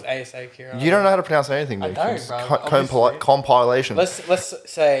 I thought it was ASA Kira. You don't know how to pronounce anything, I Nick. don't, It's bro, compilation. obviously. Let's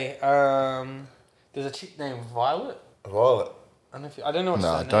say there's a chick named Violet. Violet. I don't know what's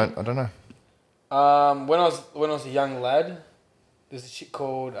No, her name. I don't know. When I was a young lad, there's a chick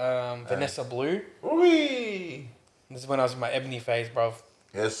called Vanessa Blue. Wee. This is when I was in my ebony phase, bro.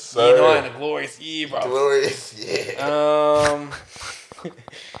 Yes, sir. Year 9, a glorious year, bro. Glorious, yeah.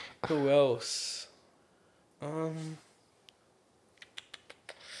 Who else? I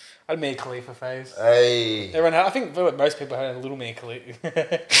had Mia Khalifa phase. Hey. Everyone had, I think most people had a little Mia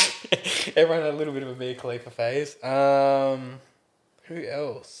Khalifa. Everyone had a little bit of a Mia Khalifa phase. Who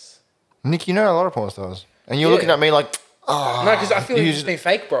else? Nick, you know a lot of porn stars, and you're looking at me like, No, because I feel like you're just being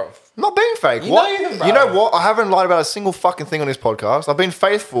fake, bro. I'm not being fake. You What? know them, bro. You know what? I haven't lied about a single fucking thing on this podcast. I've been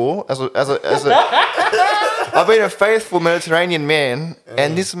faithful as a I've been a faithful Mediterranean man,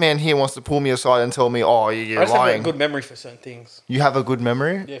 and this man here wants to pull me aside and tell me, "Oh, you're I just have a lying." good memory for certain things. You have a good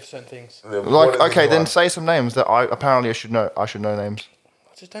memory. Yeah, for certain things. Like, okay, then say some names that I should know. I should know names.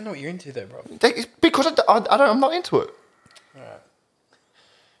 I just don't know what you're into, though, bro. Because I'm not into it. Alright.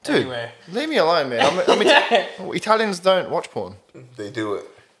 Dude, Anyway. leave me alone, man. Italians don't watch porn. They do it.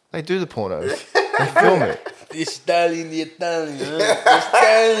 They do the pornos. They film it. The Italian, the Italian. The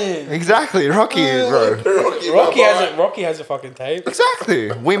Italian. Exactly, Rocky, bro. Rocky has a fucking tape.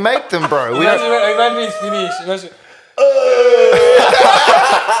 Exactly. We make them, bro. We don't. Imagine he's finished. Imagine.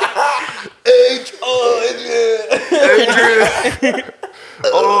 Adrian.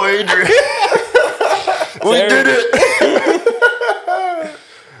 Oh, Adrian. We did it.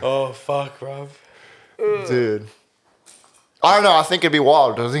 Oh, fuck, bro. Dude. I don't know. I think it'd be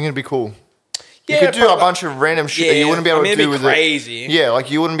wild. I think it'd be cool. Yeah, you could do a bunch of random shit that you wouldn't be able to do with crazy. it. Yeah, like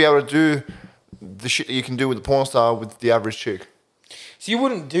you wouldn't be able to do the shit that you can do with the porn star with the average chick. So you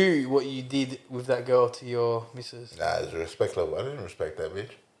wouldn't do what you did with that girl to your missus? Nah, it's a respect level. I didn't respect that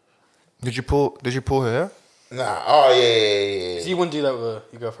bitch. Did you pull her hair? Nah. Oh, yeah. So you wouldn't do that with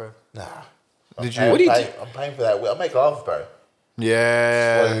your girlfriend? Nah. Did you? What do you do? I'm paying for that. I make love, bro.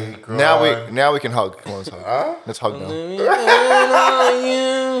 Yeah. Slowly Now we can hug. Come on, let's hug. Huh? Let's hug now.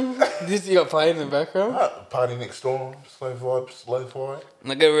 This you got playing in the background? Party next door. Slow vibes, slow fight.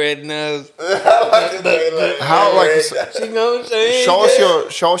 Like a red nose. How like She gonna say show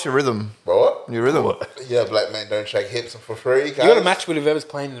us your rhythm. What? Your rhythm. Yeah, black men don't shake hips for free. You got to match with whoever's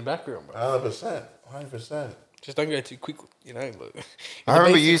playing in the background, bro. 100%. 100%. Just don't go too quick, you know. Look. I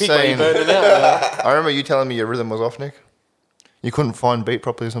remember you saying. Burning out, I remember you telling me your rhythm was off, Nick. You couldn't find beat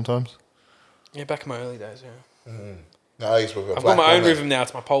properly sometimes. yeah, back in my early days, yeah. No, I used to I've got my own rhythm now.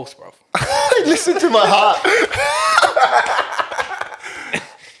 It's my pulse, bro. Listen to my heart.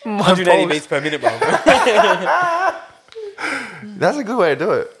 180 beats per minute, bro. That's a good way to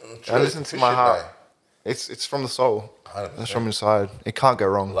do it. True, I listen to my heart. It's from the soul. 100%. It's from inside. It can't go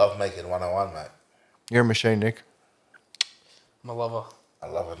wrong. Love making 101, mate. You're a machine, Nick. I'm a lover. I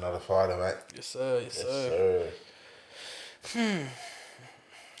love another fighter, mate. Yes, sir. Yes, Yes, sir. sir.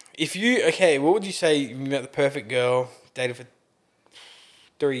 If you what would you say you met the perfect girl, dated for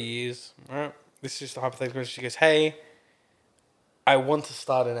 3 years, right? This is just a hypothetical. She goes, "Hey, I want to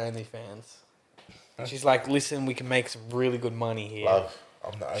start an OnlyFans." And she's like, "Listen, we can make some really good money here." Love.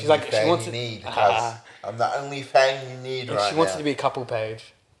 I'm the only She's like, she fan wants you it- need. Cuz I'm the only fan you need And right she wants now. it to be a couple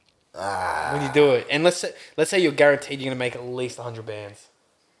page Ah. when you do it. And let's say you're guaranteed you're gonna make at least 100 bands.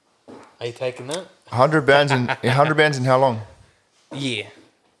 Are you taking that? 100 bands in 100 bands in how long? Yeah.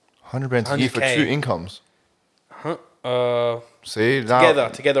 100 bands a year for 100K. 2 incomes. See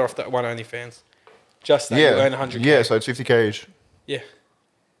Together off that one OnlyFans. Just that you earn 100K. Yeah, so it's 50k each. Yeah.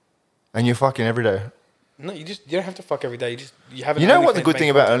 And you're fucking every day. No, you don't have to fuck every day. You have. You know what the good thing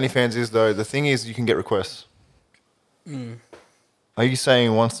about OnlyFans is though? The thing is you can get requests. Are you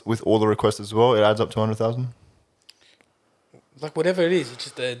saying once with all the requests as well, it adds up to 100,000? Like whatever it is, it's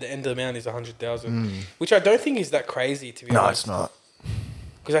just the end amount is 100,000, which I don't think is that crazy to be honest. No, it's not.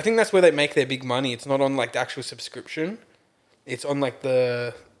 Because I think that's where they make their big money. It's not on like the actual subscription. It's on like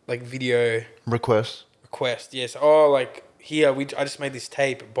the video Requests. request. Yes. Oh, like here I just made this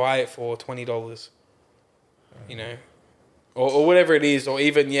tape. Buy it for $20. You know, or whatever it is, or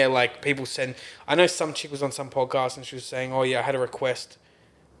even like people send. I know some chick was on some podcast and she was saying, "Oh yeah, I had a request.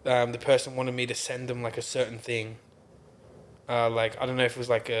 The person wanted me to send them like a certain thing. Like I don't know if it was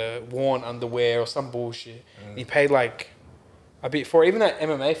like a worn underwear or some bullshit. And he paid like a bit for it. Even that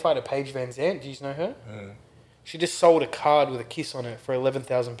MMA fighter Paige Van Zandt. Do you know her? She just sold a card with a kiss on it for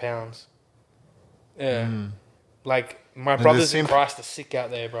 £11,000. Yeah, like my brothers in Christ are sick out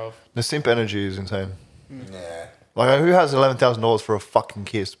there, bro. The simp energy is insane. Yeah. Like who has $11,000 for a fucking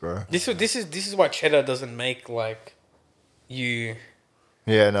kiss, bro? This is why cheddar doesn't make like you.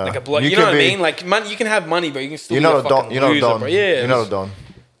 Yeah, no. Like a bloke, you know what I mean? Like money, you can have money, but you can still be a fucking loser, bro. Yeah, you're not a don.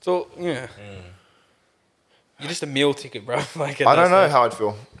 So yeah, you're just a meal ticket, bro. Like I don't know how I'd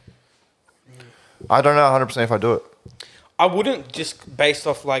feel. I don't know 100% if I do it. I wouldn't just based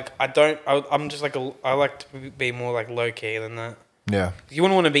off like I'm just like I like to be more like low key than that. Yeah. You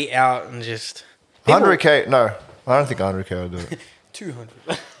wouldn't want to be out and just 100K. No, I don't think 100K would do it. 200.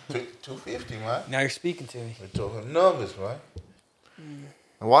 250, man. Now you're speaking to me. We're talking numbers, man.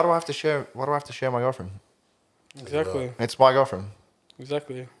 Why do I have to share? Why do I have to share my girlfriend? Exactly. It's my girlfriend.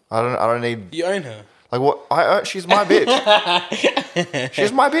 Exactly. I don't need. You own her. Like what? She's my bitch.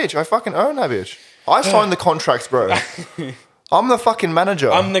 She's my bitch. I fucking own that bitch. I signed the contracts, bro. I'm the fucking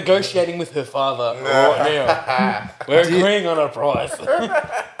manager. I'm negotiating with her father right now. We're agreeing on a price.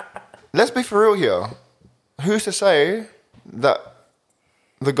 Let's be for real here. Who's to say that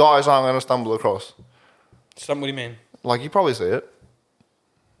the guys aren't going to stumble across? What do you mean? Like, you probably see it.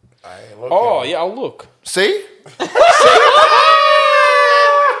 Oh, yeah, I'll look. See?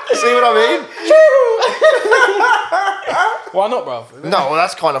 See what I mean? Why not, bro? No, well,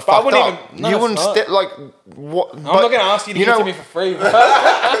 that's kind of But I fucked wouldn't up. even- no, You it's wouldn't not. like what? I'm not going to ask you to give it to me for free, bro.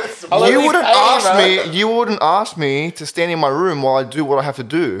 You wouldn't ask me. You wouldn't ask me to stand in my room while I do what I have to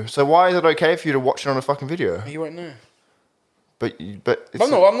do. So why is it okay for you to watch it on a fucking video? You won't know. But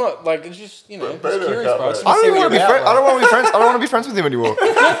I'm not like it's just just curious, bro. I don't want to be friends. I don't want to be friends. I don't want to be friends with him anymore. The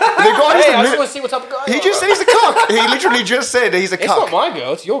guy Hey, I just want to see what type of guy. He just said he's a cuck. He literally just said he's a It's not cuck. my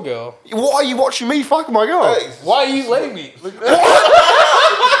girl. It's your girl. Why are you watching me fuck my girl? Why are you letting me? I'm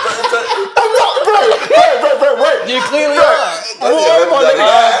not, bro. You clearly are.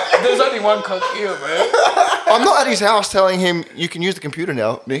 There's only one cock here, man. I'm not at his house telling him you can use the computer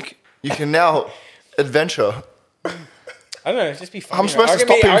now, Nick. You can now adventure. I don't know. It'd just be funny. I'm supposed to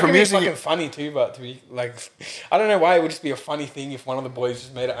stop him from using it. it. Fucking funny too, but to be like, I don't know why it would just be a funny thing if one of the boys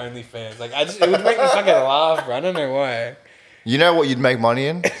just made it OnlyFans. Like, it would make me fucking laugh, bro. I don't know why. You know what you'd make money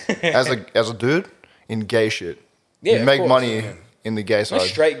in as a dude? In gay shit. Yeah, You'd of make course, money in the gay No side.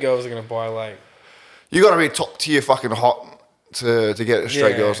 straight girls are gonna buy like. You gotta be top tier fucking hot to get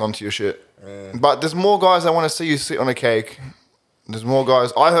straight girls onto your shit. But there's more guys that want to see you sit on a cake. There's more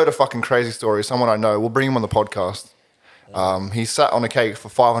guys. I heard a fucking crazy story. Someone I know. We'll bring him on the podcast. He sat on a cake for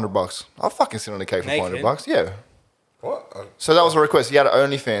 $500. I'll fucking sit on a cake for $500. Yeah. What? So that was a request. He had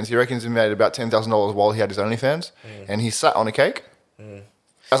OnlyFans. He reckons he made about $10,000 while he had his OnlyFans, and he sat on a cake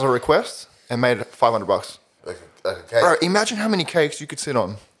as a request and made $500. Like a cake. Bro, imagine how many cakes you could sit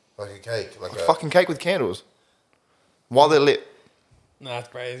on. Like a cake. Like A fucking cake with candles while they're lit. Nah, it's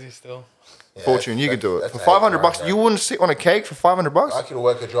crazy still. Yeah, Fortune, you could do it that's for $500. $8,000. You wouldn't sit on a cake for $500. I could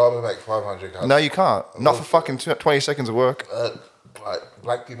work a job and make 500. Cause No, you can't. Not for fucking 20 seconds of work. like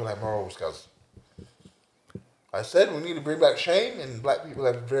black people have morals, cuz. I said we need to bring back shame, and black people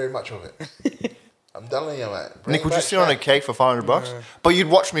have very much of it. I'm telling you, man. Nick, would you sit on a cake for $500? But you'd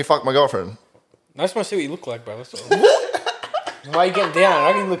watch me fuck my girlfriend. I just want to see what you look like, bro. That's all. Why are you getting down?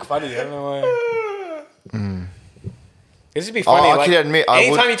 I can look funny. I don't know why. This would be funny. I like, can admit, I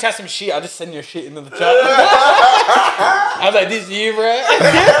anytime would- you chat some shit, I'll just send your shit into the chat. I was like, this is you, bro.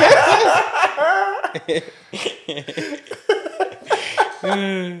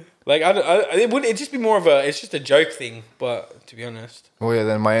 Like, it'd just be more of it's just a joke thing, but to be honest. Oh yeah,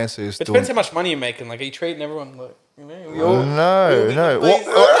 then my answer is But it still... depends how much money you're making. Like, are you treating everyone like, you know? We all, No. Please,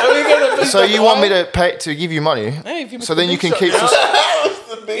 are we gonna please So not you want me lie? to pay to give you money? Hey, if you So Mr. then you Big can Shot keep... now. Just,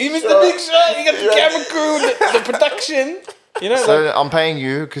 You missed the big shot. You got the camera crew, the production. You know, like, so I'm paying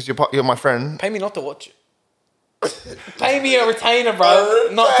you because you're my friend. pay me not to watch it. Pay me a retainer, bro.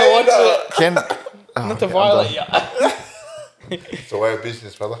 Not to watch it. Ken, Not to violate you. It's a way of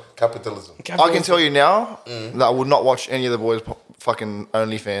business, brother. Capitalism. I can tell you now that I would not watch any of the boys' fucking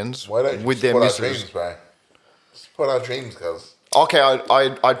OnlyFans Why don't you with their support our missus. dreams, bro? Support our dreams, cuz. Okay,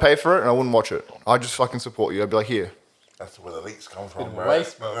 I'd pay for it and I wouldn't watch it. I'd just fucking support you. I'd be like, here. That's where the leaks come from, Bit of bro.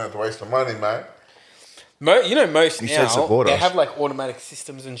 waste. Not have to waste the money, man. You know, most You said now support they us. have like automatic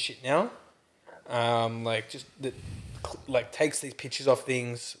systems and shit now. Like just that, like takes these pictures off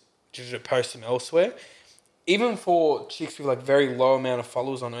things, just post them elsewhere. Even for chicks with like very low amount of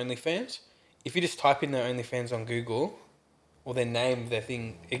followers on OnlyFans, if you just type in their OnlyFans on Google or their name, their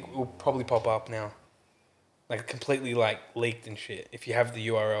thing, it will probably pop up now. Like completely like leaked and shit. If you have the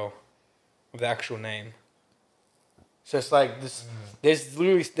URL of the actual name. So it's like this. There's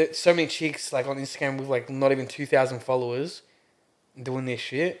literally so many chicks like on Instagram with like not even 2,000 followers doing this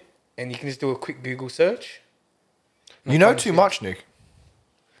shit, and you can just do a quick Google search. You know too much, Nick.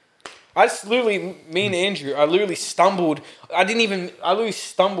 I just literally, me and Andrew, I literally stumbled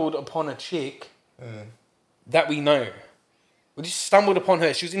upon a chick that we know. We just stumbled upon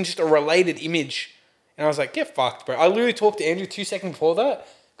her. She was in just a related image. And I was like, get fucked, bro. I literally talked to Andrew 2 seconds before that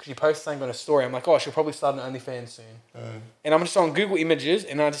because she posted something on a story. I'm like, oh, she'll probably start an OnlyFans soon. And I'm just on Google Images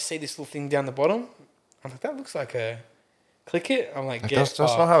and I just see this little thing down the bottom. I'm like, that looks like a... Click it. I'm like, That's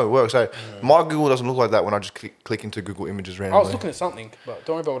not how it works. So my Google doesn't look like that when I just click into Google Images I randomly. was looking at something, but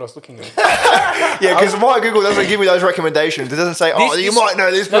don't worry about what I was looking at. Yeah, because my Google doesn't give me those recommendations. It doesn't say, you might know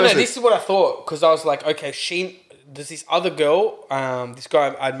this person. No, this is what I thought because I was like, okay, there's this other girl, this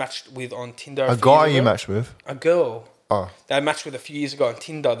guy I'd matched with on Tinder. A guy you matched with? A girl. Oh. That I matched with a few years ago on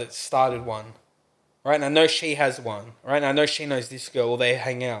Tinder that started one. Right? And I know she has one. Right? And I know she knows this girl or they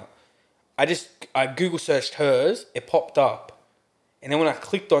hang out. I Google searched hers. It popped up. And then when I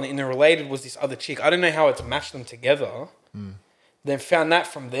clicked on it and the related was this other chick. I don't know how it's matched them together. Then found that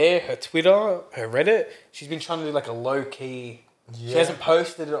from there. Her Twitter, her Reddit. She's been trying to do like a low key. Yeah. She hasn't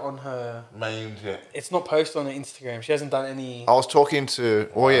posted it on her main yet. It's not posted on her Instagram. She hasn't done any. I was talking to.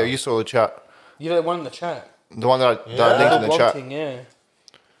 Oh yeah, you saw the chat. You're the one in the chat. The one that I linked in the chat. Thing, yeah.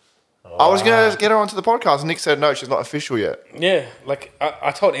 I was gonna get her onto the podcast, and Nick said no, she's not official yet. Yeah, like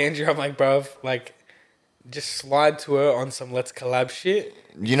I told Andrew, I'm like, bruv, like, just slide to her on some let's collab shit.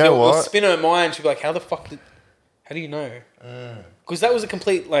 You know what? It'll spin her mind. She'll be like, how do you know? Because that was a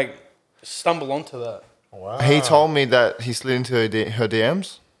complete like stumble onto that. Wow. He told me that he slid into her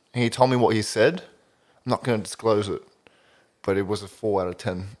DMs, and he told me what he said. I'm not going to disclose it, but it was a 4 out of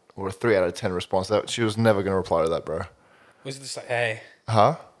 10 or a 3 out of 10 response. That she was never going to reply to that, bro. Was it just like, hey?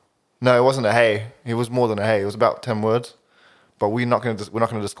 Huh? No, it wasn't a hey. It was more than a hey. It was about 10 words, but we're not going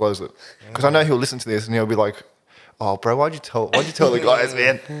to disclose it because I know he'll listen to this and he'll be like, "Oh, bro, why'd you tell the guys,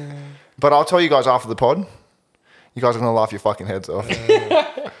 man?" But I'll tell you guys after the pod. You guys are gonna laugh your fucking heads off.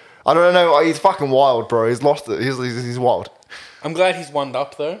 I don't know. He's fucking wild, bro. He's lost it. He's wild. I'm glad he's one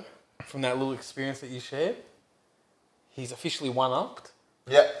up though, from that little experience that you shared. He's officially one upped.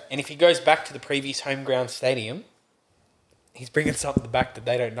 Yeah. And if he goes back to the previous home ground stadium, he's bringing something back that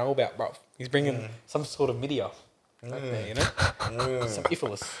they don't know about, bro. He's bringing some sort of MIDI off. Back there, you know? Some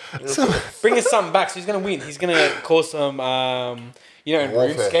Iphilus. Bringing something back, so he's going to win. He's going to cause some, in warfare.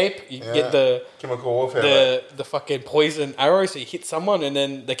 RuneScape, you get the chemical warfare, the fucking poison arrow, so you hit someone and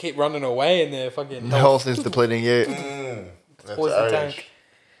then they keep running away and they're fucking... Health is depleting, yeah. That's poison Irish. tank.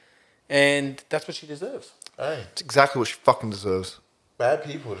 And that's what she deserves. Hey, It's exactly what she fucking deserves. bad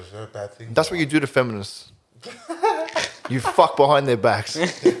people deserve bad things. That's what you do to feminists. You fuck behind their backs.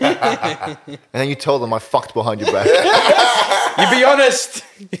 And then you tell them I fucked behind your back. You be honest.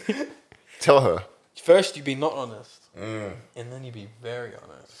 Tell her. First, you be not honest. And then you be very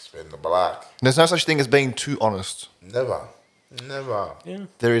honest. Spin the block. There's no such thing as being too honest. Never. Yeah.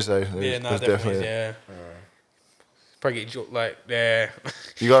 There is though. Yeah, no, There's definitely, yeah. Probably get like, yeah.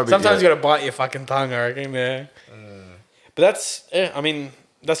 You gotta be. Sometimes you gotta bite your fucking tongue, I reckon, yeah. But that's, yeah, I mean,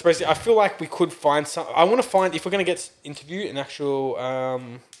 that's basically, I feel like we could find some, I want to find, if we're going to get interviewed an actual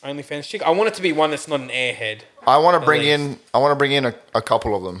OnlyFans chick, I want it to be one that's not an airhead. I want to bring in a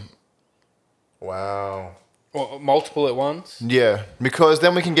couple of them. Wow. Or multiple at once. Yeah, because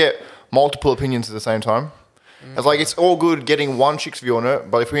then we can get multiple opinions at the same time. It's like, it's all good getting one chick's view on it,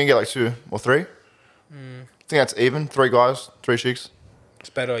 but if we can get like 2 or 3, I think that's even. 3 guys, 3 chicks. It's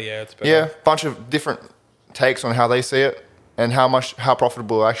better, yeah, it's better. Yeah, bunch of different takes on how they see it and how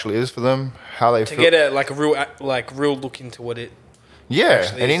profitable it actually is for them, how they To feel. get a real look into what it... Yeah,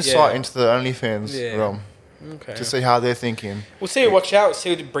 actually an is, insight yeah. into the OnlyFans realm Okay. to see how they're thinking. We'll see, watch out,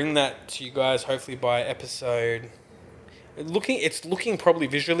 see to bring that to you guys hopefully by episode... It's looking probably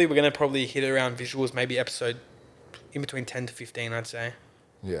visually, we're going to probably hit around visuals maybe episode in between 10 to 15, I'd say.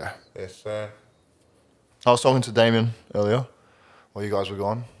 Yeah. Yes, sir. I was talking to Damien earlier while you guys were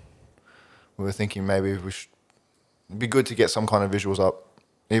gone. We were thinking maybe we should... It'd be good to get some kind of visuals up,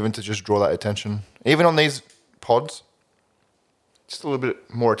 even to just draw that attention. Even on these pods, just a little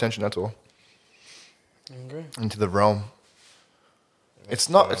bit more attention, that's all. Okay. Into the realm. It's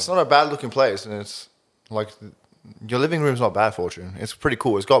not a bad looking place, and it's like your living room's not bad, Fortune. It's pretty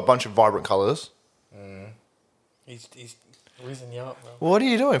cool. It's got a bunch of vibrant colours. He's reason you up, bro. What are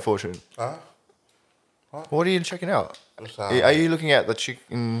you doing, Fortune? Huh? What are you checking out? What's Are you looking at the chick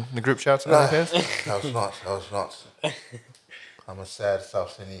in the group chats? Nah, that was nuts. That was nuts. I'm a sad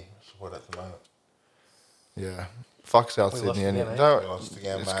South Sydney supporter at the moment. Yeah. Fuck South We Sydney. lost again, eh? Don't- We lost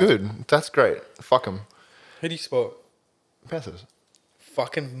again, it's mate. good. That's great. Fuck them. Who do you support? Panthers.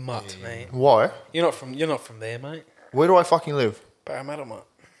 Fucking mutt, mate. Why? You're not from there, mate. Where do I fucking live? Parramatta, mate.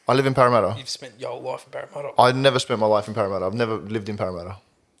 I live in Parramatta. You've spent your whole life in Parramatta. I never spent my life in Parramatta. I've never lived in Parramatta.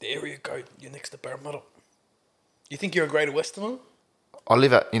 The area code, you're next to Parramatta. You think you're a Greater Westerner? I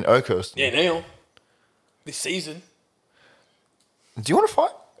live in Oakhurst. Yeah, now. This season. Do you want to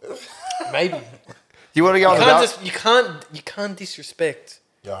fight? Maybe. Do you want to go on the balance? You can't disrespect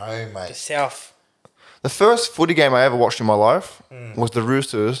Your home, the mate. South. The first footy game I ever watched in my life was the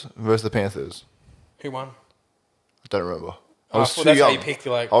Roosters versus the Panthers. Who won? I don't remember. I Oh, was thought too that's how young. you picked,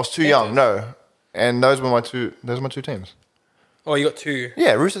 like, I was too young. No, and those were my two. Those are my two teams. Oh, you got two.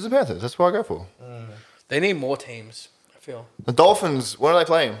 Yeah, Roosters and Panthers. That's what I go for. They need more teams, I feel. The Dolphins. When are they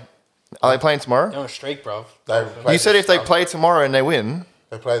playing? Are they playing tomorrow? They're on a streak, bro. They You played said if they this- play tomorrow and they win,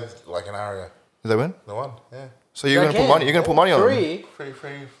 They played like an hour ago. do they win? The one, yeah. So you're gonna put money. You're gonna put money on them. Three.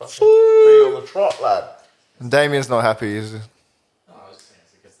 Free on the trot, lad. Damien's not happy.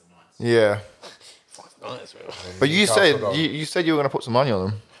 Yeah, Nice, bro. but you Newcastle said got- you said you were gonna put some money on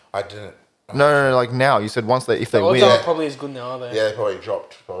them. I didn't. No, like now. You said once if they The odds win. aren't probably as good now, are they? Yeah, they probably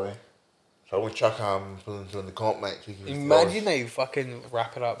dropped, probably. So I would chuck in the comp, mate. Imagine they fucking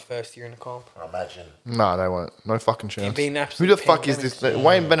wrap it up first year in the comp. Imagine. No, they won't. No fucking chance. be an Who absolute the fuck is this? pandemic.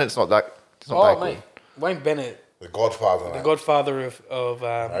 Wayne Bennett's not that. It's not Oh, that mate. Wayne Bennett, The Godfather, the mate. godfather of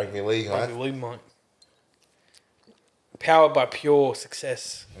Rugby league, rugby mate. league, mate. Powered by pure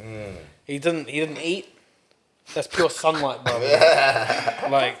success. He didn't eat. That's pure sunlight, brother.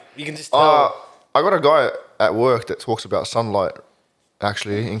 Like, you can just tell. I got a guy at work that talks about sunlight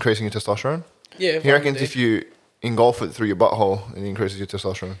actually increasing your testosterone. Yeah, He reckons if you engulf it through your butthole, it increases your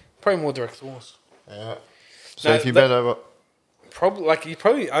testosterone. probably more direct source. Yeah. So No, if you that- bend over, Probably.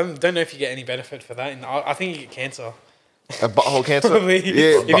 I don't know if you get any benefit for that. And I think you get cancer. a butthole cancer. Probably.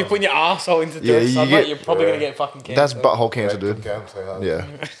 Yeah, If you put your arsehole into direct you sunlight, get- you're probably gonna get fucking cancer. that's butthole cancer, dude. Yeah.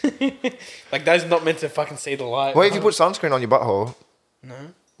 Yeah. Like, that's not meant to fucking see the light. Well, if you put sunscreen on your butthole, No.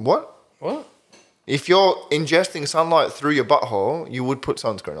 what? What? If you're ingesting sunlight through your butthole, you would put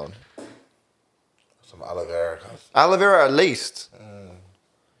sunscreen on. Some aloe vera. Aloe vera at least.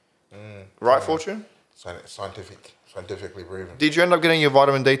 Right, Fortune? Scientifically proven. Did you end up getting your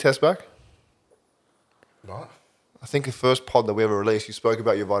vitamin D test back? What? I think the first pod that we ever released, you spoke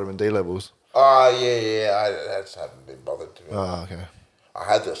about your vitamin D levels. Oh, yeah. I just haven't been bothered to. Oh, okay. I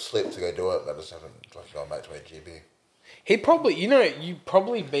had the slip to go do it, but I just haven't fucking gone back to my GB. He'd probably, you'd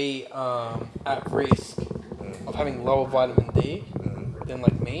probably be at risk of having lower vitamin D than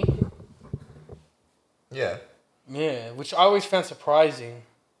like me. Yeah. Yeah, which I always found surprising.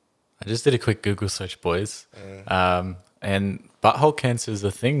 I just did a quick Google search, boys. And butthole cancer is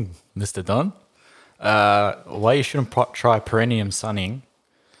a thing, Mr. Don. Why you shouldn't try perineum sunning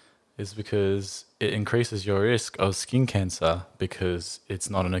is because it increases your risk of skin cancer because it's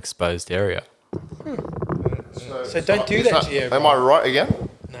not an exposed area. So don't do that, Gio. Am I right again?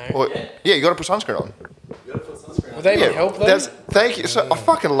 No. Or, yeah, you got to put sunscreen on. Will they even help though? Thank you. So, I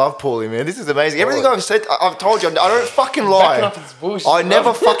fucking love Paulie, man. This is amazing. Everything I've said, I've told you, I don't fucking Backing lie. up his bullshit. I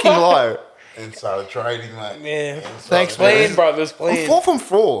never fucking lie. Insider trading, mate. Yeah. Thanks, Playing, man. brothers, I'm playing. 4 from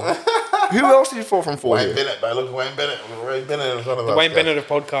 4. Who else did you 4 from 4 Wayne here? Bennett, bro. Look at Wayne Bennett. Wayne Bennett in front of us. Wayne guys. Bennett of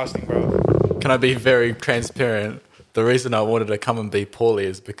podcasting, bro. Can I be very transparent? The reason I wanted to come and be poorly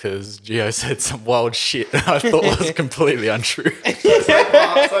is because Gio said some wild shit I thought was completely untrue.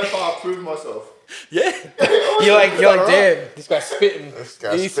 So far, I've proven myself. Yeah. You're like, damn, this guy's spitting. This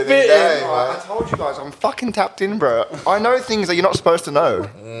guy's He's spitting spitting. game, I mate. told you guys, I'm fucking tapped in, bro. I know things that you're not supposed to know.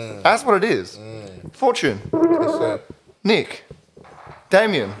 That's what it is. Fortune, Yes, sir. Nick,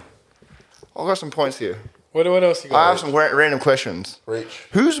 Damien. I've got some points here. What else you got? I have some random questions. Reach.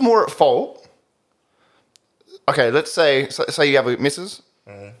 Who's more at fault? Okay, let's say you have a missus.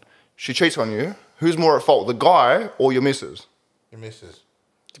 She cheats on you. Who's more at fault, the guy or your missus? Your missus.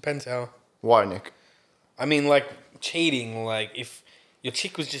 Depends how. Why, Nick? I mean, like, cheating, like if your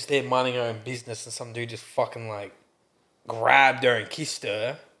chick was just there minding her own business and some dude just fucking like grabbed her and kissed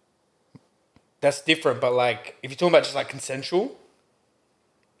her, that's different. But like if you're talking about just like consensual.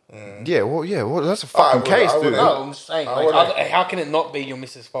 Yeah, well, that's a fucking case, dude. No, I'm just saying. Like, how can it not be your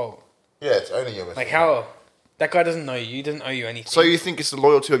missus' fault? Yeah, it's only your missus. Like how that guy doesn't know you, doesn't owe you anything. So you think it's the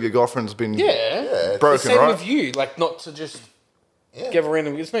loyalty of your girlfriend's been yeah, broken, the same right? with you, like not to just give a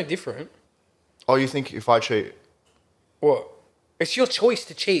random. It's no different. Oh, you think if I cheat? What? It's your choice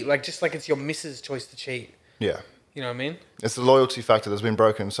to cheat, like just like it's your missus' choice to cheat. Yeah. You know what I mean? It's the loyalty factor that's been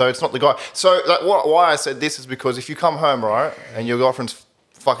broken. So it's not the guy. So like, why I said this is because if you come home, right, and your girlfriend's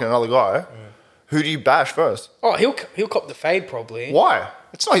fucking another guy, who do you bash first? Oh, he'll cop the fade probably. Why?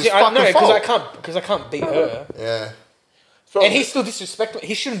 It's not his Yeah, fucking fault. because I can't beat her. Yeah. So And he's still disrespectful.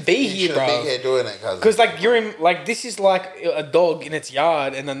 He shouldn't be here, shouldn't bro. be here doing it, cousin. Because like you're in like this is like a dog in its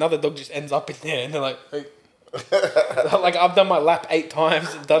yard, and another dog just ends up in there, and they're like, hey. Like I've done my lap 8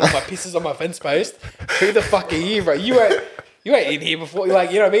 times, and done my pisses on my fence post. Who the fuck are you, bro? You ain't in here before.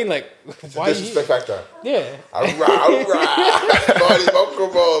 Like you know what I mean? Like why are you? Disrespect factor. Yeah.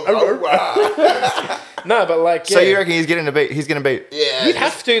 No, but like yeah. So you reckon he's gonna beat? Yeah. You'd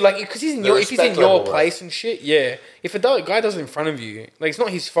have to like because he's in The if he's in respect your level, bro. place and shit. Yeah. If a guy does it in front of you, like it's not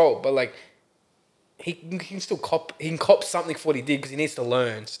his fault, but like he can still cop. He can cop something for what he did because he needs to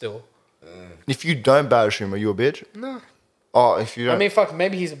learn still. If you don't bash him, are you a bitch? No. Oh, if you don't. I mean, fuck.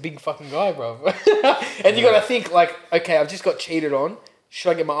 Maybe he's a big fucking guy, bro. And you gotta think like, okay, I've just got cheated on.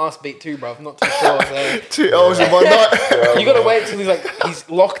 Should I get my ass beat too, bro? I'm not too sure. So. 2 hours in one night. You gotta wait till he's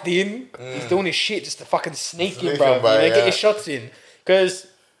locked in. He's doing his shit just to fucking sneak in, bro. Get your shots in. Because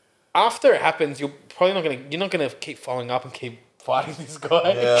after it happens, you're not gonna keep following up and keep fighting this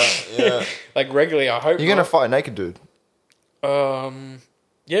guy. Yeah. Like regularly, I hope. You're gonna fight a naked dude.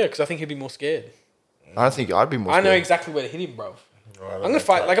 Yeah, because I think he'd be more scared. I don't think I'd be more. I know scared. exactly where to hit him, bro. Right, I'm gonna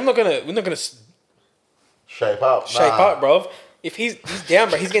fight. Like we're not gonna shape up. shape up, bro. If he's down,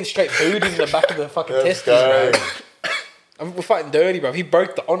 bro, he's getting straight booed in the back of the fucking testes, bro. We're fighting dirty, bro. He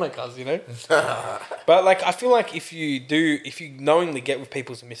broke the honor, cuz, you know. But like, I feel like if you knowingly get with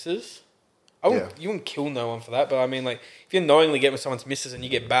people's misses, you wouldn't kill no one for that. But I mean, like, if you knowingly get with someone's misses and you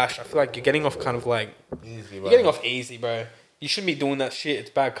get bashed, I feel like you're getting off kind of like Easy, you're getting off easy, bro. You shouldn't be doing that shit.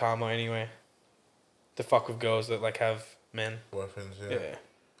 It's bad karma anyway. To fuck with girls that like have men. Boyfriends, Yeah.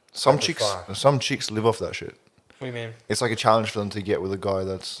 Some chicks live off that shit. What do you mean? It's like a challenge for them to get with a guy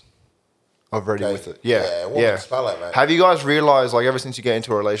that's already with it. Yeah, what would it smell like, mate? Have you guys realized, like, ever since you get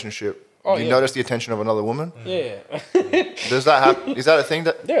into a relationship, you notice the attention of another woman? Yeah. Does that happen? Is that a thing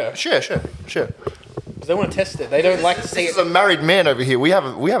that? Yeah. Sure. Because they want to test it. They don't like to see This is it. a married man over here. We have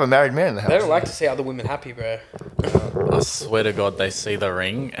a married man in the house. They don't like to see other women happy, bro. I swear to God, they see the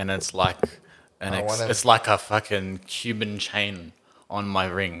ring and it's like it's like a fucking Cuban chain on my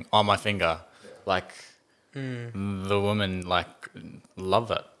ring, on my finger. Like the women like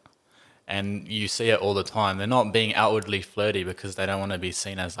love it, and you see it all the time. They're not being outwardly flirty because they don't want to be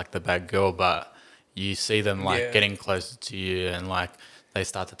seen as like the bad girl, but you see them like getting closer to you and like they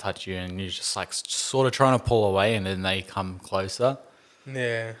start to touch you, and you're just like sort of trying to pull away, and then they come closer.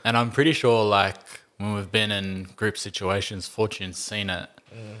 Yeah. And I'm pretty sure, like, when we've been in group situations, Fortune's seen it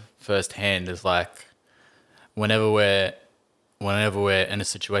firsthand. Is like, whenever we're in a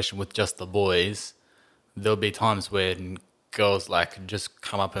situation with just the boys, there'll be times where girls like just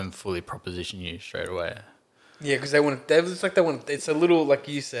come up and fully proposition you straight away. Yeah, because it's a little, like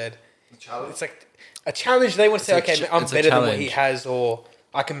you said, it's like a challenge. They want to say, okay, I'm better than what he has, or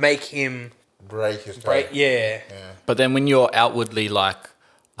I can make him break his yeah. But then when you're outwardly like,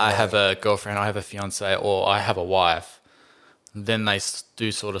 I have a girlfriend, I have a fiance, or I have a wife, then they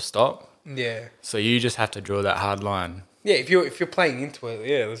do sort of stop. Yeah. So you just have to draw that hard line. Yeah, if you're playing into it,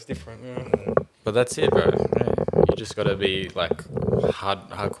 yeah, that's different. Yeah. But that's it, bro. Yeah. You just got to be like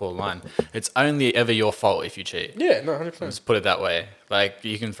hardcore line. It's only ever your fault if you cheat. Yeah, no, 100%. Let's put it that way. Like,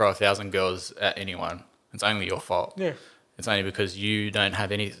 you can throw 1,000 girls at anyone. It's only your fault. Yeah. It's only because you don't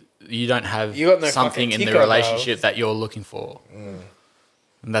have You got no something in the ticker, relationship bro. that you're looking for.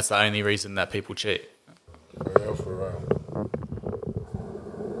 And that's the only reason that people cheat. For real.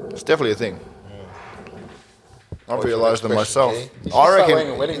 It's definitely a thing. I've What's realised it your next myself. question, G? I wearing a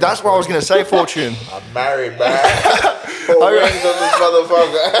reckon wedding that's what I was going to say, Fortune. I'm married, man. 4 rings on this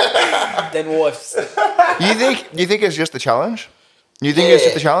motherfucker. Then wives. You think it's just a challenge? You think it's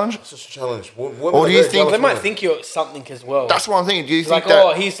just a challenge? It's just a challenge. Or do you think- They might think you're something as well. That's what I'm thinking. Do you like, think that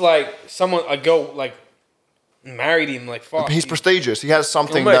oh, he's like a girl like married him, like fuck. he's prestigious? He has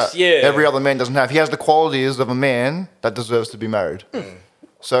something Almost, that yeah. every other man doesn't have. He has the qualities of a man that deserves to be married.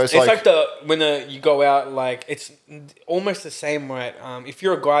 So it's It's like like when you go out, like it's almost the same, right? If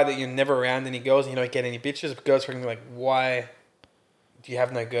you're a guy that you're never around any girls and you don't get any bitches, girls are gonna be like, why do you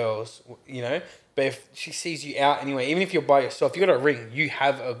have no girls? You know. But if she sees you out anyway, even if you're by yourself, you got a ring. You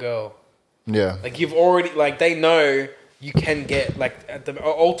have a girl. yeah. Like you've already like they know you can get like at the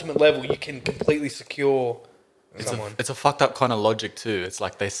ultimate level you can completely secure someone. It's a fucked up kind of logic too. It's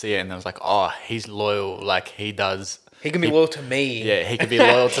like they see it and they're like, oh, he's loyal. Like he does. He can be loyal to me. Yeah, he could be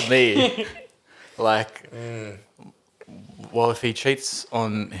loyal to me. Like, well, if he cheats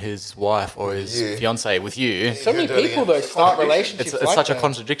on his wife or his fiance with you, So many people though start relationships. it's like such that. a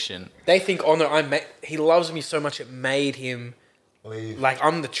contradiction. They think, oh no, he loves me so much it made him like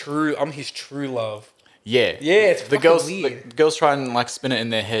I'm his true love. Yeah, It's the fucking girls. weird. The girls try and like spin it in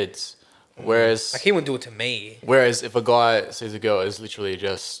their heads, whereas Like he wouldn't do it to me. if a guy sees a girl, it's literally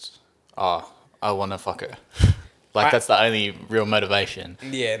just, I want to fuck her. Like that's the only real motivation.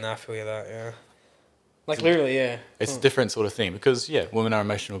 Yeah, no, I feel you that. Yeah, like literally, yeah. It's a different sort of thing because women are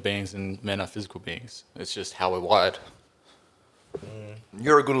emotional beings and men are physical beings. It's just how we're wired.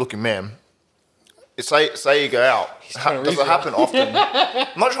 You're a good-looking man. Say you go out. trying to Does reach it happen often?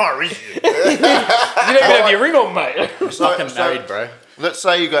 I'm not trying to reach you. You don't even have your ring on, mate. Fucking married, bro. Let's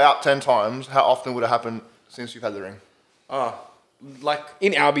say you go out 10 times. How often would it happen since you've had the ring? Oh, like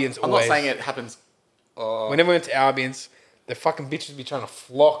In Albion's, I'm always. not saying it happens. Whenever we went to Albion's, the fucking bitches be trying to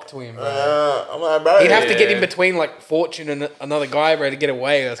flock to him, bro. I'm like, bro. He'd have to get in between like Fortune and another guy, bro, to get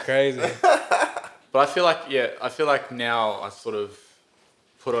away. That's crazy. But I feel like now I sort of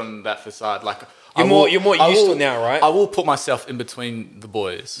put on that facade. Like You're more used to it now, right? I will put myself in between the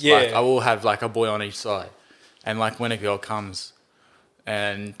boys. Yeah. Like, I will have like a boy on each side, and like when a girl comes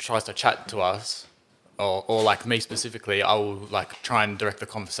and tries to chat to us, or like me specifically, I will like try and direct the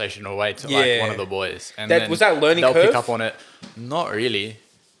conversation away to like one of the boys. And then Was that a learning they'll curve? pick up on it. Not really.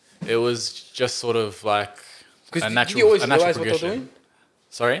 It was just sort of like a natural. Did you always a natural realize what they're progression. doing?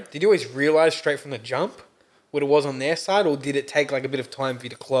 Sorry. Did you always realize straight from the jump what it was on their side, or did it take like a bit of time for you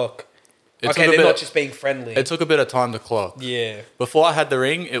to clock? It Okay, took a they're bit- not just being friendly. It took a bit of time to clock. Yeah. Before I had the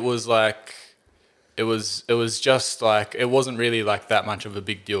ring, it was like, it was just like, it wasn't really like that much of a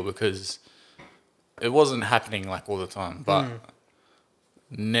big deal because it wasn't happening like all the time. But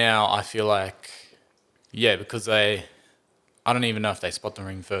now I feel like, because I don't even know if they spot the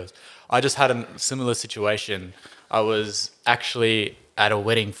ring first. I just had a similar situation. I was actually at a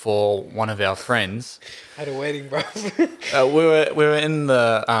wedding for one of our friends. Had a wedding, bro. We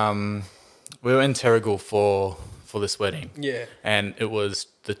were in Terrigal for this wedding. Yeah. And it was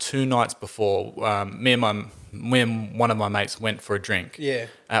the 2 nights before. Me and one of my mates went for a drink. Yeah.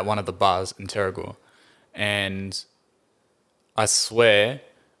 At one of the bars in Terrigal, and I swear,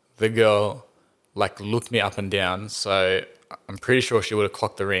 the girl like looked me up and down. So I'm pretty sure she would have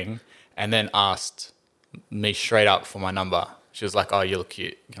clocked the ring, and then asked me straight up for my number. She was like, "Oh, you look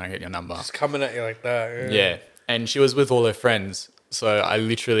cute. Can I get your number?" Just coming at you like that. Yeah. And she was with all her friends. So I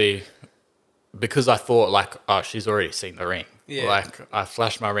literally, because I thought like, oh, she's already seen the ring. Yeah. Like I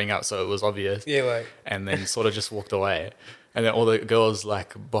flashed my ring up so it was obvious. Yeah, like. And then sort of just walked away. And then all the girls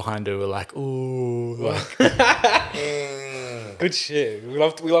like behind her were like, ooh. Like, Good shit. We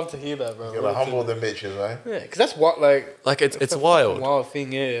love to hear that, bro. You're like, humble them bitches, right? Yeah, because that's what like it's a wild. wild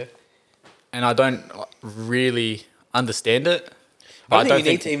thing. Yeah. And I don't really understand it. I don't think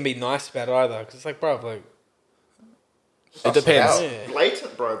you need to even be nice about it either, because it's like, bro, like. It depends. Yeah.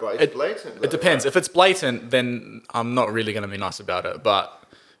 Blatant, bro. It's blatant. Bro. It depends. If it's blatant, then I'm not really going to be nice about it. But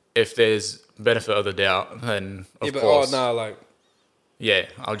if there's benefit of the doubt, then of course. Oh no, like. Yeah,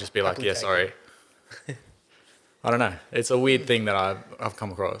 I'll just be like, Happily yeah, taken. sorry. I don't know. It's a weird thing that I've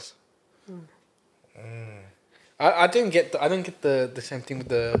come across. I didn't get the same thing with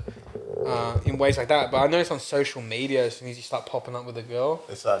the in ways like that, but I noticed on social media as soon as you start popping up with a girl,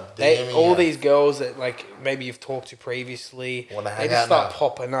 It's like DMing all you. these girls that like maybe you've talked to previously, Wanna they hang just out start now.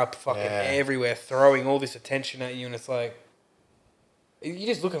 popping up fucking Yeah. everywhere, throwing all this attention at you, and it's like you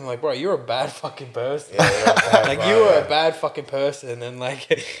just look at them like, bro, you're a bad fucking person. Yeah, you're bad, Like bro, you are yeah. a bad fucking person, and like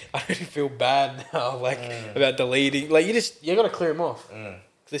I really feel bad now, like about deleting. Like you gotta clear them off.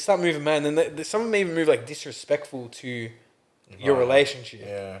 They start moving, man, and some of them even move like disrespectful to your relationship.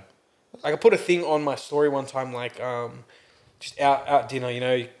 Yeah. Like I put a thing on my story one time, like just out dinner, you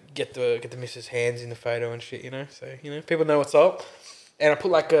know, you get the missus' hands in the photo and shit, you know, so you know people know what's up. And I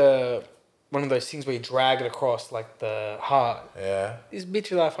put like one of those things where you drag it across like the heart. Yeah. This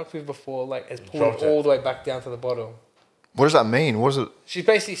bitch that I fucked with before, like, has pulled Dropped it it. all the way back down to the bottom. What does that mean? What is it? She's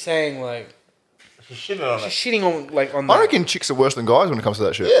basically saying like, She's shitting on She's it. shitting on like on. I that. reckon chicks are worse than guys when it comes to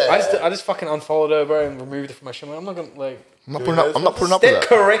that shit. Yeah. I just fucking unfollowed her, bro, and removed it from my shit. I'm not gonna like. I'm not Do putting we up. know I'm not this putting up with Step that.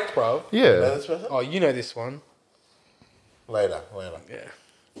 correct, bro. You know Yeah. this person? Oh, you know this one. Later. Yeah.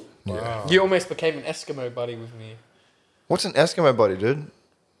 Wow. You almost became an Eskimo buddy with me. What's an Eskimo buddy, dude?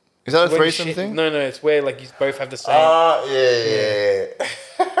 Is that a When you threesome shit- thing? No, it's where like you both have the same. Yeah.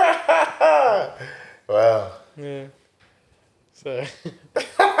 Wow. Yeah. So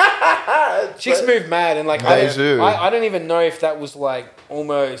chicks move mad and like They do. I don't even know if that was like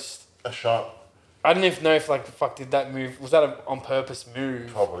almost. A shot. I don't even know if like the fuck did that move was that a on purpose move?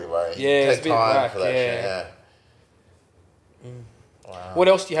 Probably right. Yeah, it's Take a bit time whack, for that yeah. shit. Yeah. Wow. What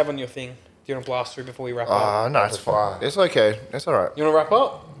else do you have on your thing? Do you want to blast through before we wrap up? No, it's fine. It's okay. It's all right. You want to wrap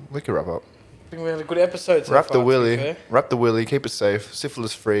up? We can wrap up. I think we had a good episode. So Wrap far, the to be willy. fair. Wrap the willy. Keep it safe.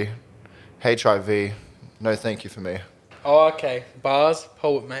 Syphilis free. HIV. No, thank you for me. Oh, okay. Bars,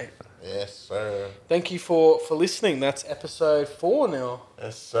 poet, mate. Yes, sir. Thank you for listening. That's episode 4 now.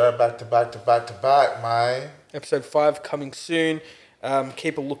 Yes, sir. Back to back, man. Episode 5 coming soon.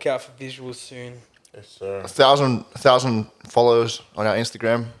 Keep a lookout for visuals soon. Yes, sir. 1,000 followers on our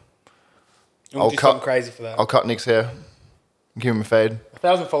Instagram. We'll I'll do cut- something crazy for that. I'll cut Nick's hair. Give him a fade.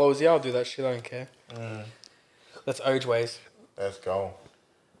 1,000 followers, yeah, I'll do that shit. I don't care. That's Oj ways. Let's go.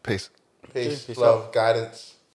 Peace. Peace, Peace love, guidance.